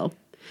presentable.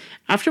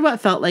 After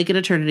what felt like an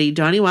eternity,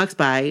 Donnie walks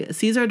by,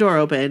 sees our door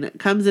open,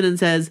 comes in and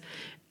says,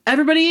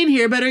 "Everybody in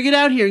here better get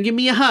out here and give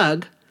me a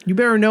hug." You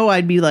better know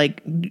I'd be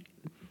like,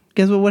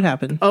 guess what would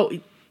happen? Oh,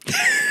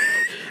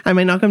 I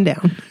might knock him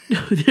down.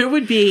 there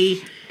would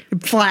be...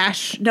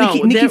 Flash. No,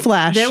 Nikki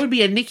Flash. There would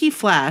be a Nikki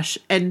Flash,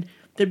 and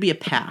there'd be a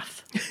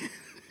path.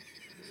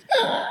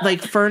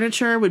 Like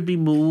furniture would be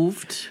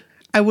moved.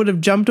 I would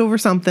have jumped over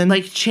something.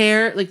 The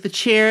chair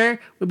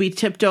would be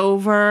tipped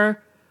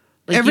over.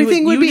 Like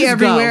everything would be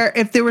everywhere.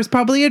 If there was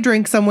probably a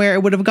drink somewhere,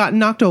 it would have gotten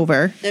knocked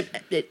over.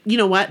 You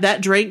know what?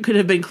 That drink could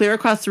have been clear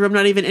across the room,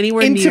 not even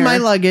anywhere into near. my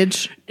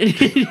luggage.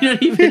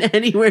 Not even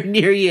anywhere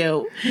near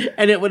you.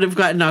 And it would have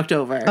gotten knocked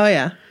over. Oh,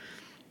 yeah.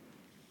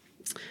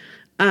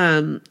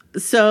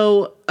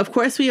 So, of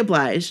course, we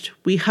obliged.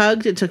 We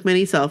hugged and took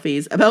many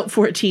selfies, about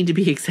 14 to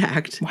be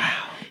exact.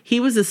 Wow. He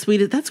was the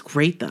sweetest. That's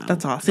great, though.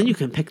 That's awesome. Then you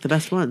can pick the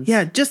best ones.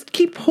 Yeah, just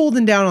keep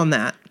holding down on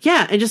that.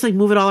 Yeah, and just like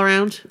move it all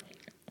around.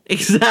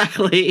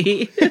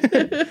 Exactly.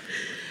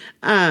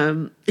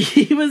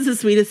 He was the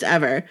sweetest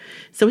ever.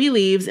 So he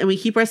leaves, and we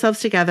keep ourselves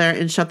together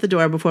and shut the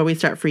door before we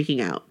start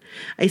freaking out.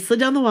 I slid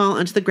down the wall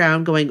onto the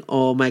ground going,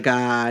 oh my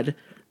God.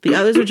 The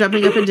others were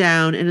jumping up and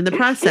down, and in the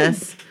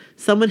process,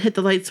 someone hit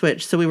the light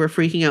switch, so we were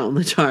freaking out in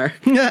the dark.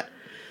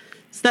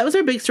 So that was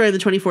our big story in the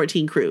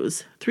 2014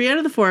 cruise. 3 out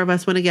of the 4 of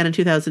us went again in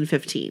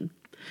 2015.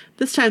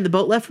 This time, the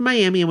boat left from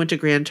Miami and went to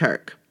Grand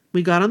Turk.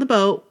 We got on the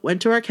boat,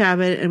 went to our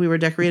cabin, and we were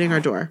decorating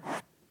our door.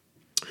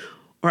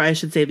 Or I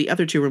should say the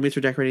other 2 roomies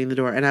were decorating the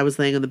door, and I was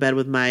laying on the bed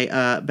with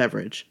my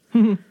beverage.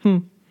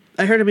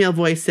 I heard a male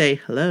voice say,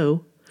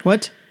 hello.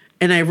 What?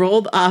 And I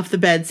rolled off the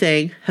bed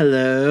saying,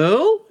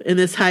 hello? In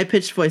this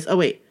high-pitched voice. Oh,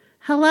 wait.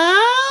 Hello?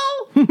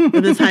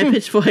 In this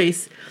high-pitched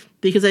voice.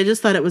 Because I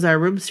just thought it was our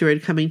room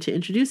steward coming to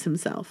introduce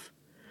himself.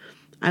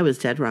 I was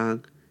dead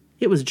wrong.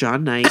 It was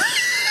John Knight.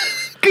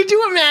 Could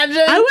you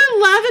imagine? I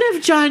would love it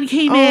if John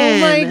came in. Oh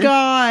my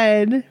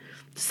God.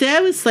 To say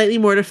I was slightly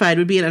mortified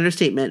would be an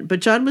understatement, but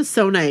John was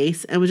so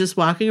nice and was just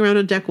walking around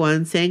on deck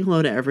 1 saying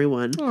hello to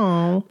everyone.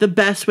 Oh. The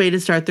best way to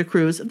start the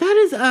cruise. That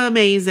is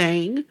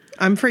amazing.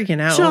 I'm freaking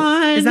out.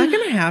 John. Is that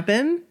going to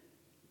happen?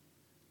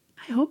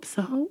 I hope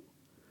so.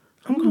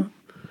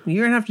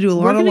 You're going to have to do a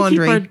lot of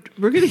laundry.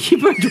 We're going to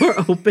keep our door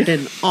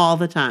open all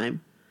the time.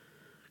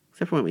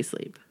 Except for when we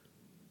sleep.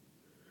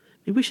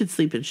 Maybe we should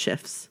sleep in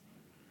shifts.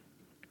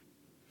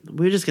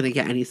 We're just going to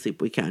get any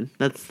sleep we can.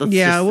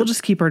 We'll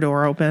just keep our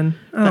door open.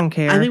 I don't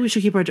care. I think we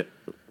should keep our door.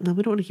 No,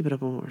 we don't want to keep it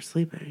open when we're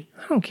sleeping.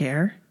 I don't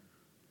care.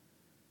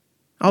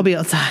 I'll be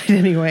outside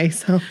anyway,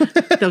 so.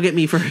 They'll get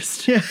me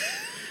first. Yeah.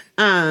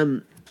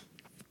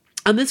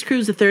 On this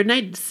cruise, the third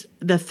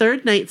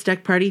night's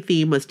deck party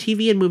theme was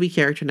TV and movie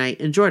character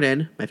night, and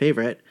Jordan, my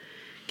favorite,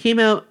 came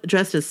out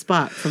dressed as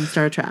Spock from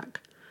Star Trek.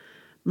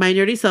 My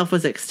nerdy self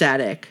was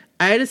ecstatic.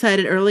 I had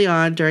decided early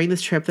on during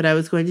this trip that I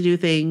was going to do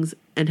things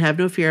and have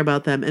no fear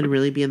about them and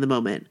really be in the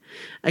moment.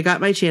 I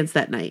got my chance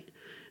that night.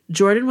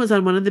 Jordan was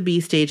on one of the B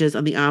stages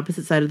on the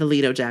opposite side of the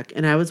Lido deck,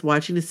 and I was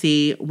watching to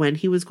see when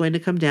he was going to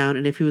come down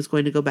and if he was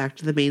going to go back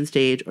to the main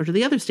stage or to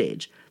the other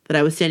stage that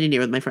I was standing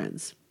near with my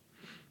friends.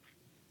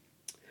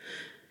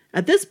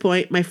 At this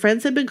point, my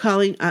friends had been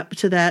called up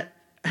to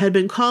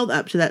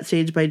that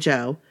stage by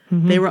Joe.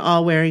 Mm-hmm. They were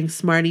all wearing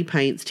Smarty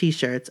Pints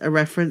t-shirts, a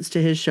reference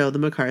to his show, The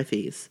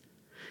McCarthys.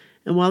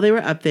 And while they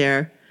were up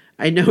there,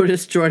 I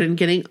noticed Jordan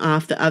getting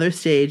off the other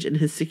stage and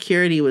his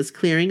security was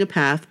clearing a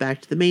path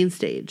back to the main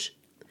stage.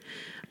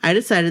 I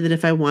decided that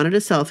if I wanted a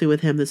selfie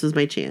with him, this was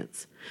my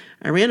chance.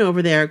 I ran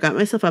over there, got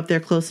myself up there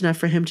close enough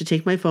for him to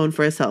take my phone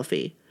for a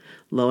selfie.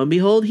 Lo and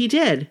behold, he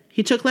did.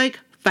 He took like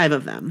 5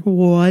 of them.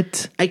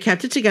 What? I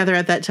kept it together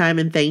at that time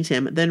and thanked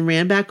him, then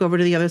ran back over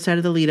to the other side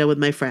of the Lido with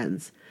my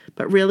friends.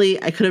 But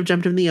really, I could have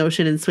jumped in the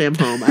ocean and swam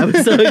home. I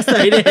was so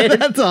excited.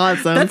 That's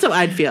awesome. That's how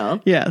I'd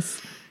feel. Yes.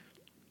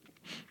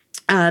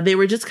 They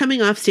were just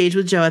coming off stage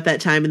with Joe at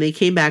that time, and they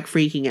came back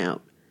freaking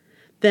out.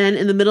 Then,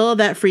 in the middle of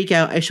that freak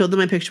out, I showed them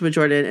my picture with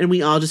Jordan, and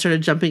we all just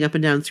started jumping up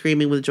and down,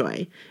 screaming with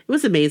joy. It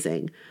was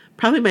amazing.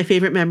 Probably my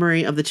favorite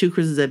memory of the 2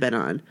 cruises I've been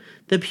on.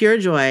 The pure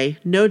joy,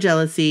 no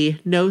jealousy,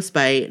 no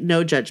spite,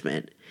 no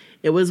judgment.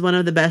 It was one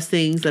of the best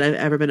things that I've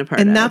ever been a part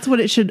of. And that's what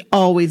it should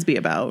always be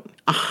about.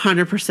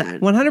 100%.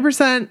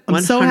 100%.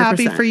 I'm so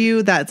happy for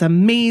you. That's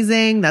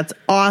amazing. That's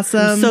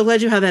awesome. I'm so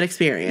glad you had that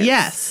experience.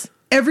 Yes.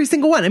 Every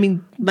single one. I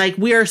mean, like,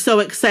 we are so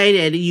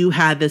excited you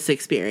had this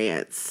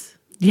experience.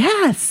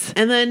 Yes.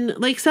 And then,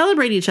 like,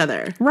 celebrate each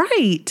other.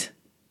 Right.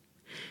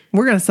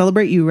 We're going to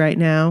celebrate you right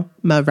now.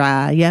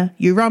 Mariah,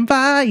 you're on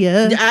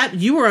fire.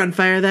 You were on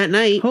fire that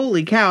night.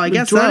 Holy cow. I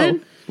guess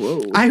Jordan?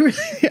 So. Whoa.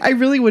 I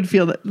really would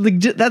feel that.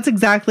 Like, that's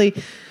exactly,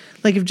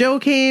 like, if Joe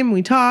came,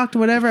 we talked,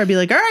 whatever, I'd be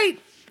like, all right,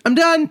 I'm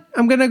done.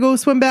 I'm going to go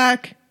swim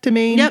back to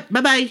Maine. Yep.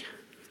 Bye-bye.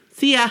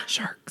 See ya.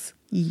 Sharks.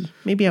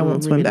 Maybe I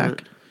won't swim back.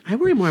 Not. I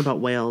worry more about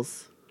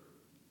whales.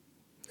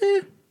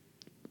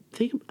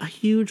 Think of a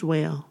huge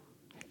whale.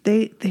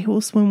 They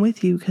will swim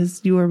with you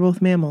because you are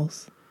both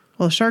mammals.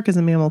 Well, a shark is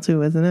a mammal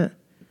too, isn't it?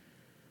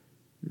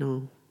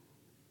 No.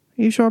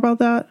 Are you sure about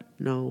that?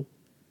 No.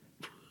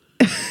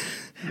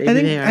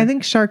 I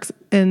think sharks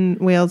and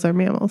whales are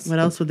mammals. What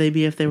else would they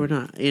be if they were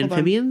not?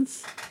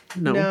 Amphibians?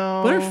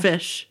 No. What are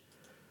fish?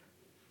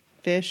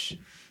 Fish.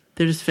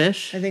 They're just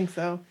fish? I think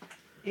so.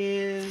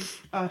 Is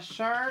a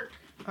shark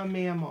a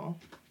mammal?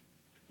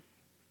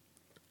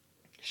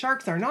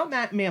 Sharks are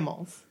not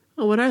mammals.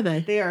 Oh, what are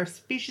they? They are a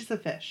species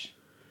of fish.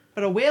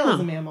 But a whale is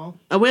a mammal.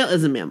 A whale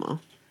is a mammal.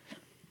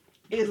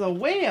 Is a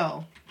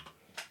whale?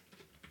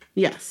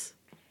 Yes.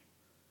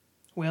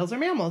 Whales are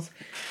mammals.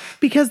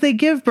 Because they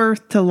give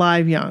birth to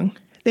live young.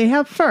 They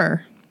have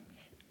fur.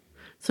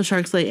 So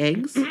sharks lay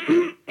eggs?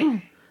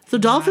 So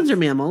dolphins are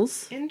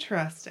mammals.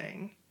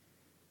 Interesting.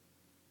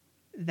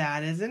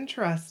 That is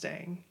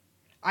interesting.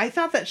 I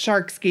thought that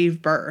sharks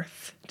gave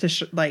birth to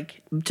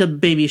To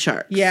baby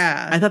sharks.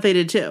 Yeah. I thought they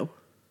did too.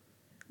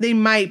 they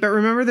might, but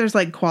remember there's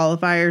like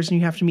qualifiers and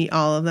you have to meet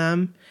all of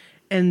them,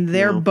 and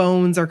their No.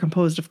 bones are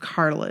composed of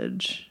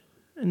cartilage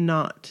and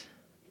not.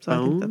 So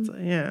Bone? I think that's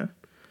yeah.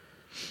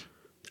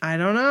 I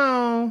don't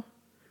know.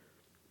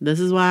 This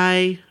is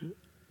why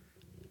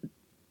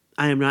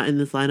I am not in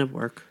this line of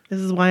work. This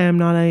is why I'm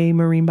not a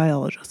marine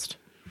biologist.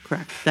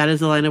 Correct. That is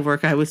the line of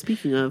work I was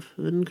speaking of.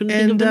 And couldn't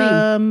think of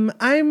And the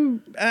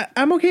name.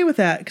 I'm okay with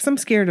that because I'm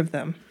scared of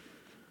them.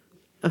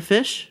 A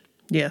fish?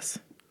 Yes,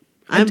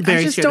 I'm I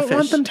very just scared of don't fish.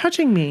 want them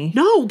touching me.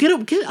 No, get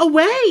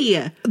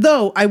away.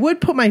 Though I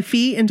would put my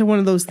feet into one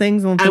of those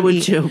things. And let I them would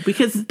eat. too,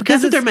 because that's what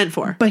it's- they're meant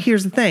for. But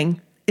here's the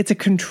thing. It's a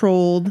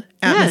controlled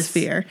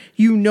atmosphere.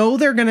 You know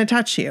they're going to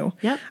touch you.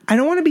 Yep. I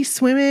don't want to be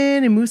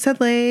swimming in Moosehead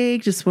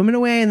Lake, just swimming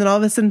away, and then all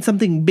of a sudden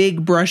something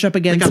big brush up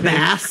against Like a me.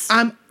 bass?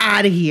 I'm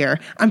out of here.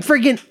 I'm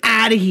friggin'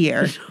 out of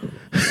here.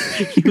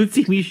 You would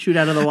see me shoot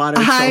out of the water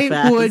so I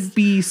fast. would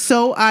be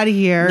so out of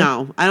here.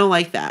 No, I don't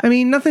like that. I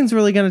mean, nothing's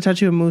really going to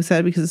touch you in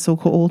Moosehead because it's so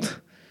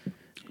cold.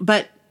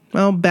 But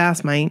Well,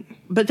 bass might.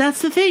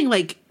 that's the thing.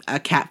 Like a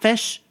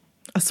catfish,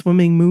 A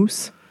swimming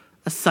moose.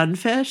 a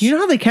sunfish. You know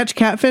how they catch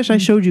catfish? I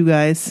showed you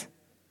guys.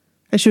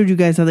 I showed you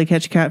guys how they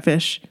catch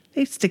catfish.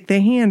 They stick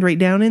their hand right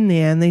down in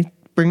there and they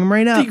bring them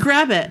right up. you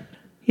grab it.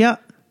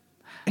 Yep.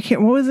 I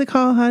can't. What was it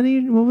called?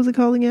 What was it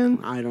called again?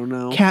 I don't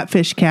know.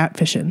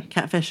 Catfishing.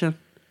 Catfishing.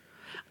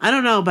 I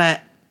don't know,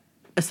 but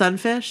a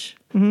sunfish.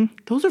 Mm-hmm.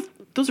 Those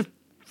are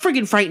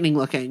friggin' frightening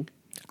looking.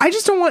 I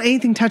just don't want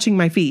anything touching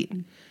my feet.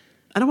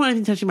 I don't want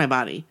anything touching my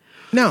body.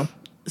 No.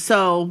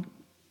 So,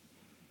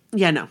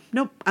 yeah,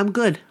 nope. I'm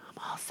good.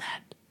 I'm all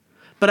set.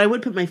 But I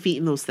would put my feet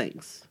in those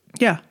things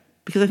Yeah.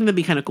 because I think that'd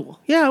be kind of cool.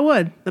 Yeah, it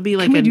would. That'd be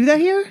like Can we a- do that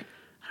here?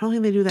 I don't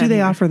think they do that. Do they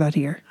here. offer that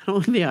here? I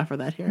don't think they offer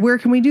that here. Where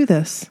can we do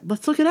this?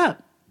 Let's look it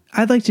up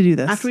I'd like to do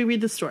this. after we read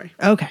the story.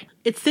 Okay.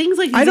 It's things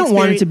like these I don't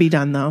want it to experi- be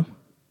done though.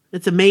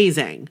 It's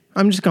amazing.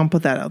 I'm just gonna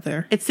put that out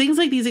there. It's things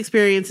like these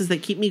experiences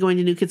that keep me going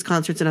to New Kids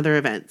concerts and other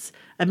events.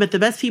 I've met the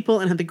best people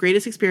and had the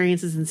greatest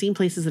experiences and seen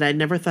places that I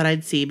never thought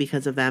I'd see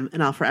because of them,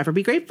 and I'll forever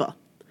be grateful.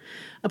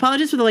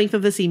 Apologies for the length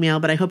of this email,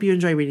 but I hope you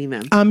enjoy reading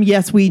them.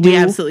 Yes, we do. We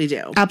absolutely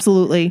do.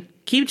 Absolutely.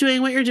 Keep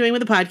doing what you're doing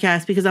with the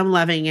podcast because I'm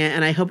loving it,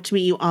 and I hope to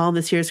meet you all on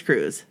this year's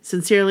cruise.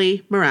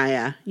 Sincerely,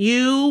 Mariah.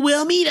 You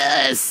will meet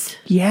us.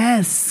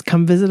 Yes.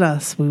 Come visit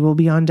us. We will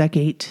be on deck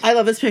 8. I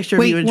love this picture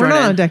of Wait, you and we're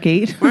Jordan. not on deck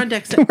 8. We're on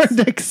deck 6. We're on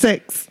deck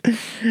 6.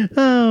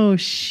 Oh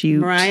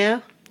shoot.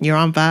 Mariah, You're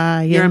on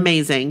fire. you're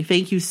amazing.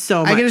 Thank you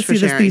so much I gotta for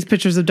see sharing. these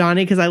pictures of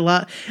Donnie because I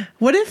love.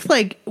 What if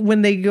like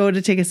when they go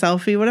to take a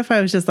selfie? What if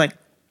I was just like,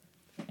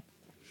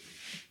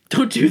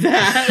 Don't do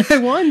that. I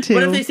want to.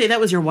 What if they say that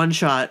was your one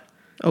shot?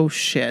 Oh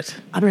shit!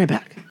 I'll be right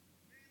back.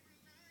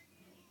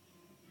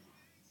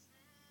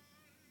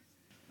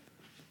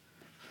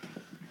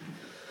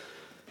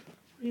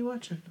 What are you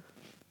watching?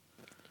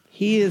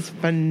 He is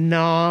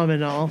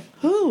phenomenal,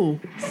 Who?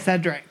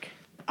 Cedric.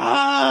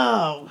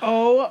 Oh.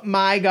 Oh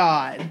my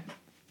god!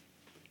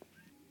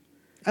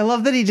 I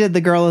love that he did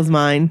 "The Girl Is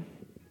Mine."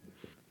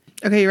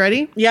 Okay, you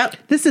ready? Yep.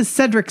 This is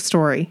Cedric's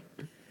story.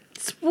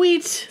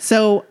 Sweet.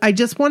 So I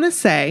just want to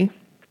say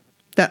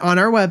that on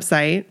our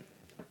website,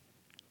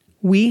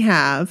 we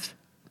have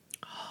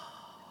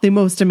the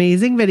most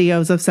amazing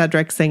videos of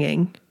Cedric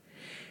singing.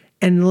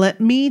 And let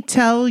me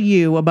tell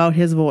you about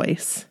his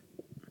voice.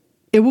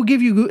 It will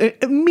give you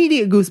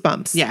immediate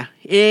goosebumps. Yeah,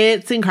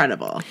 it's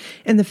incredible.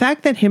 And the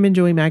fact that him and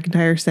Joey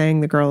McIntyre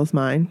sang The Girl Is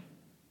Mine.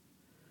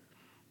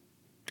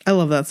 I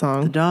love that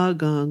song.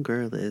 Doggone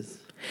girl is.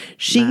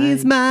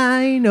 She's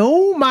mine.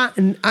 Oh my.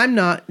 And I'm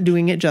not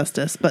doing it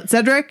justice, but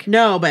Cedric.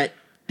 No, but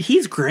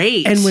he's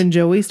great. And when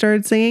Joey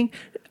started singing,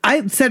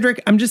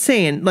 Cedric, I'm just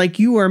saying, like,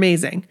 you were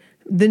amazing.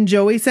 Then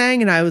Joey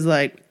sang, and I was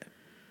like,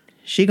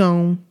 she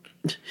gone.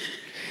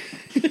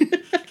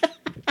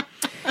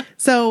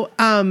 So,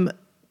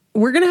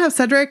 we're going to have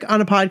Cedric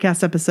on a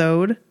podcast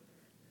episode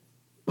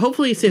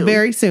hopefully soon.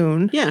 very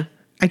soon. Yeah.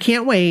 I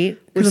can't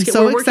wait We're, because I'm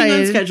so we're working on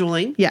excited.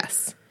 scheduling.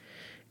 Yes.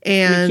 We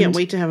And can't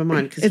wait to have him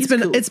on because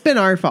it's been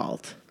our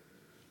fault.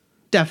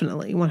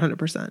 Definitely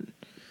 100%.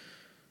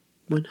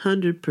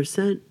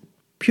 100%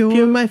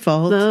 Pure my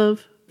fault.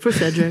 love for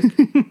Cedric.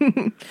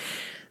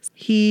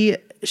 He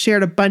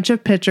shared a bunch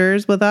of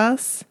pictures with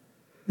us.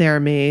 They're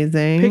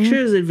amazing.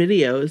 Pictures and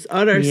videos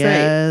on our site.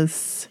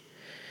 Yes.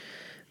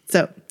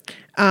 So,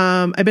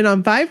 I've been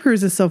on 5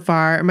 cruises so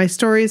far, and my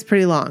story is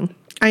pretty long.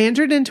 I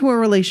entered into a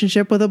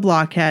relationship with a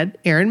blockhead,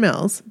 Aaron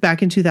Mills,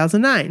 back in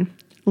 2009.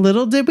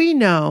 Little did we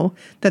know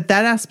that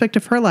that aspect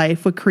of her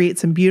life would create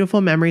some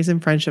beautiful memories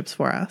and friendships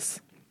for us.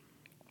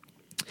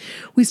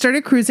 We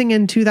started cruising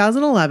in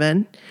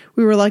 2011.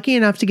 We were lucky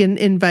enough to get an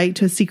invite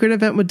to a secret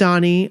event with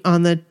Donnie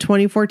on the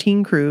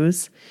 2014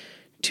 cruise.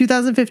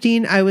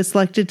 2015, I was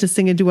selected to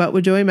sing a duet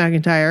with Joey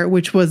McIntyre,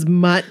 which was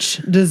much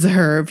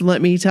deserved,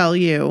 let me tell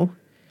you.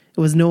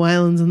 It was No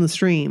Islands in the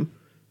Stream.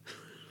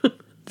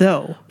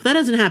 Though, That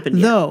hasn't happened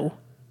yet.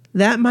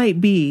 that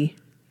might be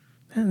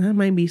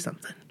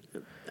something.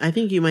 I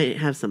think you might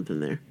have something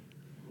there.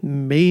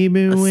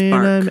 Baby,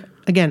 when spark.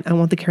 again, I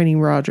want the Kenny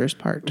Rogers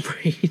part.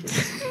 Right.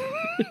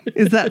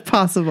 Is that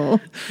possible?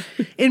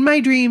 In my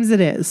dreams,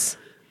 it is.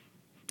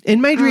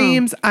 In my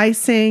dreams, I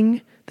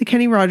sing the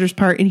Kenny Rogers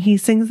part, and he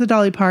sings the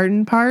Dolly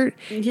Parton part,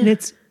 and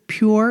it's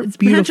pure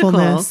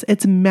beautifulness. magical.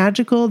 It's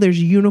magical.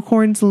 There's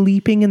unicorns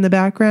leaping in the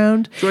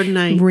background. Jordan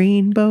Knight.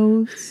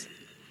 Rainbows.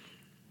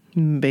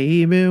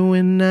 Baby,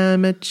 when I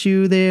met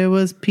you, there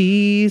was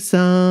peace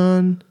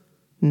unknown.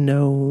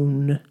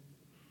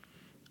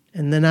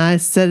 And then I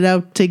set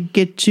out to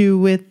get you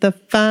with a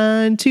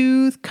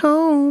fine-tooth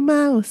comb.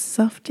 I was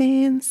soft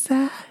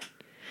inside.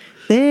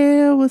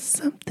 There was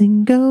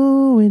something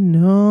going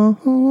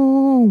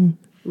on.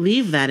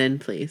 Leave that in,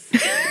 please. I'm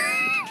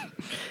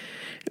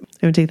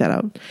going to take that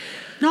out.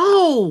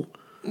 No.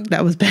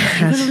 That was I'm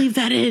going to bad. leave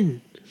that in.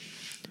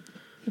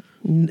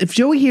 If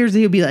Joey hears it,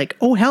 he'll be like,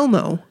 oh, hell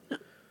no.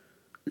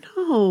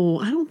 No,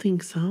 I don't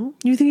think so.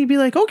 You think he'd be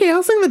like, okay,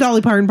 I'll sing the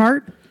Dolly Parton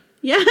part.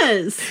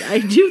 Yes, I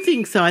do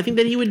think so. I think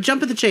that he would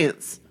jump at the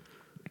chance.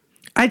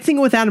 I'd sing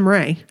it with Adam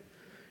Ray.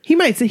 He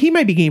might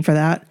be game for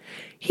that.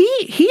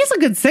 He's a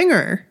good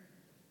singer.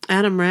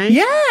 Adam Ray?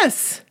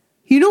 Yes.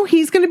 You know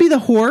he's going to be the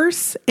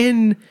horse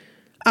in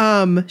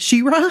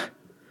She-Ra?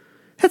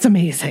 That's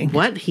amazing.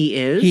 What? He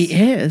is? He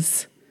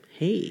is.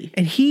 Hey.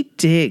 And he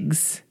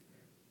digs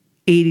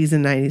 80s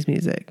and 90s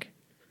music.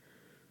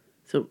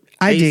 So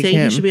I are you dig saying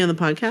him. he should be on the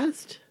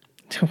podcast?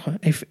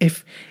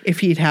 If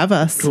he'd have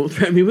us. Don't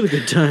threaten me with a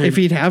good time. If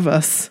he'd have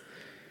us.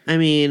 I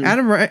mean,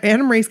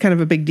 Adam Ray's kind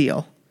of a big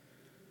deal.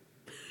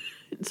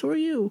 so are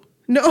you.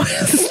 No,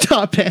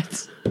 stop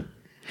it.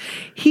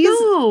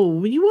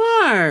 No, you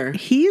are.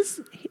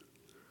 He's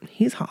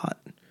hot.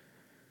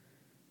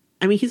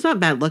 I mean, he's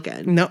not bad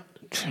looking. No.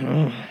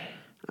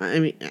 I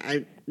mean,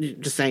 I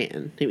just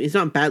saying. He's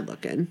not bad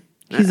looking.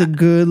 He's a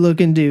good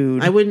looking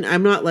dude.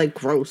 I'm not like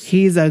gross.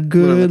 He's a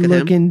good look at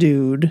looking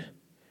dude.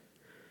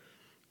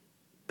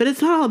 But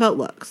it's not all about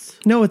looks.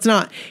 No, it's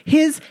not.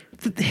 His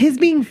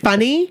being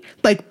funny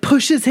like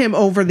pushes him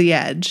over the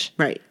edge.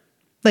 Right.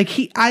 Like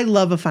I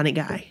love a funny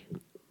guy.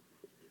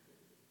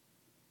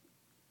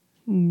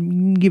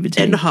 Give it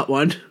to And me. a hot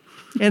one.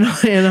 And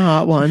a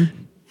hot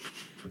one.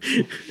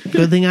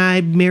 Good thing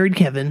I married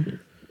Kevin.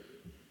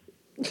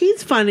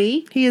 He's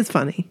funny. He is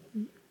funny.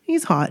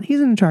 He's hot. He's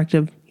an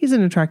attractive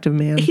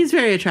man. He's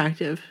very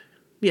attractive.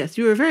 Yes,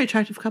 you are a very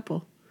attractive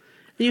couple.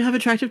 And you have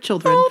attractive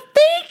children. Oh,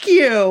 thank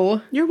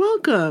you. You're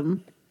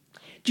welcome.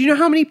 Do you know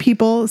how many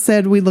people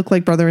said we look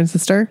like brother and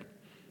sister?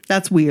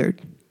 That's weird.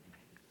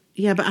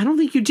 Yeah, but I don't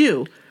think you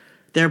do.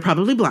 They're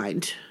probably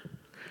blind.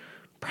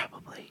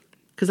 Probably.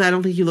 Because I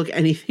don't think you look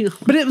anything alike.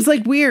 But it was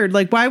like weird.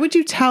 Like, why would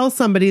you tell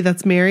somebody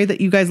that's married that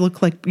you guys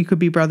look like you could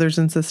be brothers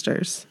and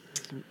sisters?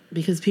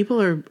 Because people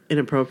are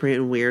inappropriate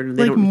and weird. And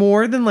they Like don't.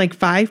 more than like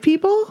 5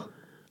 people?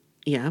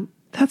 Yeah.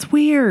 That's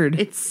weird.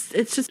 It's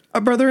just.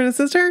 A brother and a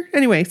sister?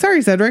 Anyway,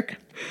 sorry, Cedric.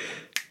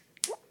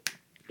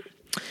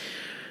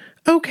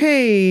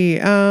 Okay.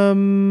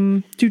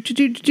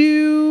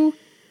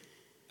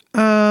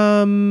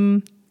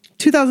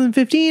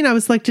 2015, I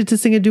was selected to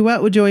sing a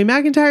duet with Joey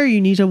McIntyre.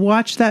 You need to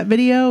watch that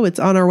video. It's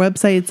on our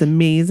website. It's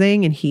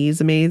amazing, and he's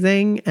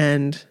amazing,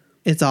 and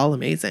it's all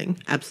amazing.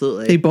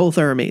 Absolutely. They both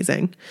are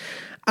amazing.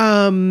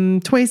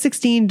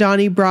 2016,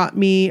 Donnie brought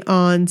me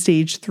on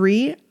stage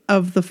 3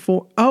 of the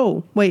 4.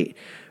 Oh, wait.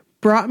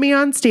 Brought me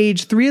on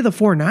stage 3 of the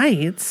 4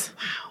 nights.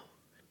 Wow.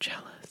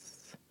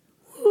 Jealous.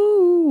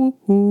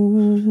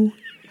 Ooh.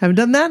 Haven't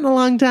done that in a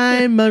long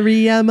time.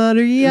 Maria. No,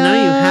 you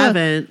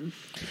haven't.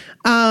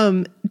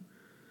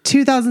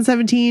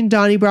 2017,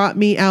 Donnie brought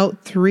me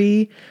out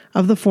 3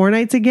 of the 4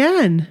 nights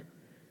again.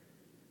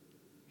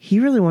 He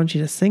really wants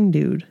you to sing,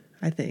 dude.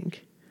 I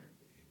think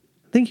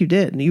you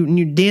did.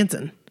 You're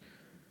dancing.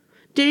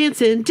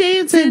 Dancing.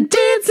 She's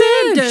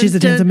a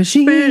dancing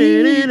machine.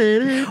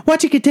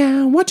 Watch it get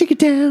down. Watch it get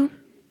down.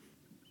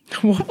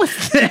 What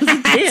was that?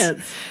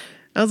 Dance.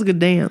 That was a good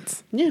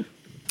dance. Yeah.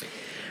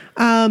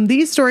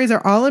 These stories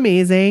are all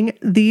amazing.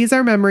 These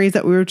are memories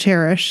that we will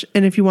cherish.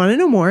 And if you want to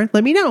know more,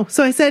 let me know.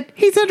 So I said,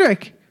 hey,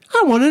 Cedric,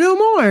 I want to know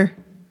more.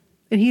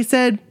 And he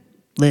said,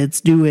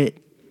 let's do it.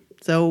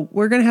 So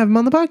we're going to have him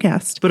on the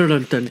podcast.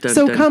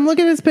 So come look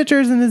at his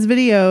pictures and his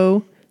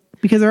video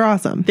because they're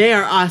awesome. They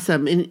are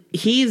awesome. And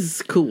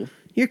he's cool.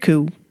 You're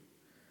cool.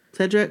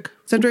 Cedric,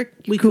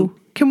 We cool.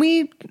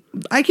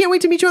 I can't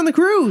wait to meet you on the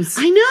cruise.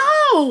 I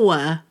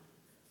know.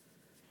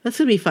 That's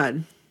going to be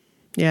fun.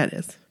 Yeah, it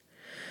is.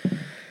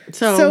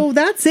 So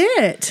that's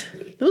it.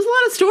 there was a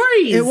lot of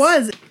stories. It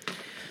was.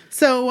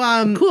 So,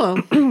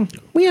 Cool.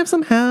 we have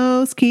some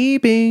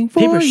housekeeping for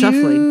Paper you.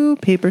 shuffling.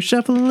 Paper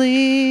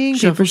shuffling.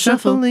 Shuffle, Paper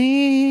shuffle.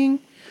 shuffling.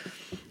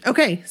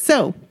 Okay,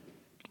 so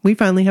we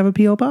finally have a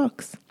P.O.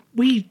 box.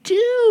 We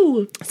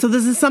do. So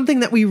this is something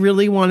that we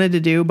really wanted to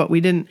do, but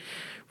we didn't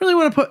really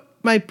want to put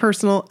my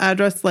personal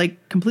address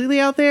like completely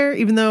out there,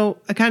 even though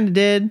I kind of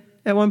did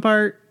at one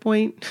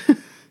point.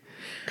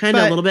 Kind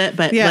of a little bit,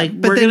 but yeah,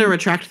 like but we're then- going to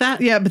retract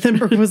that. Yeah, but then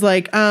Brooke was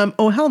like,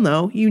 oh, hell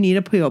no, you need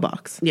a P.O.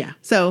 box. Yeah.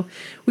 So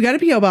we got a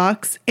P.O.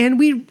 box, and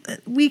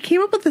we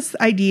came up with this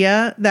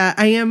idea that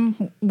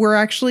we're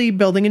actually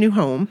building a new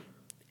home,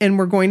 and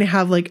we're going to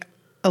have like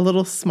a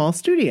little small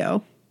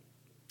studio.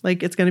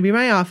 Like, it's going to be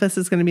my office.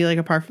 It's going to be like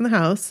apart from the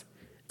house.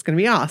 It's going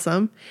to be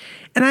awesome.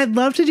 And I'd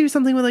love to do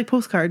something with like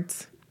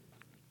postcards.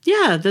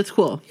 Yeah, that's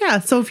cool. Yeah.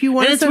 So if you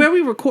want And it's where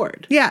we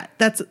record. yeah,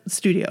 that's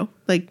studio.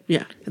 Like,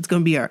 Yeah. it's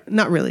going to be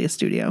not really a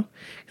studio.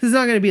 'Cause it's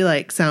not going to be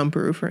like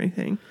soundproof or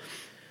anything.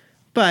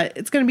 But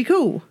it's going to be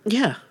cool.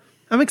 Yeah.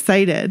 I'm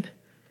excited.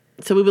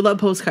 So we would love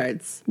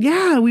postcards.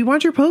 Yeah, we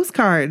want your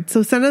postcard.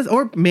 So send us,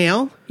 or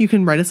mail. You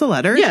can write us a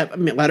letter. Yeah, I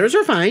mean, letters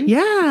are fine.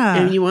 Yeah.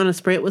 And you want to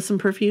spray it with some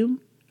perfume?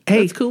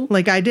 Hey, That's cool.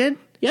 Like I did.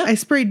 Yeah. I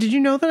sprayed. Did you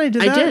know that I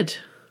did that? I did.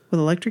 With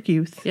Electric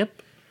Youth.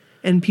 Yep.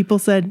 And people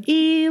said,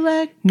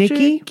 Electric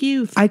Nikki,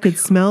 Youth. I could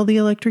smell the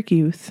Electric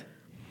Youth.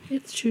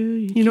 It's true.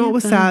 You know what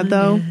was sad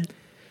though?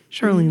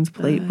 Charlene's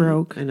plate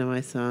broke. I know,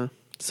 I saw.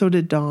 So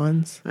did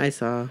Dawn's. I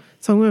saw.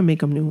 So I'm going to make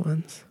them new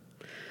ones.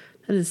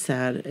 That is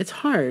sad. It's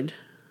hard.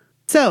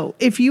 So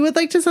if you would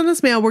like to send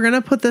us mail, we're going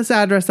to put this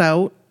address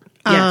out.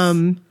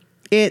 Yes.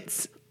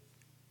 It's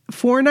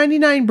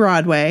 499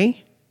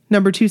 Broadway,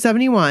 number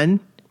 271.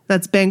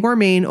 That's Bangor,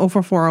 Maine,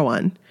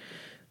 04401.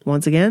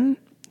 Once again,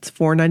 it's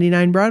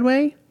 499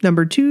 Broadway,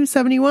 number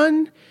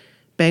 271,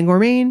 Bangor,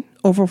 Maine,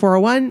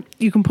 04401.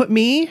 You can put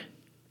me.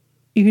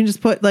 You can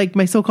just put like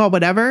my so-called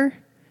whatever.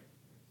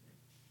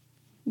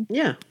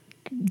 Yeah.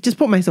 Just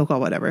put my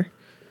so-called whatever.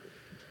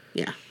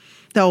 Yeah.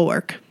 That'll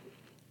work.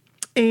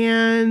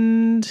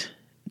 And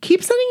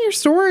keep sending your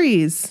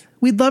stories.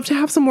 We'd love to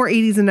have some more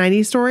 80s and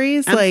 90s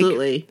stories.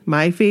 Absolutely. Like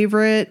my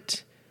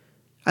favorite.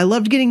 I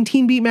loved getting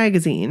Teen Beat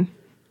magazine.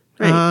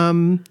 Right.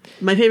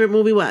 My favorite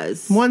movie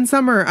was. One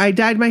summer, I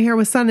dyed my hair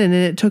with Sunnin,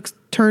 and it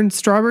turned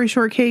strawberry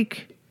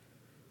shortcake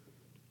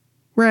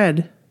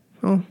red.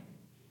 Oh,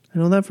 I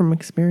know that from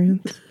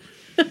experience.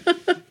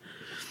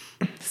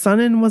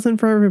 Sunnin wasn't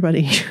for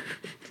everybody.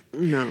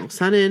 No.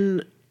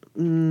 Sun-In.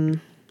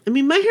 I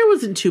mean, my hair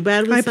wasn't too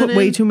bad with I Sun-In. put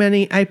way too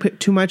many. I put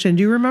too much in.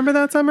 Do you remember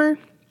that summer?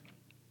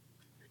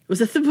 Was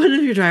that the one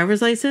of your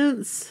driver's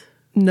license?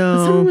 What song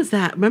No. was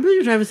that? Remember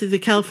your driver's license, the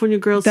California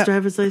girl's That-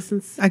 driver's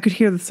license? I could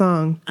hear the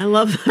song. I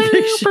love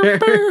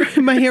that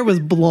picture. My hair was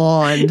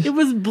blonde. It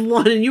was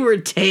blonde and you were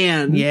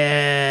tan.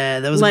 Yeah,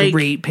 that was a Like-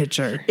 great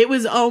picture. It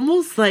was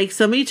almost like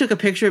somebody took a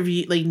picture of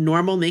you, like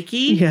normal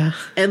Nikki. Yeah.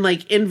 And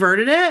like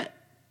inverted it.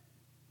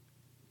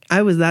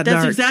 I was that That's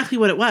dark. exactly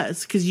what it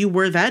was. Because you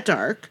were that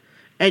dark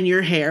and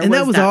your hair And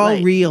that was that all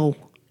light. real.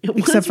 It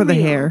was Except for the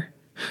real. hair.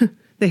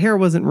 The hair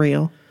wasn't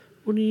real.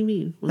 What do you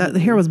mean? The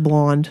hair was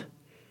blonde.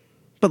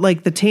 But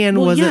like the tan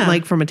Well, wasn't yeah.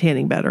 like from a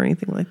tanning bed or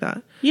anything like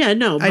that. Yeah,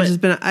 no.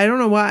 But I don't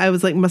know why. I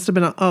was like, must have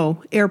been,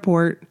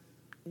 airport.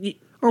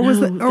 Or was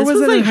it, or this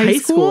was it like in high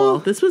school?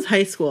 This was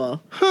high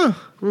school. Huh.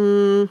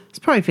 It's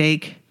probably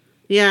fake.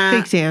 Yeah.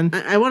 Fake tan.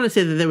 I want to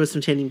say that there was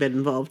some tanning bed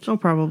involved. Oh,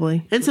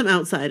 probably. And some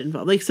outside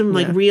involved. Like some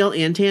like Yeah. real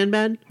and tan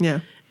bed. Yeah.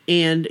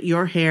 And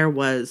your hair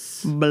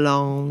was...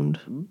 Blonde.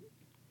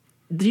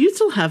 Do you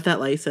still have that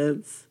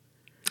license?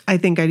 I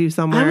think I do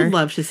somewhere. I would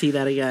love to see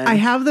that again. I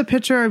have the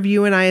picture of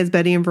you and I as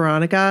Betty and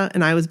Veronica,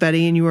 and I was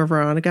Betty and you were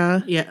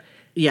Veronica. Yeah.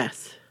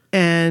 Yes.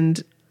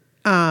 And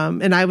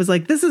I was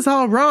like, this is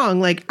all wrong.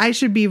 Like, I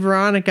should be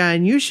Veronica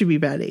and you should be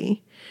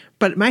Betty.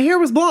 But my hair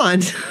was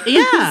blonde.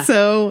 Yeah.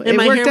 So And it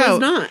my worked hair out. was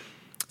not.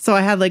 So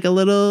I had like a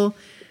little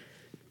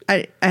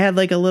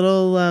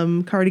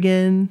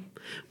cardigan.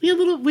 We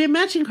had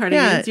matching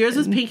cardigans. Yeah. Yours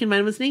was pink and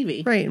mine was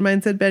navy. Right. And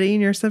mine said Betty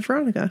and yours said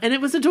Veronica. And it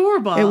was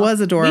adorable. It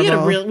was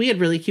adorable. We had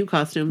really cute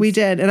costumes. We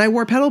did. And I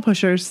wore pedal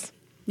pushers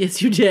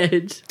Yes, you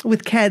did.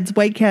 with Keds,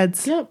 white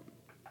Keds. Yep.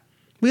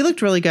 We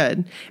looked really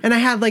good. And I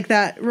had like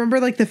that, remember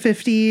like the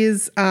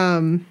 50s?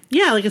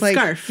 Yeah, like a Like,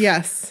 scarf.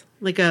 Yes.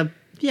 Like a,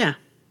 yeah.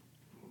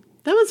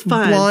 That was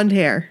fun. Blonde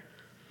hair.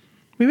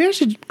 Maybe I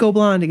should go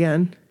blonde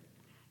again.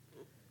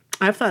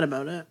 I've thought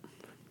about it.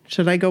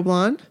 Should I go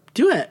blonde?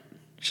 Do it.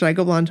 Should I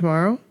go blonde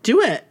tomorrow? Do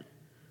it.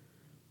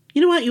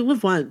 You know what? You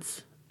live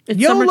once.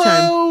 It's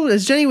summertime. YOLO,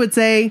 as Jenny would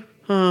say.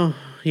 Oh,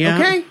 yeah.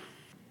 Okay.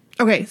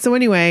 Okay. So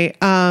anyway,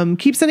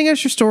 keep sending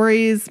us your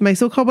stories. My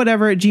so-called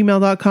whatever at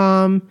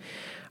gmail.com.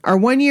 Our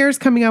 1 year is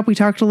coming up. We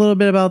talked a little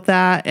bit about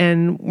that,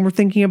 and we're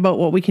thinking about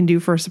what we can do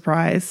for a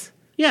surprise.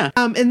 Yeah.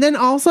 And then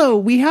also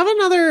we have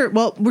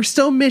we're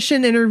still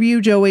mission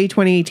interview Joey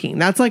 2018.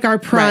 That's like our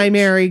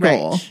primary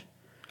goal. Right.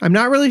 I'm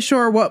not really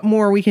sure what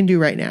more we can do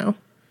right now.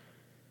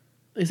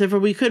 Except for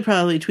we could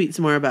probably tweet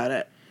some more about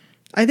it.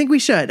 I think we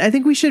should. I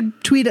think we should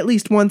tweet at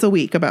least once a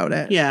week about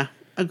it. Yeah.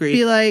 Agreed.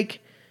 Be like,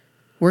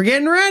 we're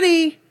getting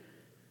ready.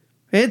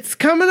 It's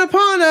coming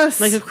upon us.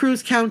 Like a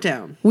cruise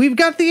countdown. We've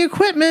got the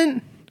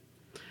equipment.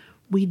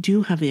 We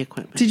do have the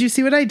equipment. Did you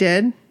see what I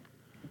did?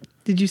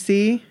 Did you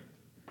see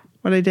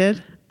what I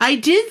did? I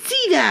did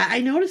see that. I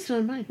noticed it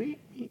on mine.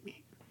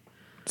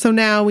 So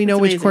now we know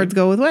That's which amazing. cords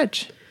go with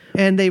which.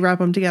 And they wrap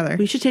them together.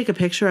 We should take a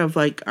picture of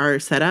like our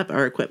setup,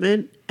 our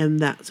equipment, and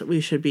that's what we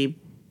should be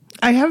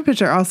I have a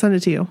picture. I'll send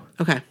it to you.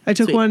 Okay. I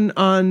took sweet.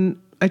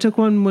 I took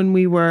one when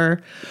we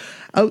were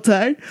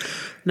outside.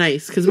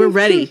 Nice, because we're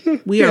ready.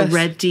 We are Yes.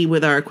 ready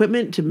with our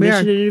equipment to are.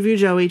 Mission Interview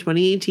Joey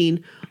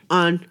 2018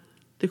 on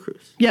the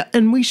cruise. Yeah,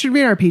 and we should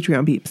read our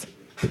Patreon peeps.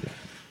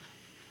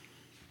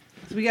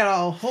 So we got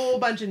a whole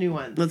bunch of new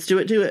ones. Let's do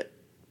it.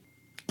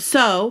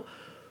 So,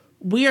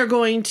 we are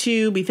going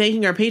to be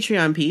thanking our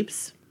Patreon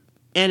peeps.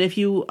 And if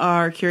you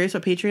are curious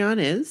what Patreon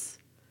is,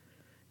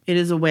 it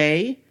is a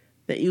way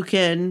that you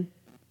can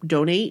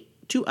donate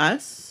to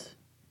us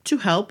to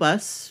help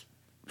us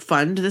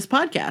fund this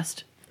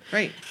podcast.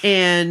 Right.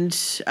 And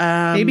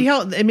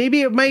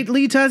Maybe it might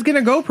lead to us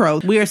getting a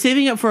GoPro. we are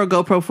saving up for a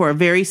GoPro for a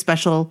very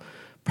special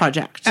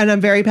project. And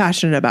I'm very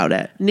passionate about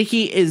it.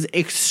 Nikki is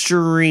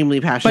extremely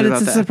passionate But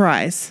about it's a that.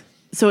 surprise.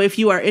 So if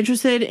you are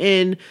interested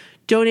in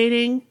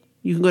donating,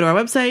 you can go to our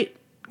website,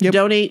 Yep.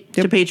 donate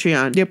to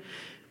Patreon. Yep.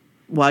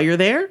 While you're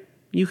there,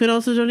 you can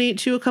also donate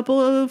to a couple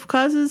of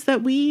causes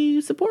that we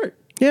support.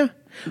 Yeah.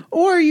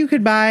 Or you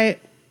could buy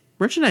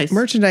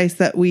Merchandise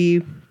that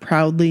we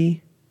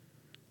proudly,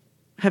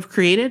 have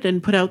created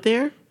and put out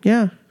there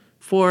yeah.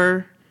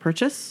 for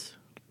purchase,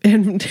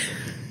 And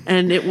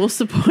and it will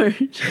support.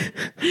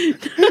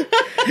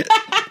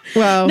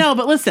 well, No,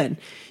 but listen,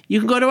 you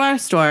can go to our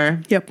store.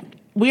 Yep.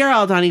 We are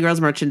all Donny Girls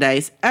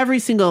merchandise. Every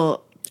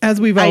single, As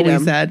we've item.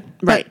 always said.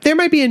 Right. But there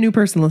might be a new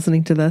person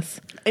listening to this.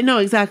 no,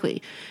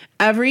 exactly.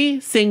 Every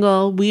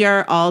single We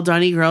Are All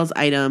Donny Girls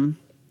item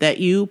that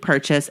you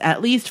purchase,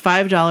 at least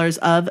 $5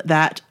 of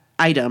that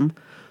item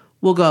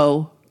will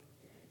go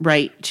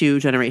right to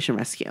Generation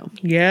Rescue.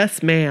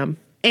 Yes, ma'am.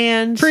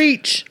 And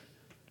Preach.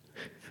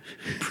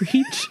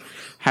 preach.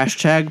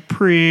 Hashtag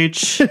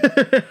preach.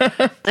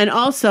 And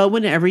also,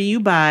 whenever you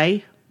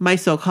buy my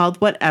so-called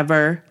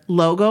whatever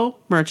logo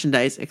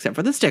merchandise, except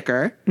for the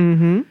sticker,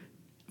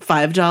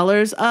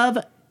 $5 of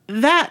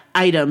that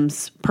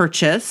item's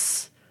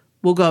purchase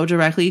will go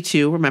directly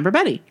to Remember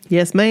Betty.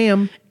 Yes,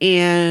 ma'am.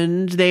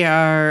 And they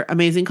are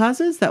amazing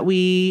causes that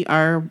we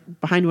are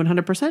behind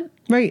 100%.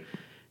 Right.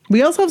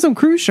 We also have some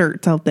cruise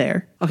shirts out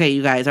there. Okay,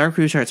 you guys, our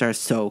cruise shirts are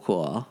so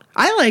cool.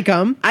 I like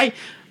them. I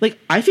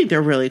think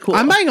they're really cool.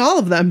 I'm buying all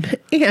of them.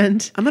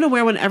 And I'm going to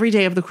wear one every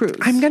day of the cruise.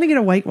 I'm going to get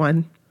a white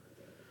one.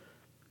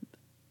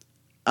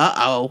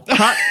 Uh-oh.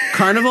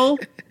 Carnival,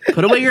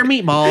 put away your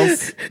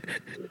meatballs.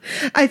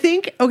 I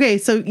think, okay,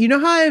 so you know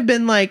how I've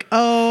been like,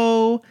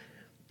 oh,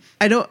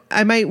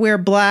 I might wear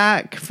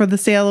black for the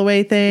sail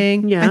away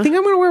thing. Yeah. I think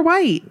I'm going to wear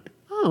white.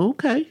 Oh,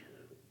 okay.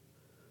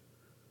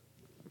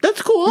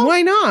 That's cool.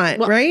 Why not?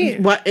 Well, right?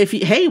 What if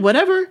you, hey,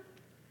 whatever.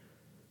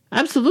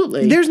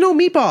 Absolutely. There's no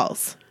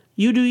meatballs,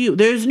 You do you.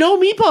 There's no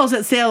meatballs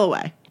at Sail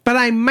Away. but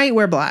I might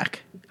wear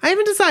black. I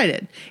haven't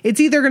decided. It's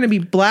either going to be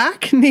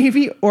black,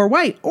 navy, or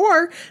white,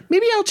 or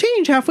maybe I'll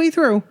change halfway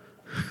through.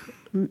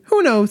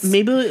 Who knows?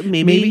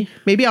 Maybe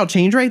Maybe I'll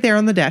change right there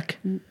on the deck.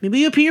 maybe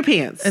you pee your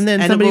pants. And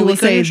then it somebody will leak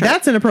on say, your shirt.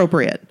 that's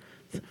inappropriate.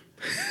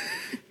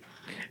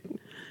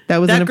 That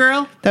was That in a,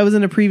 girl? That was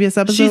in a previous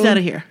episode. She's out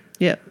of here.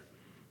 Yep.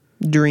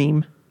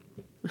 Dream.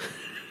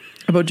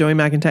 About Joey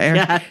McIntyre.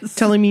 Yes.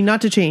 Telling me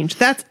not to change.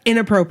 That's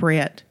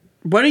inappropriate.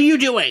 What are you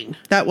doing?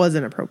 That was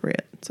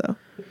inappropriate. So,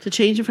 To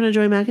change in front of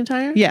Joey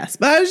McIntyre? yes.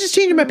 But I was just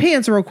changing my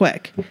pants real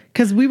quick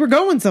because we were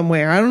going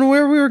somewhere. I don't know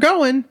where we were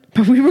going,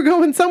 but we were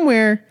going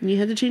somewhere You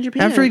had to change your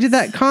pants. after we did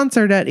that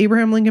concert at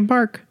Abraham Lincoln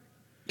Park.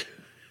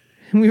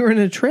 And we were in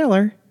a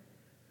trailer.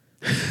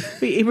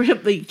 Wait,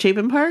 Abraham, like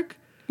Chapin Park?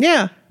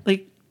 Yeah.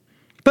 Like,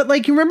 But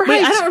like, you remember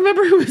wait, how I don't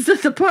remember who was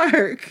at the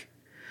park.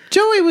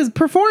 Joey was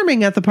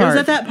performing at the It park? was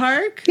at that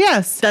park?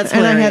 Yes. That's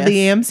and I had the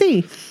hilarious.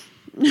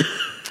 AMC.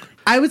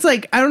 I was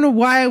like, I don't know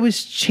why I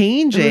was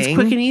changing. It was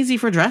quick and easy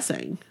for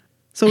dressing.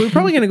 So we were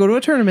probably going to go to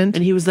a tournament.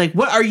 And he was like,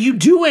 what are you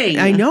doing?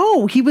 I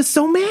know. He was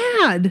so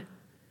mad.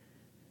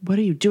 What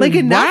are you doing? Like,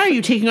 enough- Why are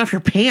you taking off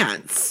your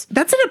pants?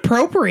 That's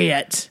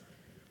inappropriate.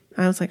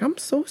 I was like, I'm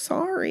so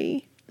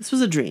sorry. This was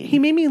a dream. He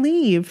made me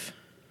leave.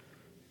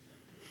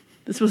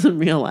 This wasn't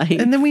real life.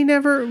 And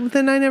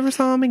then I never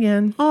saw him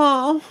again.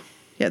 Oh,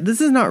 Yeah,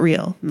 this is not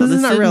real. no, This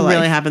is not real life.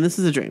 really happen. This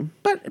is a dream.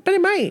 But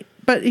it might.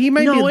 But he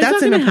might No, be. it's That's not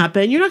going to inap-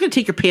 happen. You're not going to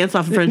take your pants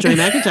off in front of Joey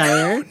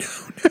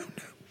McIntyre.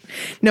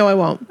 No, I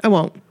won't. I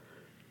won't.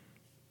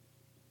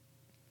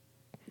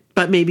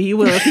 But maybe you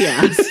will if he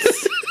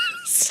asks.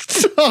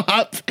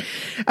 Stop.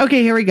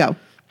 Okay, here we go.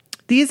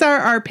 These are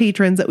our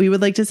patrons that we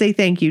would like to say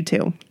thank you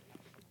to.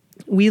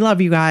 We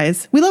love you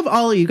guys. We love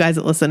all of you guys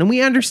that listen, and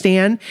we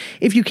understand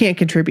if you can't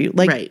contribute.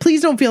 Like, Right.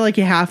 please don't feel like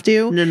you have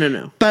to.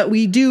 No. But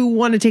we do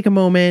want to take a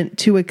moment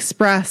to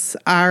express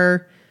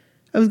our,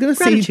 I was going to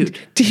say Gratitude.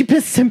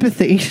 deepest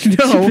sympathy.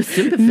 No, Deepest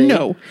sympathy.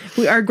 no.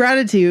 Our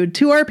gratitude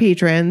to our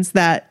patrons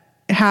that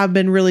have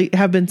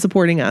been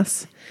supporting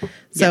us.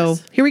 So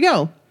Yes. here we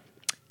go.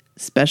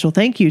 Special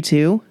thank you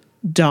to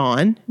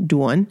Dawn,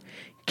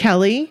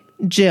 Kelly,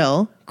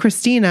 Jill,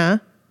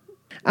 Christina,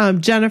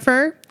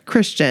 Jennifer,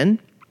 Christian,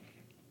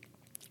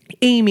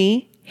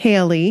 Amy,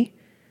 Haley,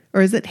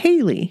 or is it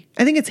Haley?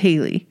 I think it's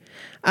Haley.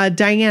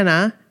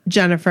 Diana,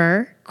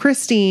 Jennifer,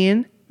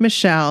 Christine,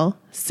 Michelle,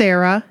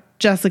 Sarah,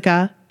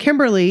 Jessica,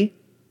 Kimberly,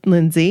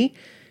 Lindsay,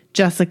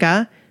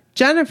 Jessica,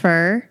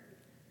 Jennifer,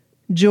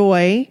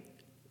 Joy,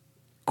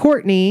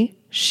 Courtney,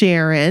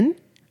 Sharon,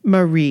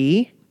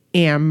 Marie,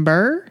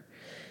 Amber,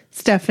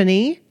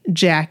 Stephanie,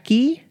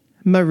 Jackie,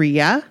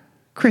 Maria,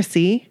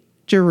 Chrissy,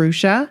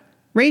 Jerusha,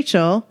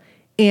 Rachel,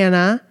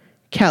 Anna,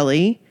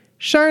 Kelly,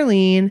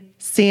 Charlene,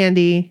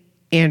 Sandy,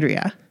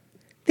 Andrea.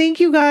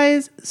 Thank you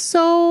guys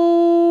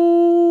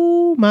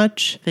so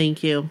much.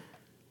 Thank you.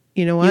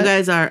 You know what? You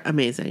guys are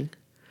amazing.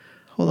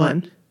 Hold What?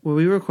 on. Were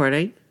we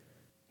recording?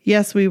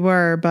 Yes, we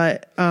were,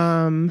 but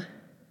yeah,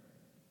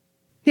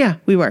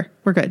 we were.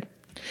 We're good.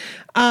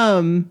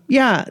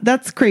 Yeah,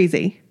 that's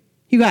crazy.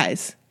 You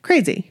guys,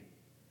 crazy.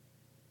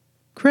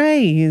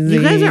 Crazy.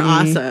 You guys are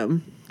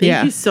awesome. Thank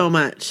Yeah. you so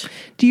much.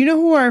 Do you know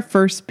who our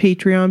first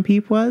Patreon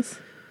peep was?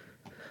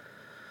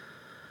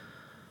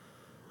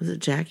 Was it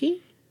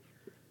Jackie?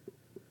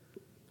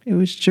 It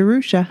was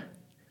Jerusha.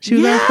 She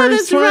was yeah, our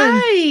first that's one.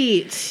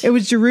 right. It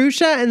was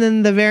Jerusha, and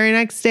then the very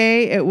next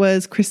day it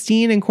was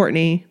Christine and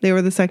Courtney. They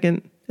were the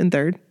second and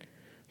third.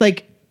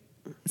 Like,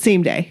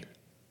 same day.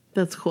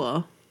 That's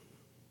cool.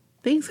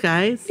 Thanks,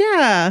 guys.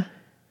 Yeah.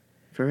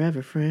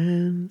 Forever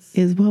friends.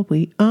 Is what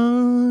we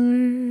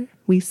are.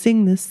 We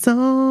sing this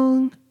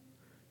song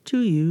To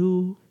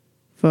you.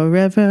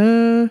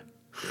 forever.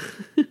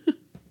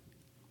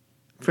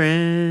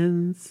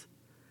 Friends.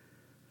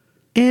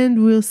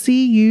 And we'll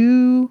see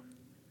you.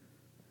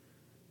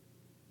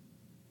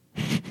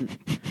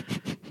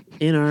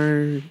 In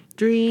our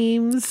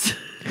dreams.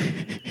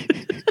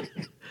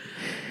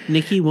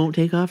 Nikki won't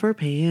take off her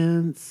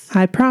pants.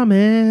 I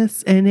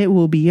promise. And it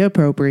will be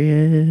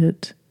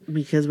appropriate.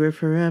 Because we're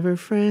forever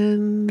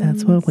friends.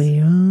 That's what we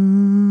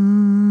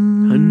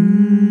are.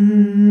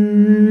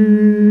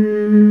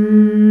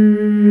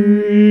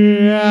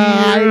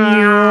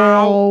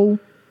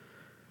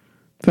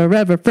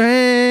 Forever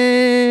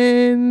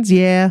friends.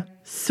 Yeah.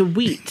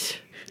 Sweet.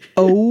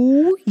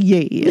 Oh,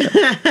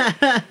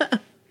 yeah.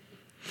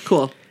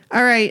 Cool.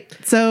 All right.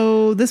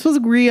 So this was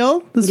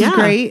real. This Yeah, was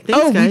great.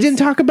 thanks, We guys. didn't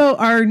talk about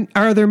our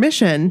other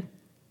mission.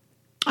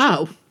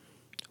 Oh.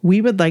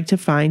 We would like to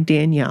find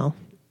Danielle.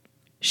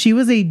 She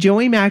was a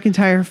Joey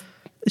McIntyre.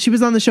 She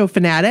was on the show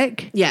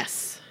Fanatic.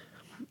 Yes.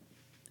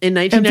 In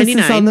Emphasis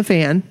 1999. on the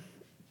fan.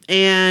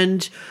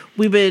 And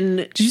we've been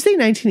Did you say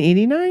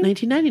 1989?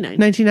 1999.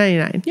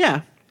 1999.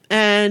 Yeah.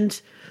 And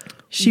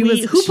She who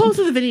was.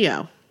 posted the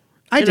video?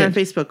 I in our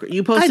did. Facebook group.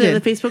 You posted I it in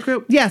did. the Facebook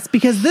group? Yes,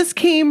 because this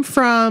came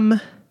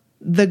from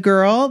the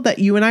girl that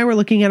you and I were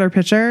looking at her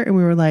picture, and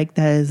we were like,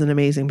 "That is an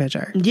amazing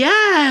picture."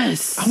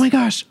 Yes. Oh my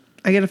gosh.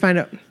 I got to find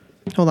out.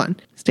 Hold on.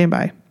 Stand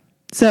by.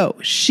 So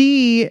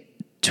she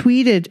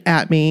tweeted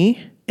at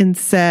me and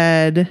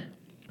said,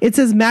 it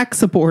says Mac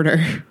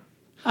supporter.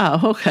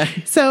 Oh, okay.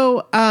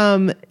 So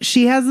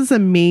she has this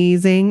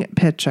amazing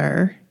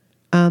picture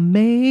of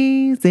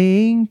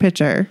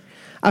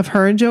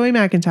her and Joey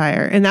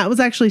McIntyre. And that was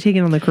actually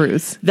taken on the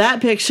cruise.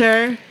 That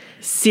picture,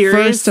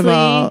 seriously. First of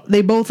all,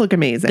 they both look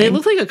amazing. they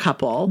look like a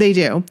couple. They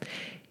do.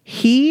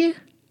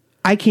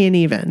 I can't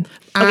even.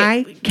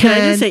 I can I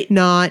just say-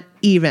 cannot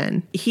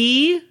even.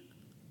 He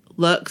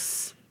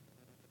looks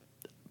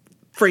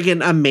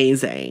freaking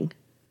amazing.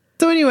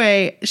 So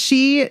anyway,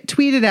 she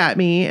tweeted at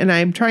me, and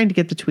I'm trying to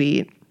get the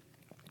tweet.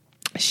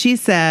 She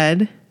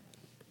said,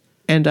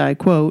 and I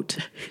quote,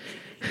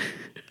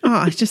 oh,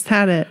 I just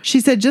had it.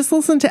 She said, just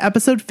listen to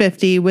episode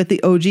 50 with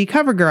the OG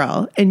cover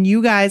girl, and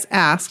you guys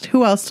asked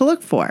who else to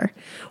look for.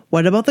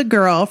 What about the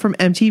girl from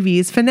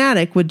MTV's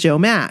Fanatic with Joe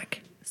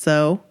Mack?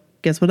 So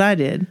guess what I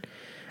did?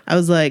 I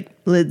was like,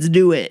 let's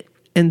do it.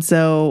 And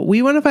so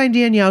we want to find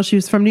Danielle. She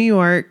was from New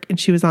York, and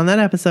she was on that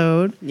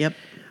episode. Yep.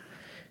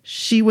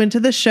 She went to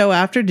the show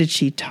after. Did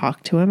she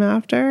talk to him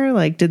after?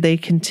 Like, did they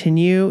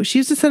continue? She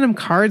used to send him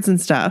cards and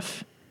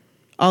stuff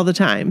all the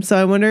time. So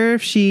I wonder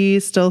if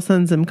she still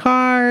sends him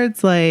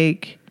cards.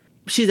 Like,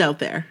 She's out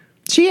there.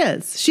 she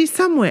is. She's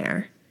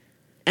somewhere.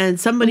 And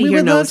somebody We here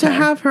would love knows to her.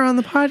 have her on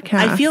the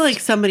podcast. I feel like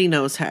somebody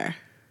knows her.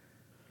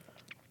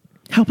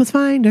 Help us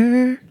find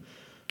her.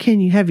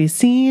 Have you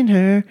seen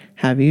her?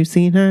 Have you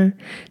seen her?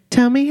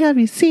 Tell me, have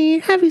you seen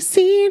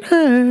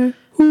her?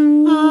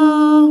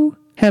 Ooh.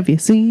 Have you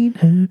seen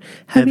her?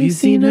 Have you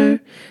seen her?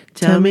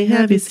 Tell me,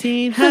 have you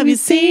seen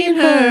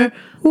her?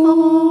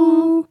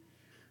 Ooh.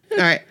 All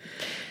right.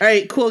 All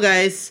right, cool,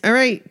 guys. All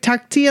right.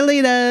 Talk to you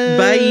later.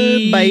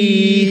 Bye.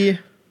 Bye.